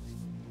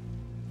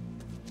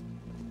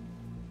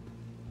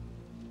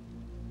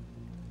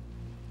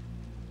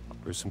 I'll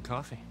brew some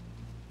coffee.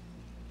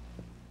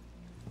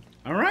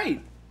 All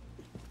right.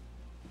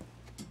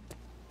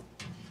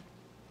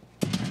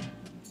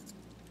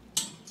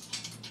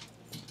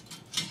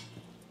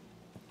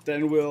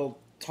 Then we'll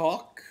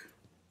talk.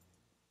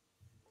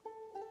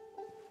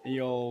 And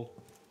you'll...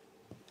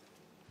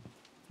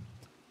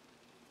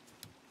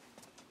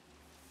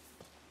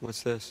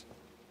 What's this?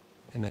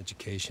 An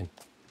education.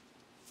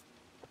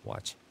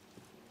 Watch.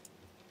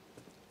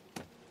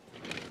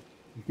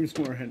 He's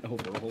wearing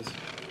overalls.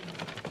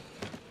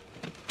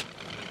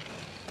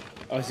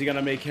 Oh, is he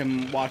gonna make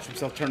him watch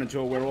himself turn into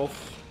a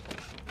werewolf?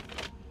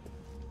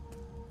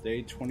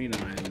 Day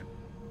 29. This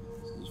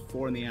is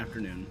 4 in the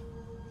afternoon.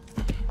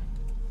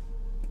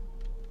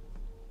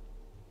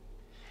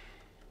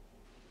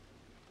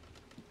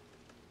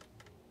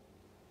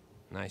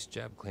 Nice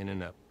job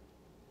cleaning up.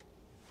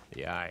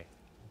 The eye.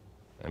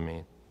 I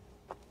mean.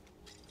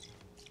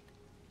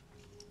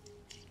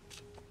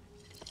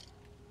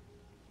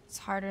 It's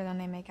harder than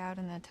they make out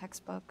in the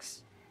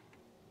textbooks.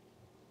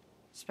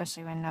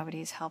 Especially when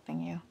nobody's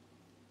helping you.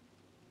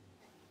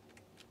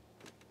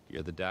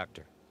 You're the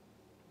doctor.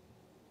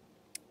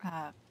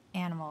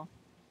 Animal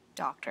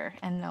doctor.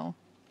 And no,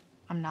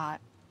 I'm not.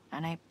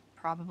 And I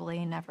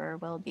probably never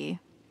will be.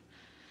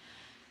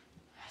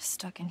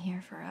 Stuck in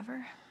here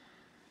forever.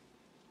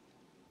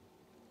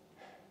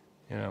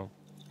 You know,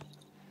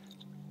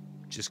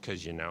 just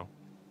because you know,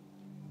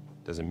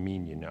 doesn't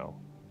mean you know.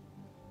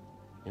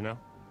 You know?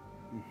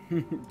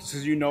 Just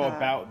because you know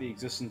about the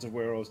existence of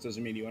werewolves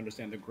doesn't mean you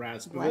understand the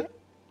grasp of it.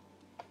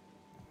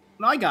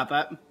 No, I got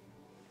that.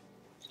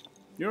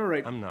 You're all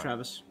right, I'm not.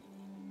 Travis.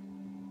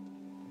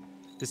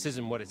 This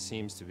isn't what it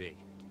seems to be.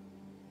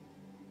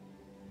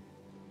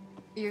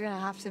 You're gonna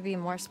have to be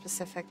more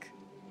specific.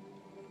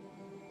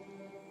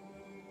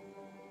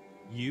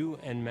 You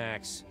and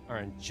Max are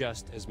in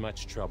just as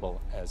much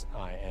trouble as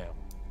I am.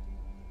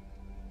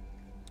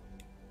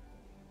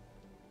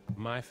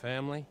 My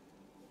family?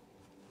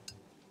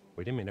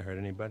 We didn't mean to hurt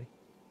anybody.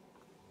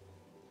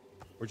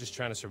 We're just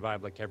trying to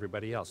survive like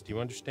everybody else. Do you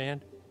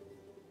understand?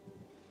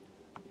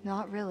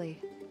 Not really.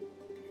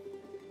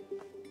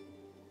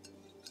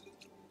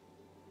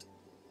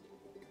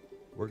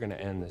 We're gonna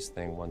end this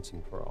thing once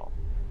and for all.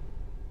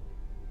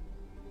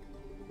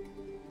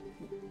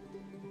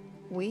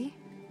 We?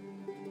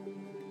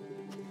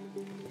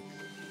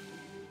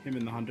 Him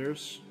and the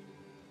hunters?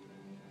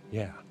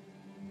 Yeah.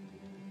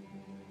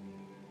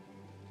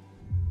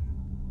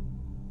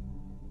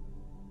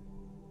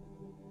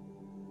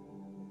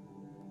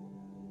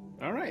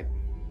 All right.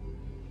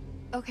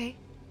 Okay.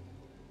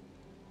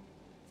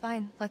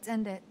 Fine, let's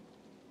end it.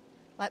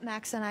 Let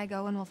Max and I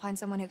go and we'll find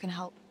someone who can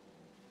help.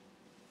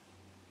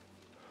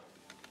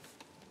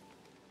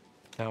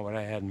 Not what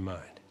I had in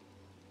mind.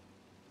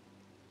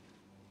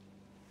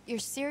 You're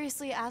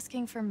seriously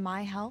asking for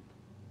my help?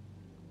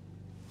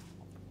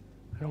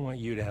 I don't want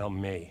you to help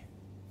me.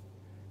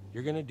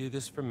 You're gonna do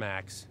this for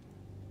Max,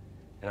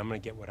 and I'm gonna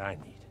get what I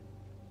need.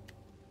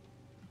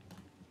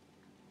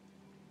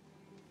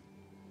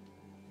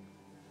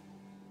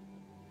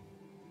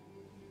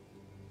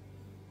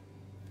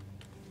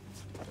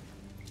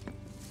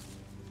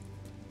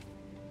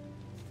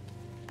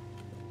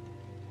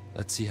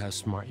 Let's see how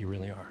smart you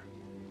really are.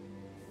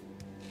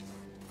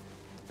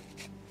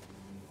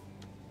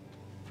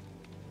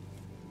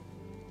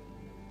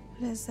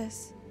 What is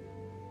this?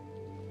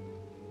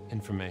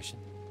 Information.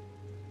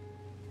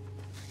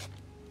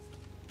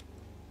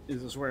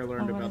 Is this where I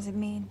learned What about... does it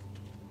mean?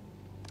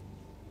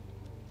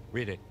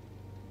 Read it.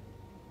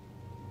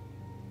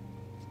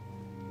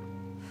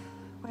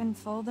 When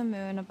full the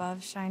moon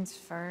above shines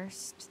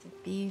first, the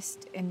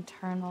beast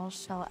internal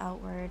shall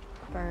outward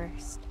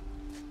burst.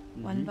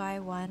 One by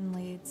one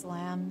leads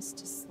lambs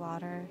to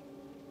slaughter.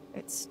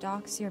 It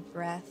stalks your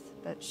breath,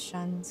 but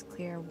shuns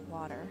clear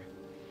water.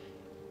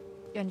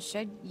 And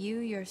should you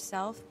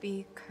yourself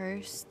be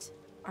cursed,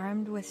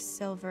 armed with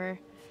silver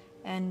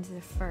and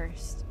the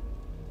first,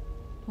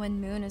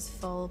 when moon is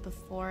full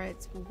before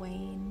its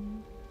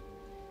wane,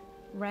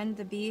 rend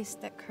the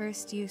beast that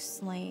cursed you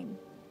slain.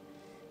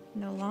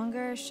 No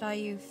longer shall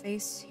you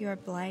face your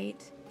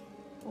blight,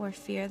 or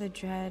fear the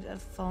dread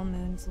of full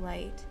moon's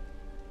light.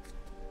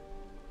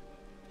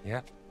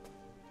 Yeah.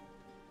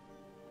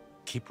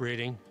 Keep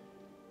reading.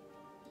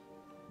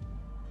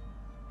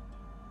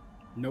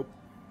 Nope.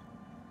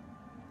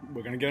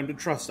 We're gonna get him to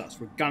trust us.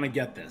 We're gonna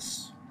get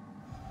this.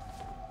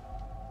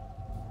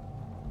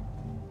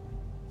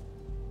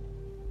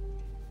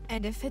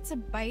 And if it's a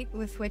bite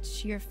with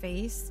which you're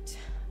faced,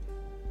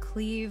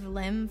 cleave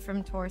limb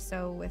from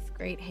torso with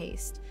great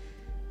haste.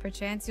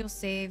 Perchance you'll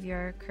save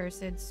your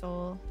cursed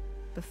soul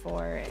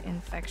before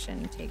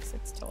infection takes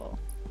its toll.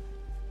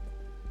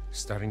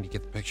 Starting to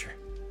get the picture.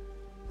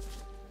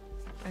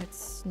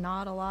 It's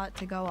not a lot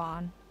to go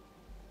on.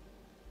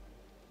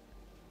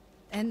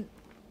 And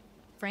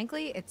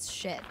frankly, it's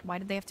shit. Why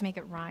did they have to make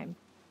it rhyme?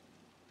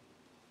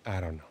 I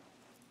don't know.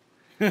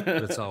 But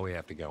it's all we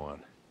have to go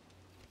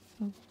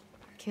on.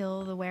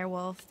 Kill the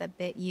werewolf that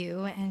bit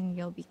you and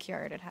you'll be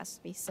cured. It has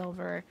to be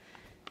silver,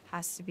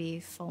 has to be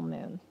full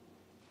moon.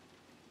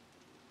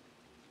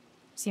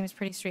 Seems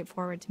pretty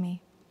straightforward to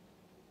me.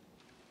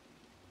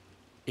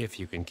 If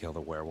you can kill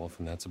the werewolf,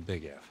 and that's a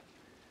big if.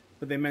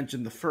 But they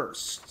mentioned the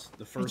first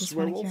I just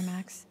werewolf. want to cure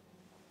Max.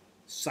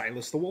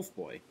 Silas the Wolf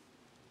Boy.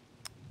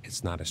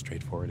 It's not as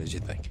straightforward as you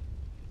think.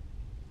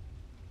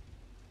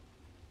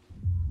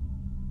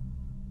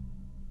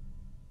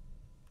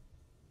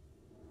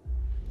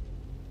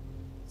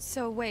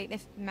 So wait,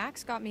 if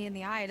Max got me in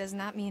the eye, doesn't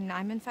that mean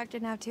I'm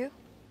infected now too?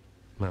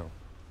 No.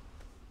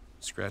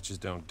 Scratches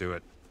don't do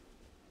it.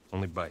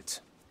 Only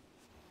bites.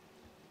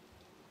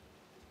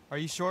 Are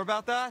you sure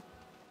about that?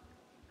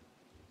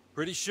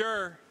 Pretty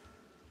sure.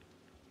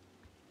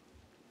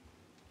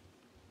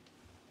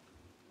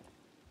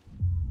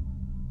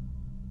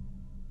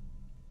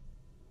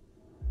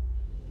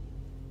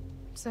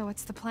 So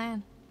what's the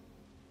plan?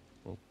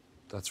 Well,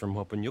 that's from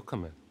hoping you'll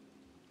come in.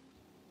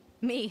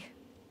 Me?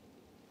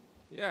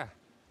 Yeah.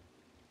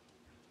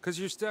 'Cause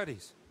your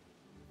studies.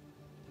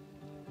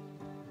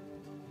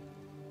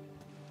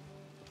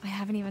 I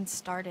haven't even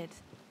started.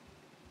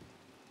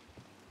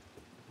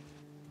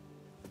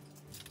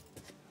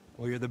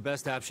 Well, you're the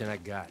best option I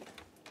got.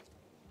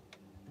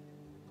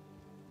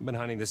 I've been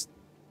hunting this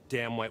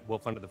damn white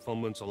wolf under the full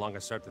moon so long I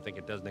start to think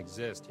it doesn't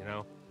exist, you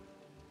know?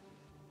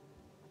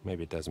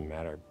 Maybe it doesn't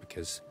matter,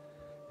 because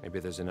maybe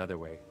there's another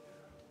way.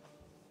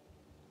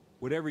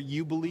 Whatever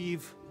you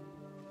believe,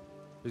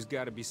 there's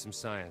got to be some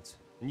science.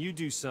 And you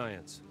do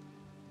science.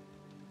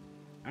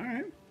 All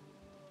right.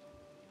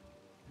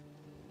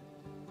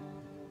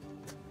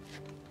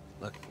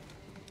 Look,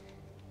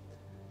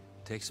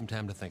 take some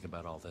time to think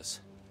about all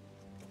this.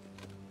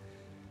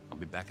 I'll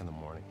be back in the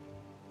morning.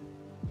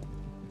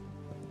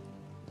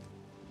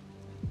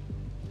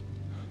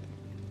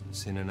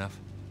 Seen enough?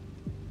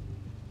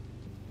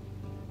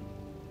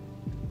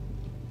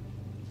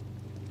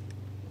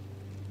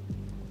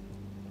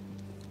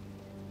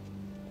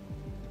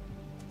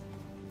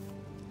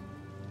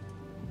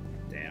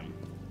 Damn.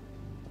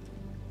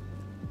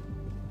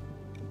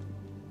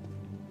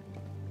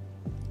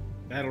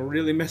 That'll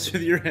really mess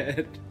with your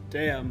head.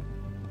 Damn.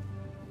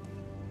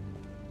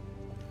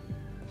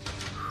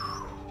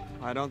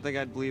 I don't think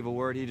I'd believe a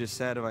word he just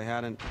said if I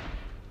hadn't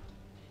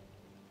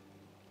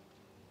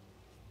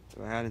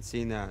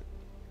seen that.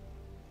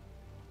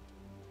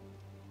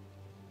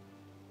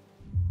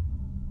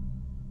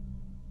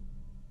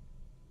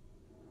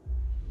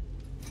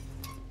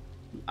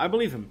 I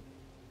believe him.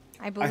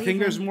 I believe I think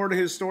there's him. more to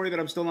his story that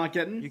I'm still not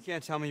getting. You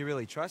can't tell me you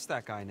really trust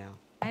that guy now.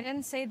 I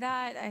didn't say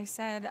that. I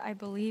said I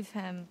believe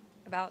him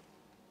about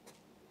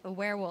the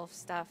werewolf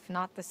stuff,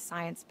 not the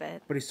science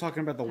bit. But he's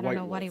talking about the I white don't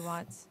know wolf. what he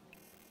wants.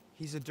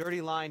 He's a dirty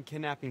lying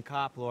kidnapping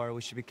cop, Laura.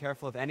 We should be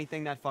careful of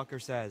anything that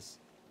fucker says.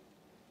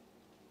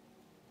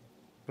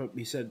 But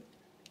he said,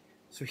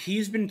 so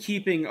he's been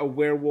keeping a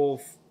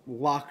werewolf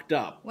locked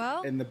up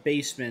Well, in the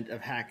basement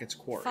of Hackett's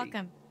Quarry. Fuck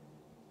him.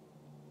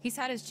 He's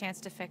had his chance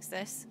to fix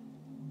this.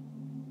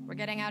 We're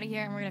getting out of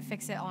here and we're gonna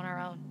fix it on our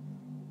own.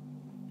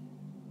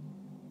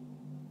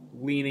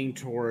 Leaning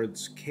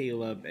towards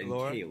Caleb and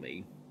Laura?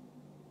 Kaylee.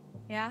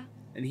 Yeah?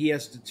 And he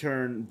has to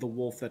turn the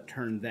wolf that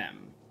turned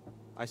them.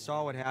 I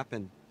saw what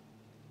happened.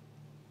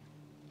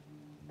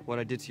 What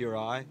I did to your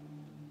eye.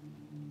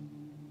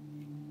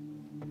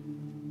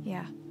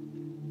 Yeah.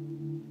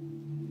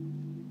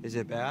 Is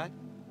it bad?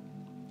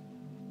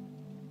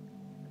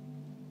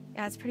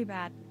 Yeah, it's pretty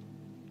bad.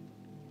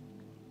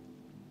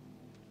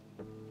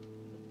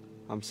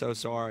 I'm so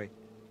sorry.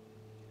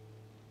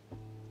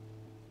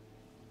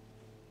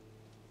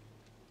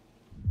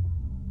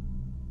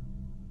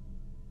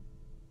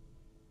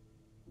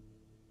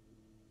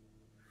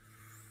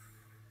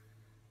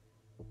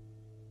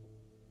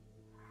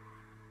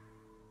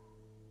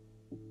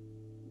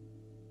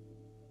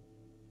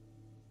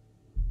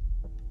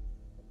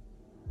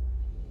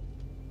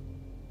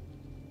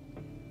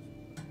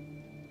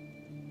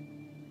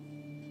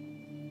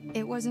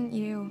 It wasn't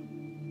you.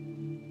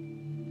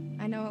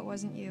 I know it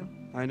wasn't you.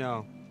 I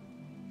know.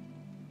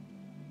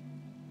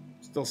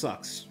 Still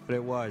sucks. But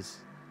it was.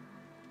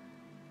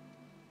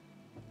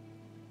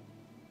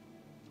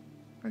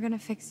 We're gonna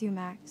fix you,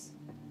 Max.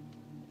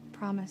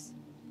 Promise.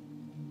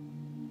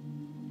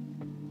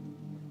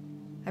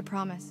 I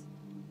promise.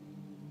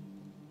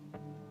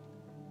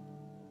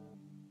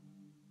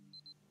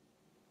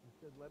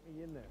 Let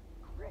me in there.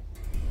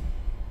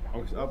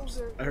 Oh,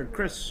 I heard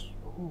Chris.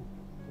 Who?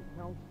 The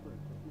counselor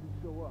didn't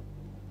show up.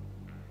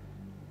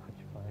 How'd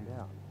you find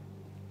out?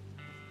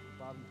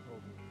 Bobby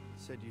told me.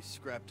 Said you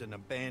scrapped an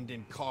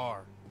abandoned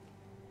car.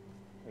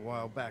 A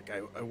while back,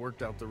 I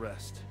worked out the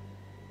rest.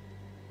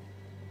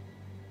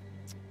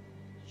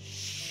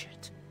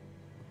 Shit.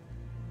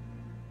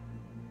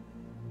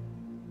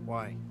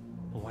 Why?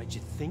 Why'd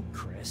you think,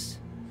 Chris?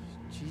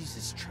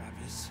 Jesus,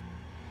 Travis.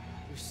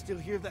 You're still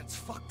here? That's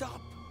fucked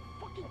up.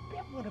 Fucking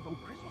bet one of them,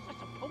 Chris.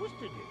 What was I supposed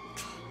to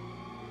do?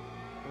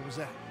 What was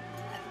that?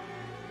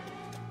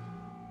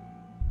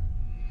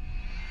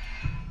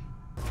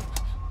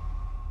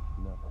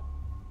 Nothing.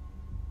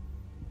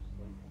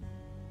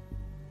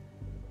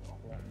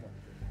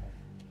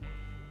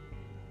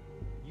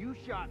 You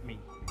shot me.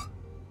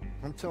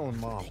 I'm telling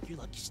Mom. Thank your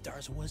lucky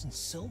stars it wasn't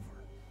silver.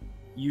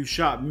 You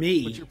shot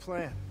me. What's your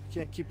plan?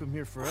 Can't keep him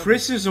here forever.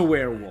 Chris is a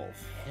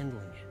werewolf.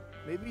 Handling it.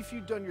 Maybe if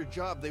you'd done your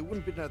job, they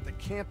wouldn't have been at the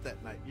camp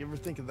that night. You ever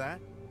think of that?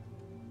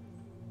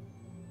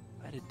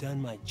 If I'd have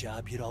done my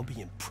job, you'd all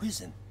be in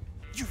prison.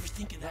 You ever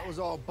think of that? That was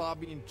all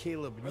Bobby and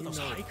Caleb. Are And those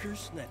you know it.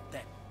 hikers?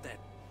 That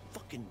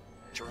fucking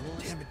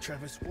journalist? Damn it,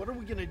 Travis. What are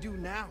we gonna do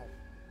now?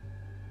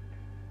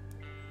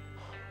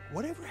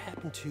 Whatever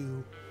happened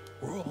to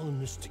we're all in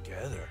this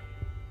together?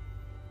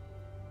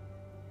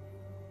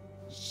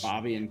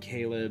 Bobby and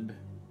Caleb.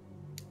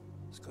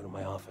 Let's go to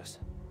my office.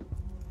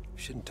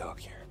 We shouldn't talk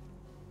here.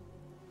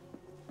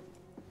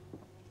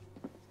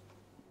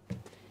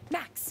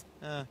 Max!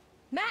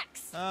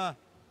 Max!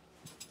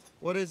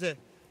 What is it?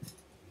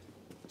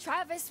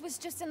 Travis was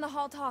just in the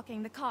hall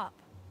talking, the cop.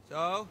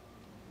 So?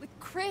 With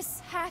Chris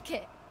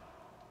Hackett.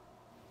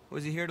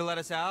 Was he here to let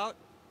us out?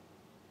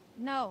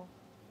 No.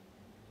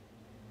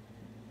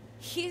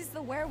 He's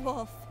the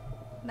werewolf,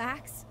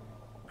 Max.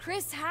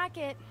 Chris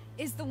Hackett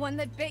is the one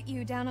that bit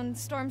you down on the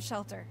storm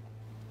shelter.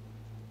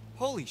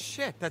 Holy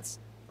shit, that's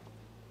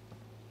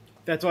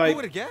why Who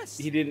would've guessed?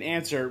 he didn't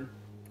answer,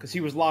 because he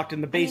was locked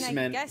in the I mean,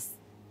 basement. I guess,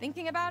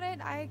 thinking about it,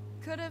 I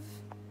could have...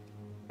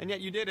 And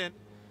yet you didn't.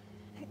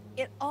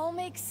 It all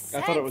makes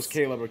sense. I thought it was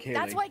Caleb or Kaylee.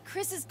 That's why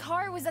Chris's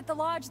car was at the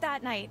lodge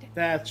that night.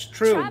 That's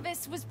true.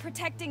 Travis was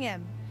protecting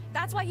him.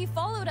 That's why he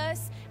followed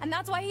us, and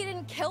that's why he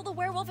didn't kill the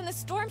werewolf in the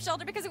storm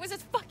shelter, because it was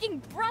his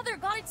fucking brother.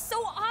 God, it's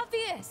so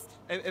obvious.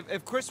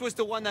 If Chris was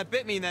the one that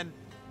bit me, then...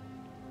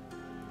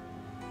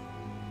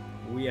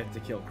 We have to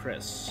kill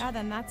Chris. Yeah,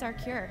 then that's our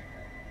cure.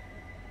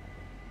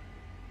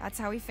 That's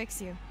how we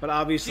fix you. But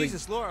obviously,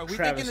 Jesus, Laura, are we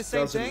Travis thinking the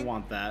same doesn't thing?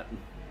 want that.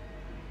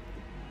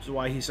 Which is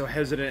why he's so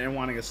hesitant in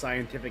wanting a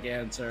scientific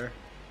answer.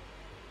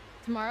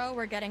 Tomorrow,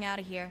 we're getting out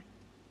of here.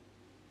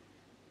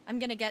 I'm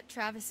gonna get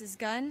Travis's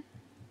gun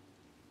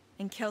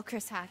and kill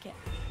Chris Hackett.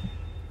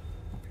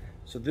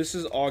 So this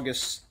is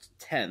August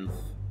 10th.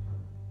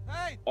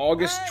 Hey!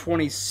 August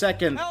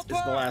 22nd Help is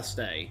the her! last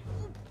day.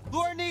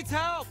 Laura needs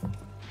help!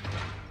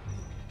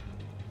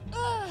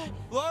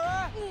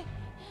 Laura?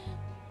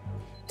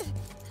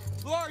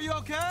 Laura, are you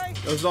okay?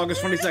 It was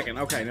August 22nd.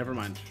 Okay, never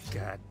mind.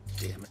 God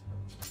damn it.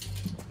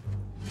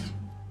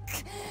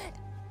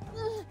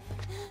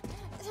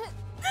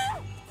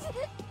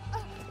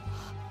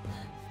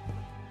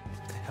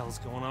 What the hell's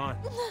going on?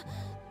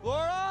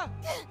 Laura?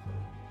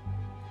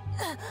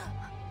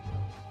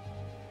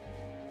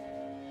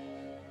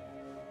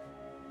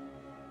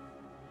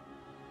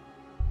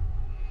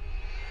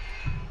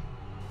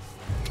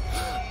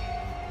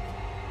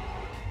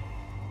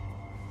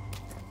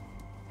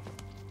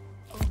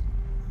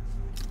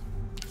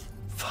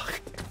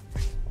 Fuck.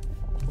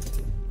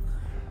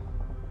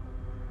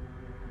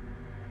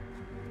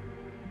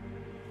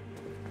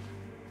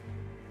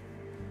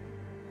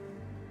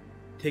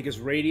 Take his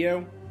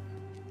radio,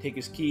 take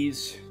his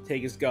keys,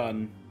 take his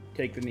gun,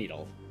 take the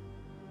needle.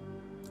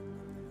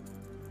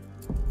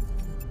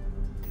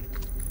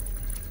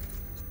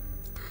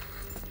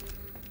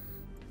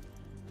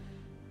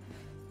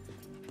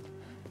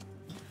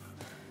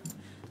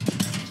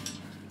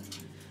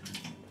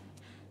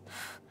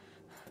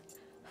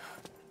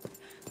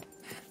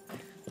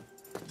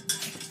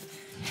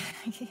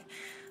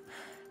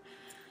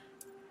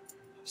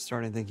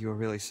 Starting to think you were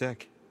really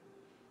sick.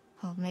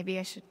 Well, maybe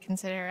I should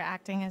consider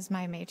acting as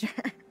my major.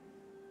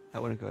 I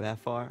wouldn't go that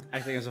far.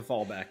 Acting as a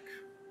fallback.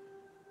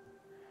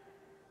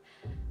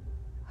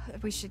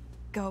 We should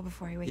go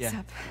before he wakes Yeah.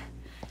 up.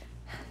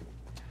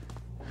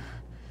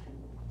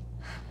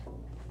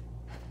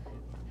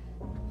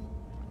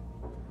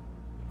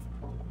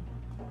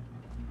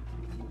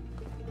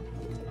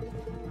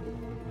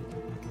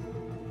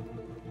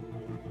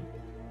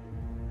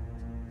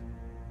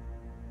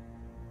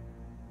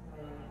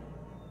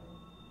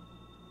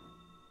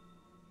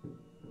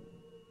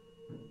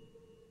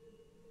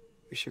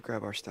 We should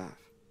grab our stuff.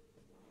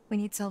 We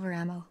need silver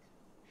ammo.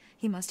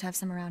 He must have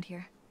some around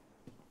here.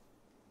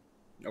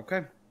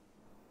 Okay.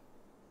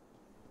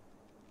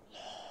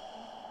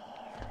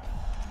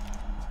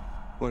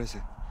 What is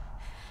it?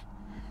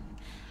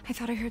 I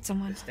thought I heard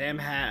someone. This damn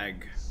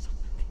hag.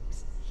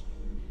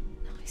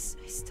 No, I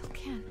still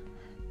can.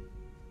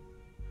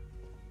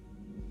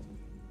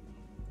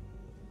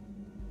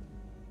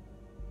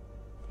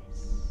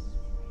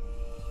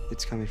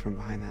 It's coming from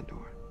behind that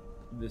door.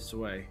 This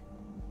way.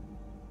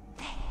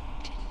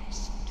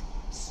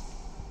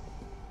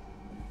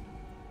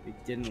 They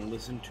didn't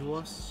listen to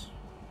us?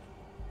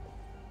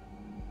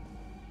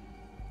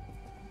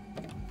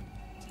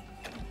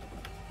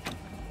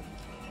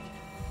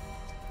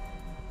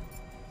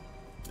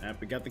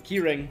 Yep, we got the key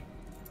ring.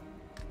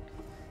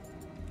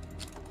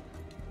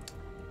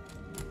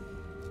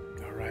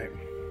 All right.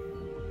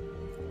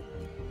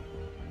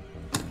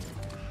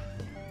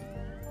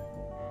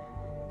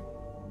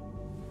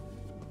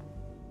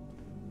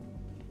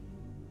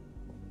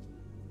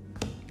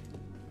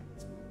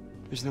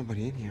 There's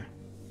nobody in here.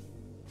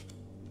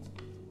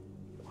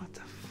 What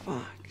the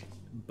fuck?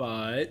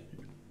 But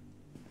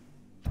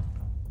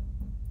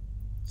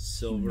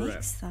silver. He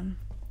makes them.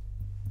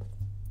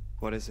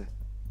 What is it?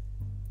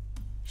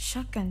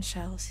 Shotgun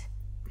shells.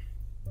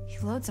 He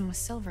loads them with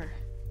silver.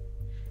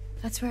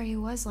 That's where he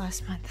was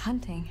last month,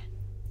 hunting.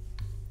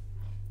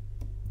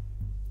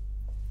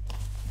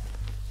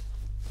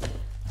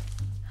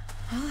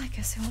 Well, I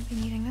guess I won't be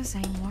needing this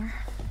anymore.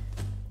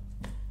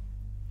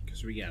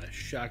 Because we got a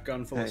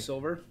shotgun full of Hey.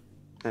 silver.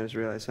 I just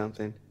realized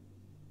something.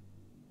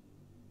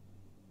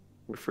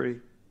 We're free.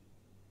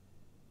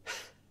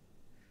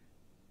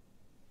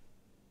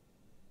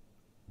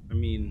 I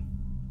mean,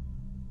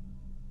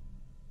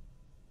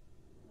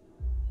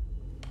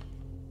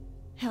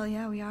 Hell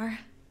yeah, we are.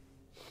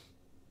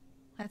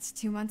 That's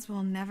 2 months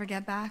we'll never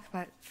get back,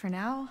 but for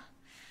now,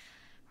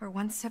 we're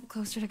one step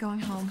closer to going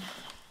home.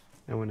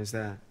 And when is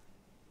that?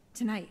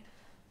 Tonight.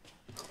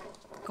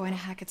 Going to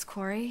Hackett's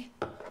quarry,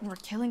 and we're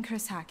killing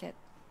Chris Hackett.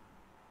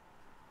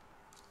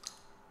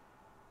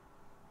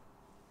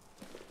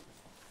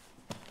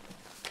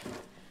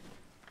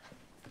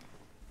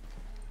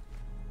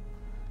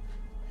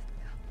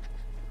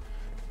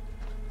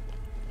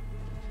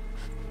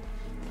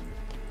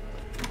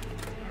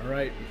 all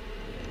right.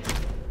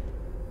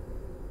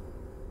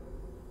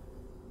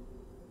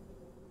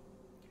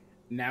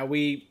 Now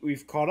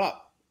we've caught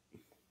up.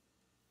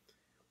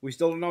 We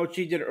still don't know what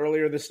she did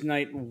earlier this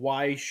night,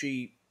 why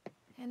she...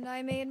 And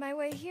I made my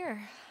way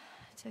here,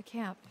 to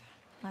camp.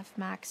 Left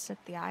Max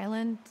at the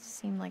island.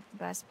 Seemed like the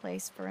best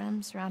place for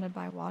him, surrounded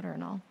by water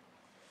and all.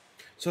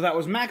 So that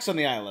was Max on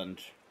the island.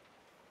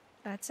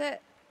 That's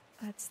it.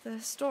 That's the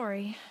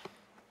story.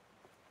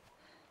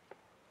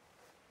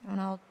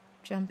 And I'll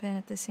jump in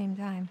at the same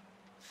time.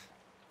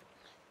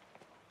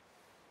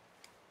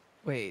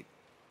 Wait.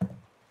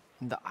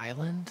 The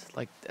island?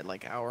 Like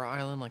our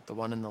island? Like the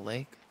one in the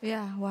lake?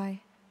 Yeah, why?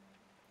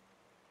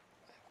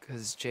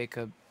 Because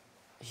Jacob,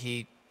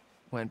 he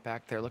went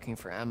back there looking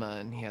for Emma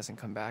and he hasn't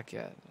come back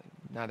yet.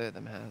 Neither of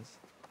them has.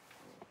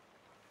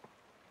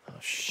 Oh,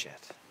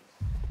 shit.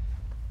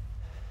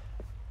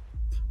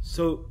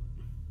 So...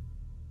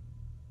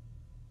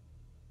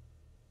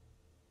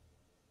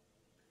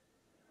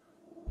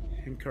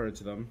 encourage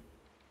them.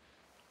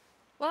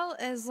 Well,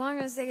 as long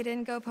as they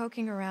didn't go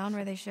poking around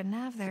where they shouldn't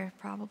have, they're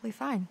probably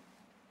fine.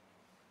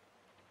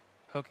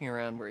 Poking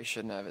around where he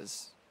shouldn't have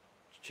is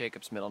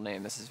Jacob's middle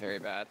name. This is very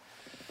bad.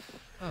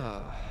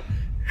 Oh.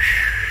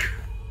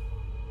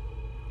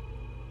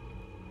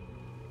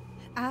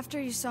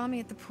 After you saw me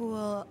at the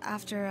pool,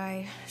 after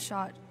I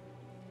shot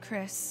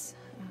Chris,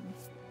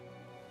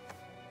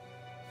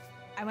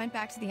 I went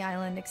back to the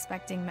island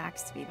expecting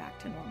Max to be back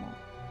to normal.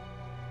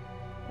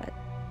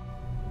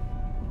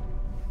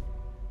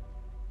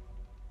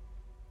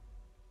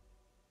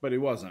 But he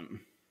wasn't.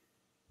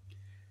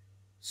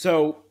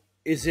 So,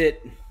 is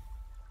it...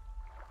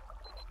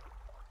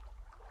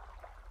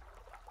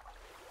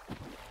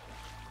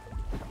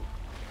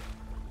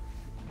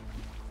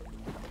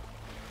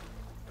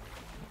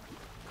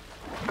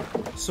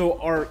 So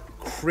are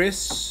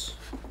Chris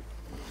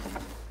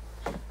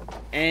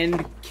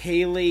and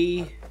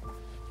Kaylee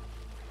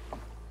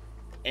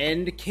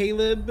and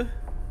Caleb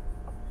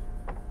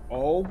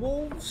all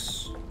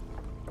wolves?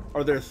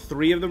 Are there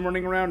 3 of them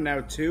running around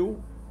now,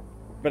 2?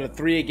 But a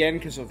 3 again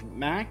because of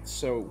Max,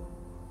 so...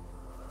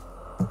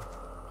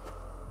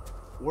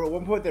 Well, at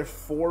one point there are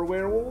 4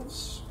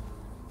 werewolves?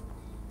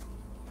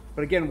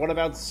 But again, what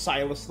about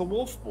Silas the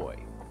Wolf Boy?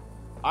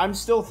 I'm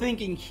still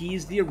thinking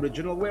he's the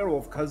original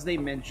werewolf because they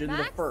mentioned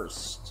the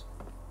first.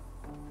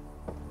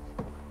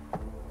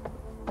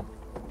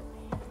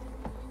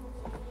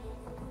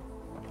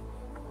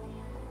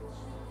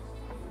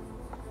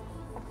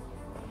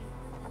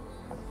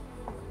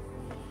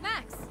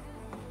 Max!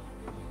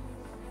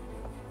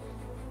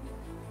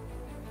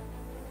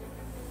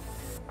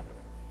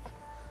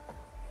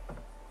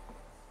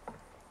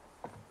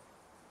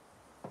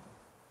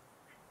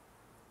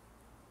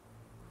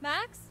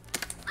 Max?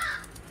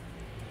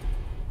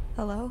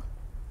 Hello?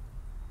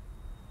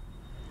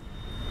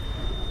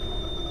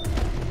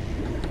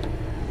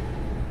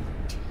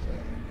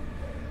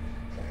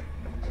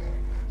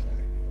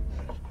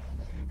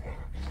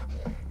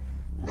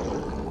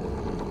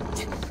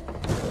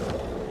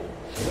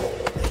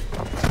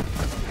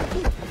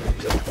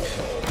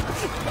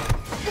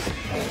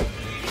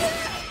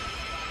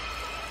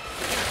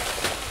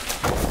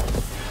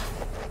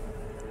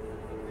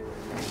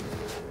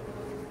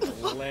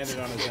 Landed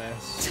on his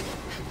ass.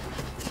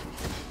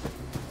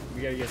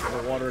 We gotta get to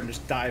the water and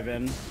just dive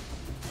in.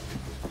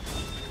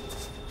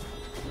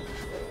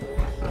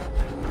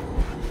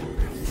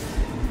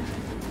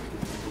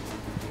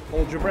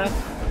 Hold your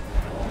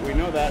breath. We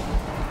know that.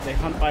 They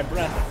hunt by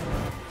breath.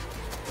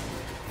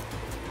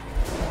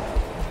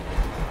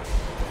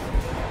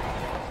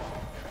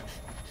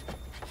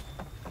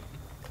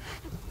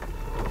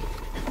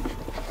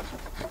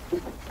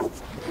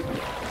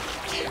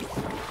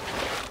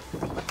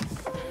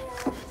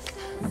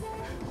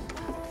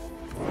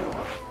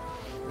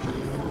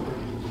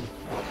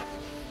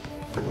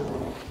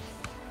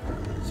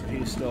 So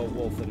he's still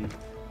wolfing.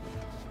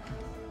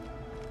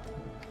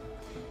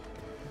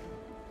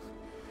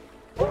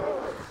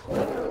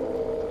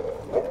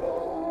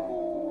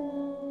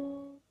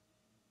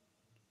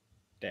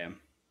 Damn.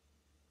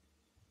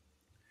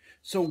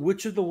 So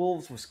which of the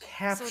wolves was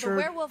captured? So the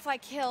werewolf I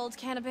killed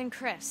can't have been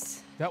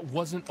Chris. That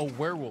wasn't a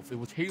werewolf. It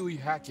was Haley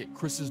Hackett,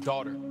 Chris's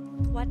daughter.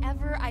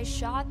 Whatever I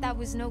shot, that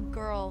was no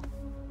girl.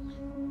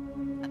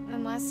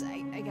 Unless,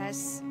 I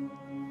guess,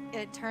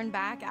 it turned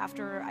back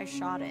after I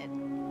shot it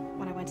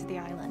when I went to the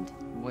island.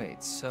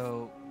 Wait,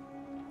 so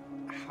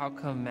how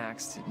come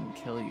Max didn't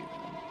kill you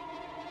then?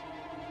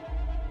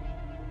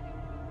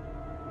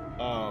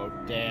 Oh,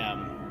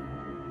 damn.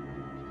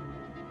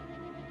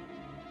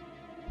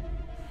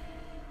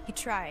 He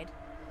tried.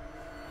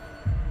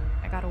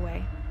 I got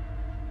away.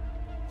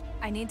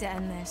 I need to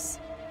end this.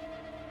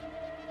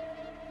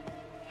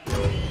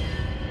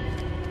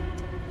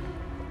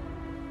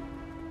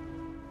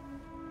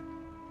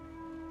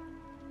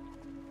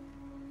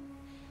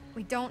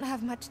 We don't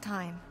have much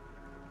time.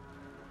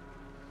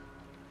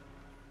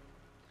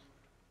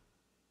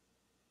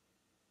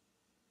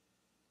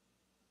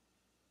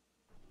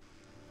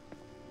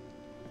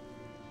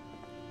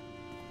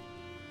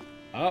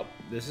 Oh,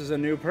 this is a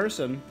new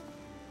person.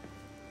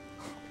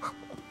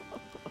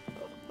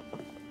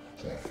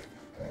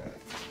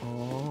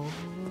 Oh,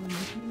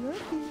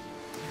 lucky.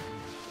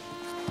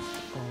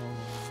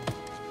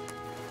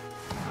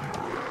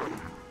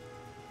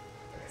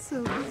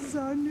 So this is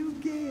our new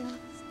guest.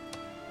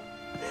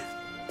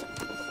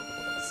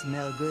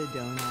 Smell good,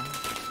 don't I?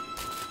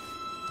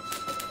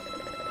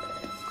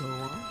 Go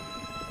on,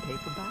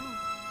 take a bite.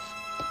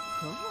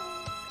 Come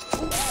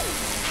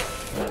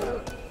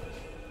on.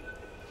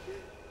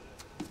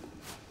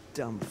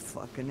 Dumb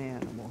fucking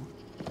animal.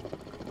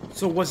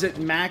 So was it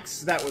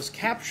Max that was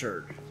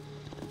captured?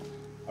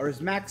 Or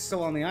is Max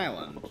still on the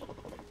island?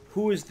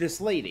 Who is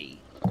this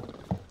lady?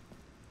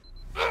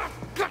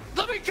 God,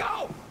 let me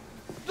go!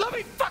 Let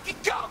me fucking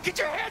go! Get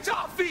your hands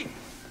off me!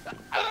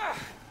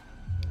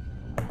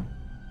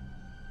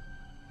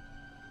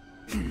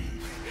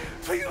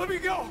 Please let me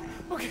go!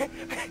 Okay?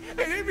 I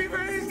didn't mean for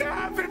this to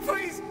happen,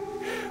 please!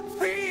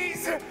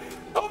 Please!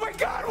 Oh my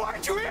god, why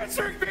aren't you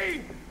answering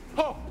me?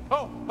 Oh,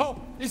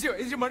 is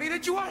your money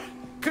that you want?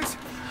 Cause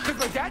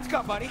my dad's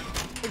got money.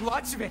 Like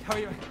lots of it. I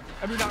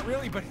mean, not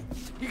really, but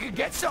you could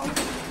get some,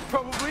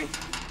 probably.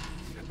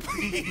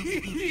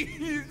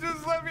 Please,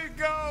 just let me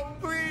go,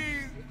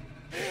 please.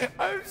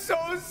 I'm so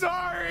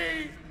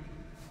sorry.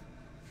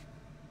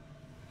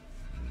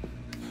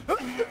 Oh,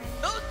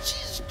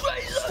 Jesus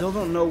Christ. Still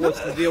don't know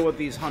what's the deal with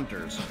these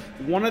hunters.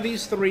 One of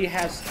these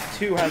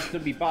two has to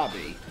be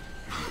Bobby.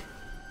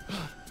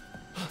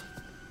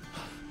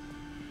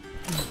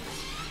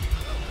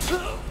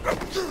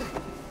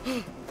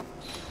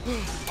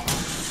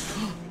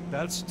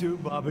 That's two,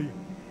 Bobby.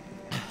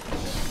 I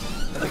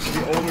think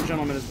the older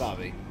gentleman is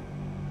Bobby.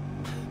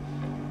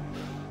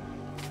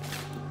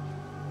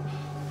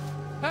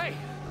 Hey!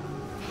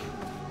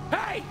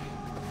 Hey!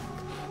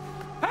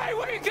 Hey,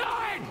 where you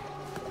going?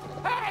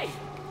 Hey!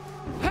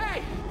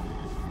 Hey!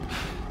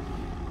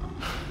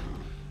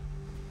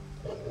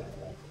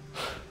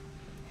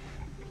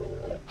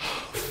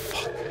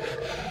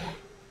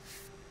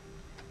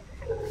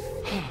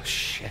 Oh,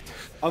 shit.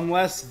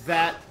 Unless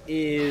that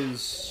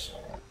is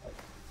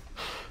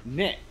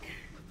Nick.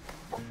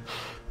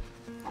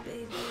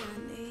 Baby,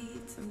 I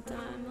need some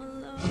time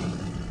alone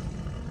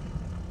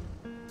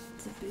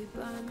to be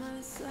by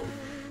myself.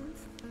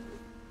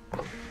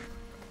 By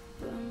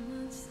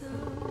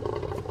myself.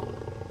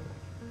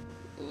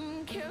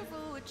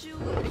 Careful what you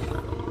wish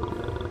for.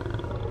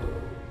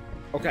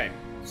 Okay,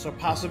 so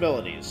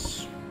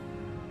possibilities.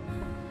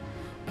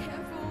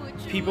 Careful what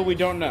you People we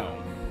don't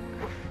know.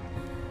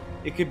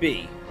 It could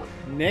be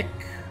Nick,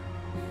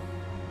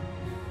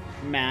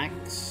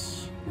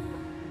 Max,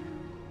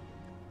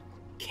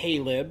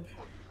 Caleb,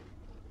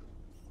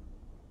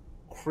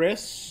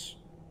 Chris,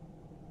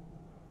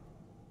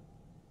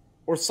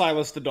 or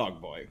Silas the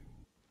dog boy.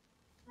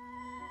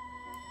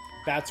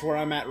 That's where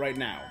I'm at right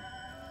now.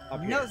 Up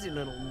here. Nosy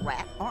little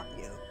rat, aren't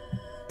you?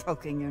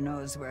 Poking your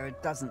nose where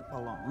it doesn't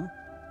belong.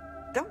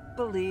 Don't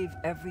believe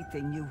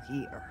everything you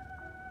hear.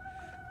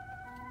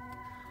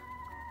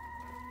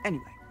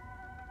 Anyway,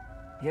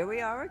 here we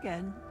are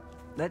again.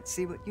 Let's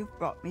see what you've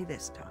brought me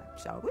this time,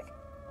 shall we?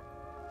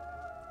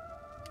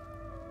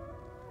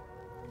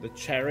 The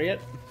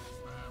chariot?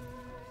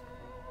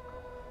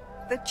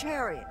 The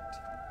chariot.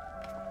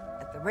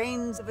 At the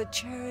reins of a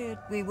chariot,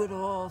 we would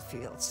all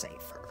feel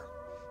safer.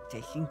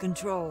 Taking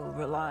control,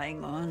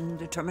 relying on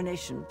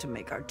determination to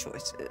make our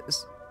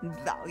choices.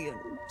 Valiant,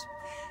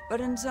 but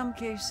in some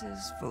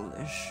cases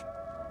foolish.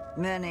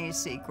 Many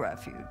seek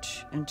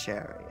refuge in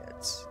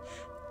chariots,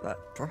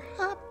 but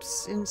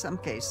perhaps in some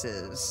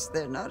cases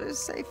they're not as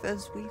safe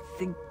as we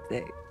think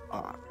they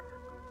are.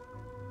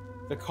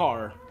 The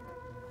car.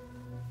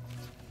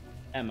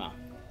 Emma.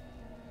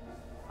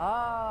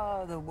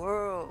 Ah, the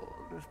world.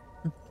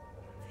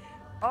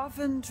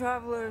 Often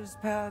travelers'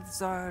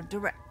 paths are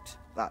direct,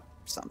 but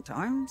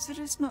sometimes it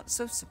is not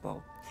so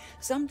simple.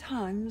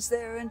 Sometimes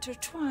they're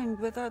intertwined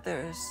with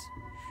others.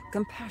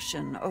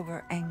 Compassion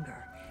over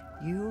anger.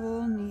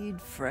 You'll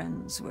need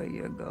friends where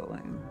you're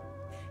going.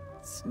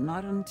 It's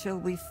not until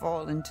we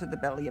fall into the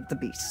belly of the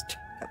beast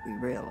that we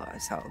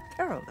realize how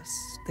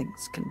perilous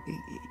things can be.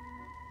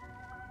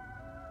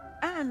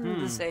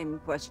 And the same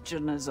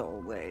question as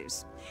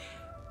always.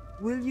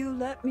 Will you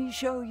let me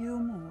show you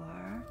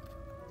more?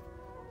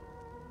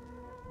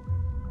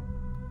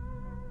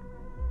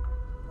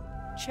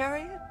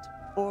 Chariot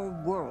or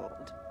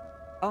world?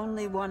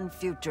 Only one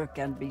future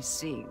can be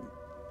seen.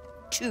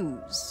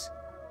 Choose.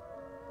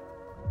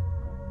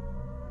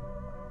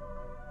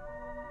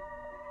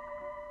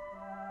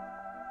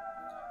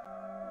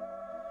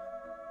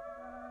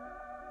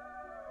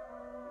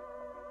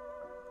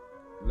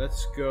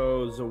 Let's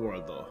go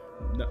Zawardo.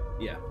 No,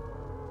 yeah.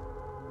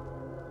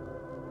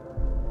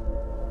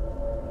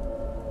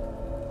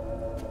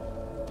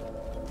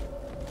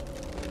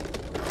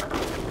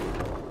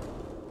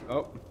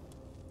 Oh.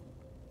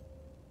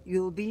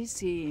 You'll be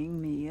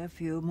seeing me a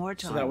few more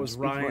times. So that was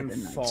Ryan before the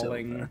night's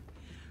falling. over.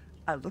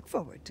 I look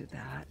forward to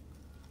that,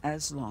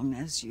 as long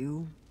as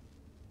you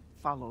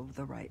follow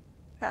the right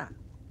path,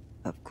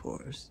 of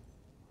course.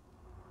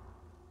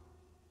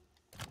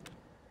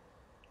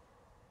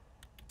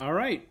 All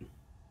right.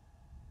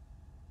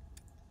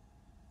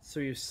 So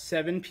you have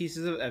 7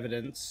 pieces of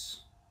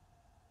evidence.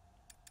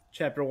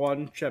 Chapter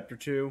 1, Chapter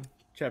 2,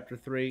 Chapter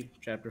 3,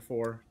 Chapter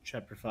 4,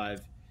 Chapter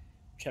 5,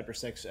 Chapter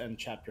 6, and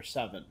Chapter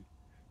 7.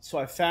 So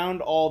I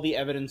found all the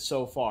evidence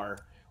so far,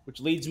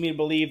 which leads me to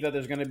believe that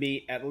there's going to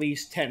be at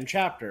least 10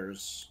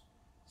 chapters.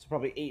 So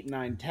probably 8,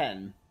 9,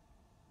 10.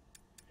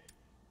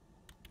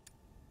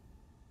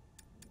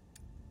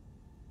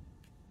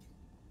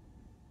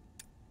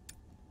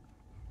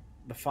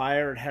 The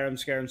fire at Harem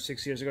Scarum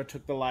 6 years ago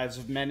took the lives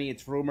of many.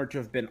 It's rumored to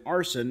have been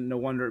arson. No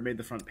wonder it made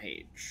the front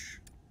page.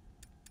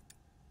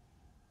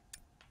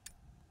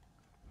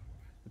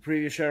 The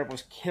previous sheriff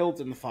was killed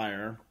in the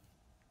fire.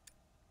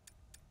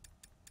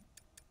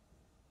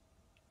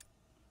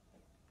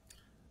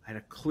 I had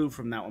a clue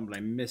from that one, but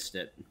I missed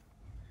it.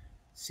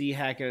 C.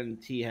 Hackett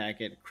and T.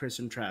 Hackett, Chris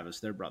and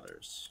Travis, they're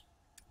brothers.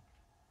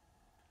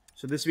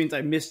 So this means I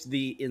missed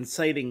the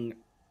inciting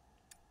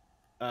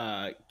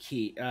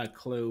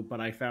clue, but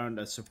I found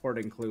a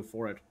supporting clue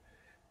for it.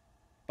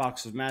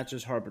 Box of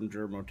matches,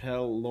 Harbinger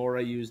Motel.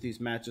 Laura used these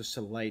matches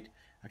to light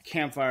a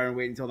campfire and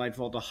wait until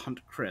nightfall to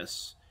hunt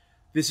Chris.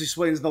 This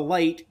explains the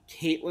light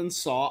Caitlin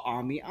saw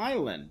on the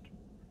island.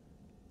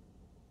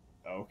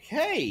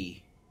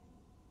 Okay.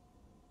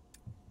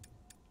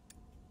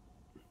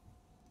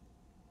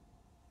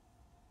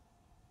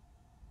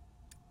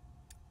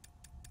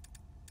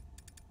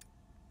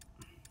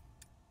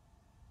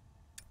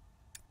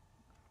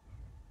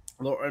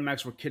 Laura and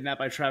Max were kidnapped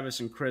by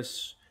Travis, and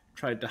Chris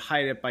tried to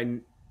hide it by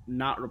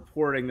not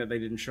reporting that they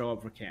didn't show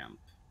up for camp.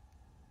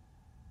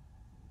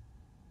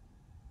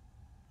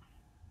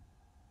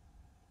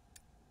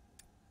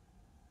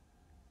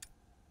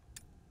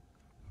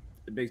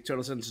 It makes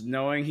total sense.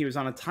 Knowing he was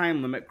on a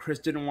time limit, Chris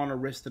didn't want to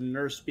risk the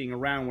nurse being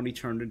around when he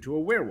turned into a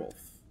werewolf.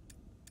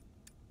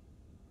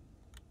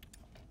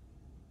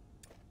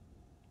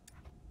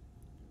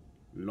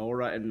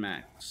 Laura and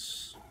Max.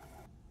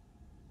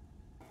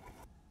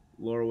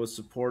 Laura was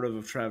supportive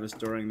of Travis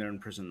during their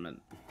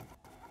imprisonment.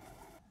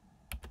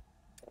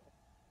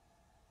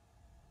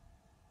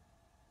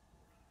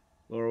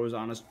 Laura was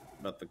honest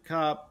about the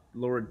cop.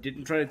 Laura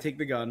didn't try to take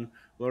the gun.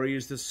 Laura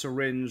used the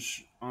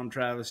syringe on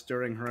Travis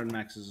during her and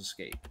Max's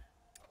escape.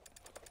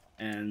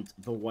 And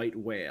the white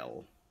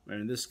whale, or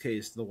in this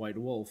case, the white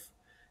wolf,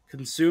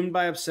 consumed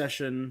by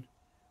obsession.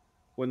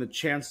 When the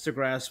chance to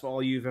grasp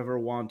all you've ever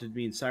wanted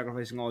means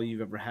sacrificing all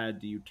you've ever had,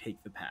 do you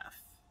take the path?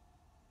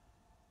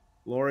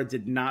 Laura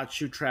did not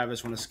shoot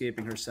Travis when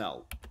escaping her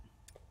cell.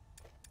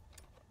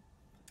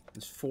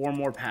 There's 4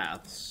 more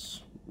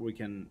paths we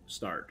can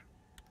start.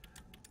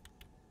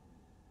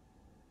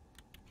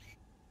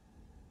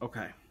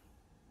 Okay.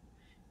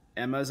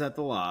 Emma's at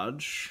the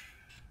lodge.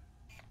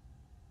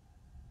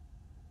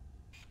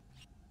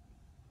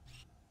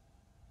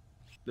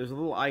 There's a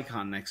little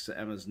icon next to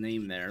Emma's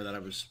name there that I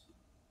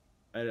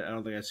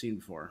don't think I've seen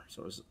before.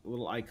 So it's a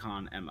little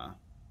icon Emma.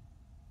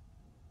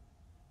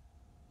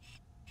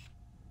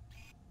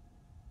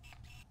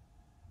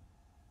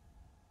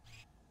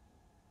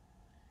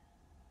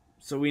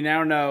 So we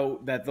now know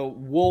that the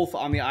wolf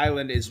on the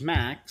island is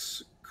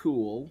Max.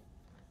 Cool.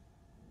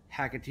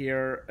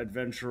 Hacketeer,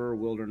 adventurer,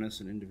 wilderness,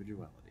 and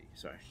individuality.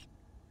 Sorry.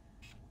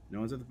 No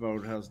one's at the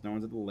boathouse. No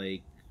one's at the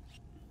lake.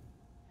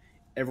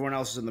 Everyone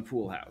else is in the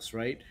pool house,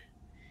 right?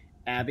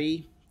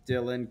 Abby,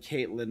 Dylan,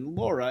 Caitlin,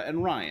 Laura,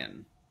 and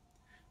Ryan.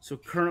 So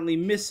currently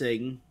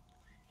missing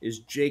is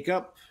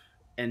Jacob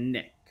and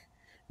Nick.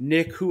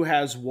 Nick, who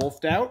has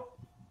wolfed out,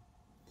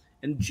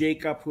 and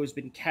Jacob, who has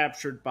been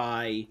captured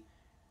by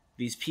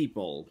these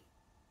people.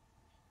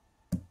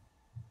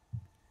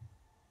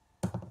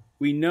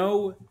 We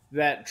know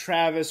that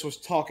Travis was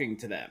talking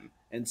to them,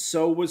 and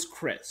so was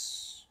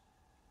Chris.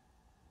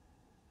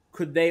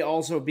 Could they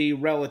also be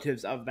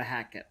relatives of the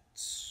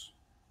Hacketts?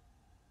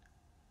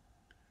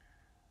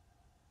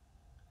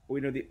 We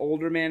know the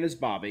older man is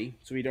Bobby,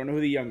 so we don't know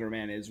who the younger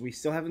man is. We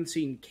still haven't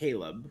seen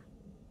Caleb.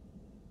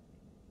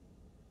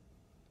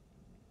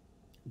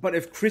 But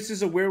if Chris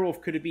is a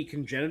werewolf, could it be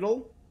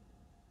congenital?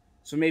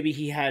 So maybe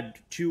he had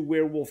 2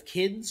 werewolf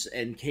kids,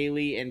 and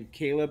Kaylee and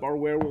Caleb are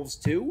werewolves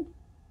too?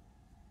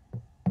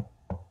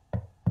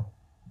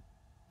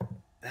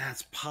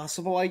 That's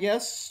possible, I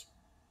guess.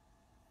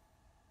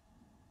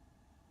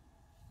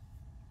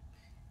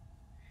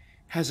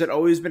 Has it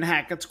always been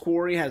Hackett's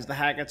quarry? Has the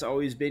Hacketts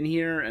always been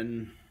here?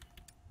 And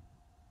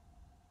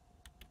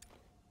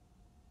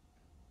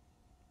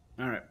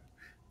all right.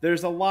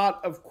 There's a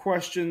lot of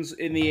questions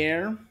in the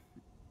air.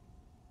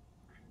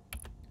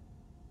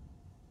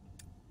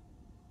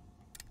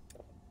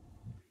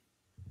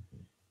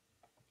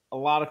 A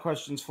lot of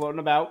questions floating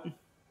about.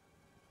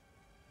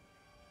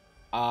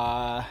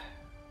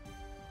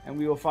 And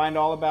we will find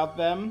all about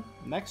them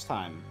next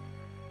time.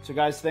 So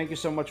guys, thank you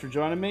so much for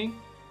joining me.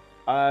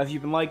 If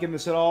you've been liking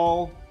this at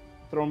all,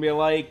 throw me a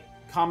like,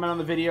 comment on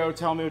the video,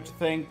 tell me what you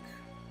think.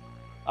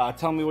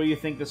 Tell me where you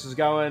think this is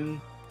going.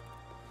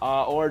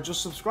 Or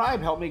just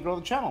subscribe, help me grow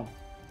the channel.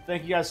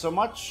 Thank you guys so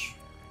much.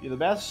 You're the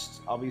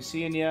best. I'll be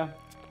seeing you.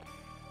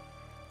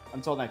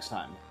 Until next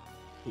time.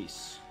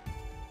 Peace.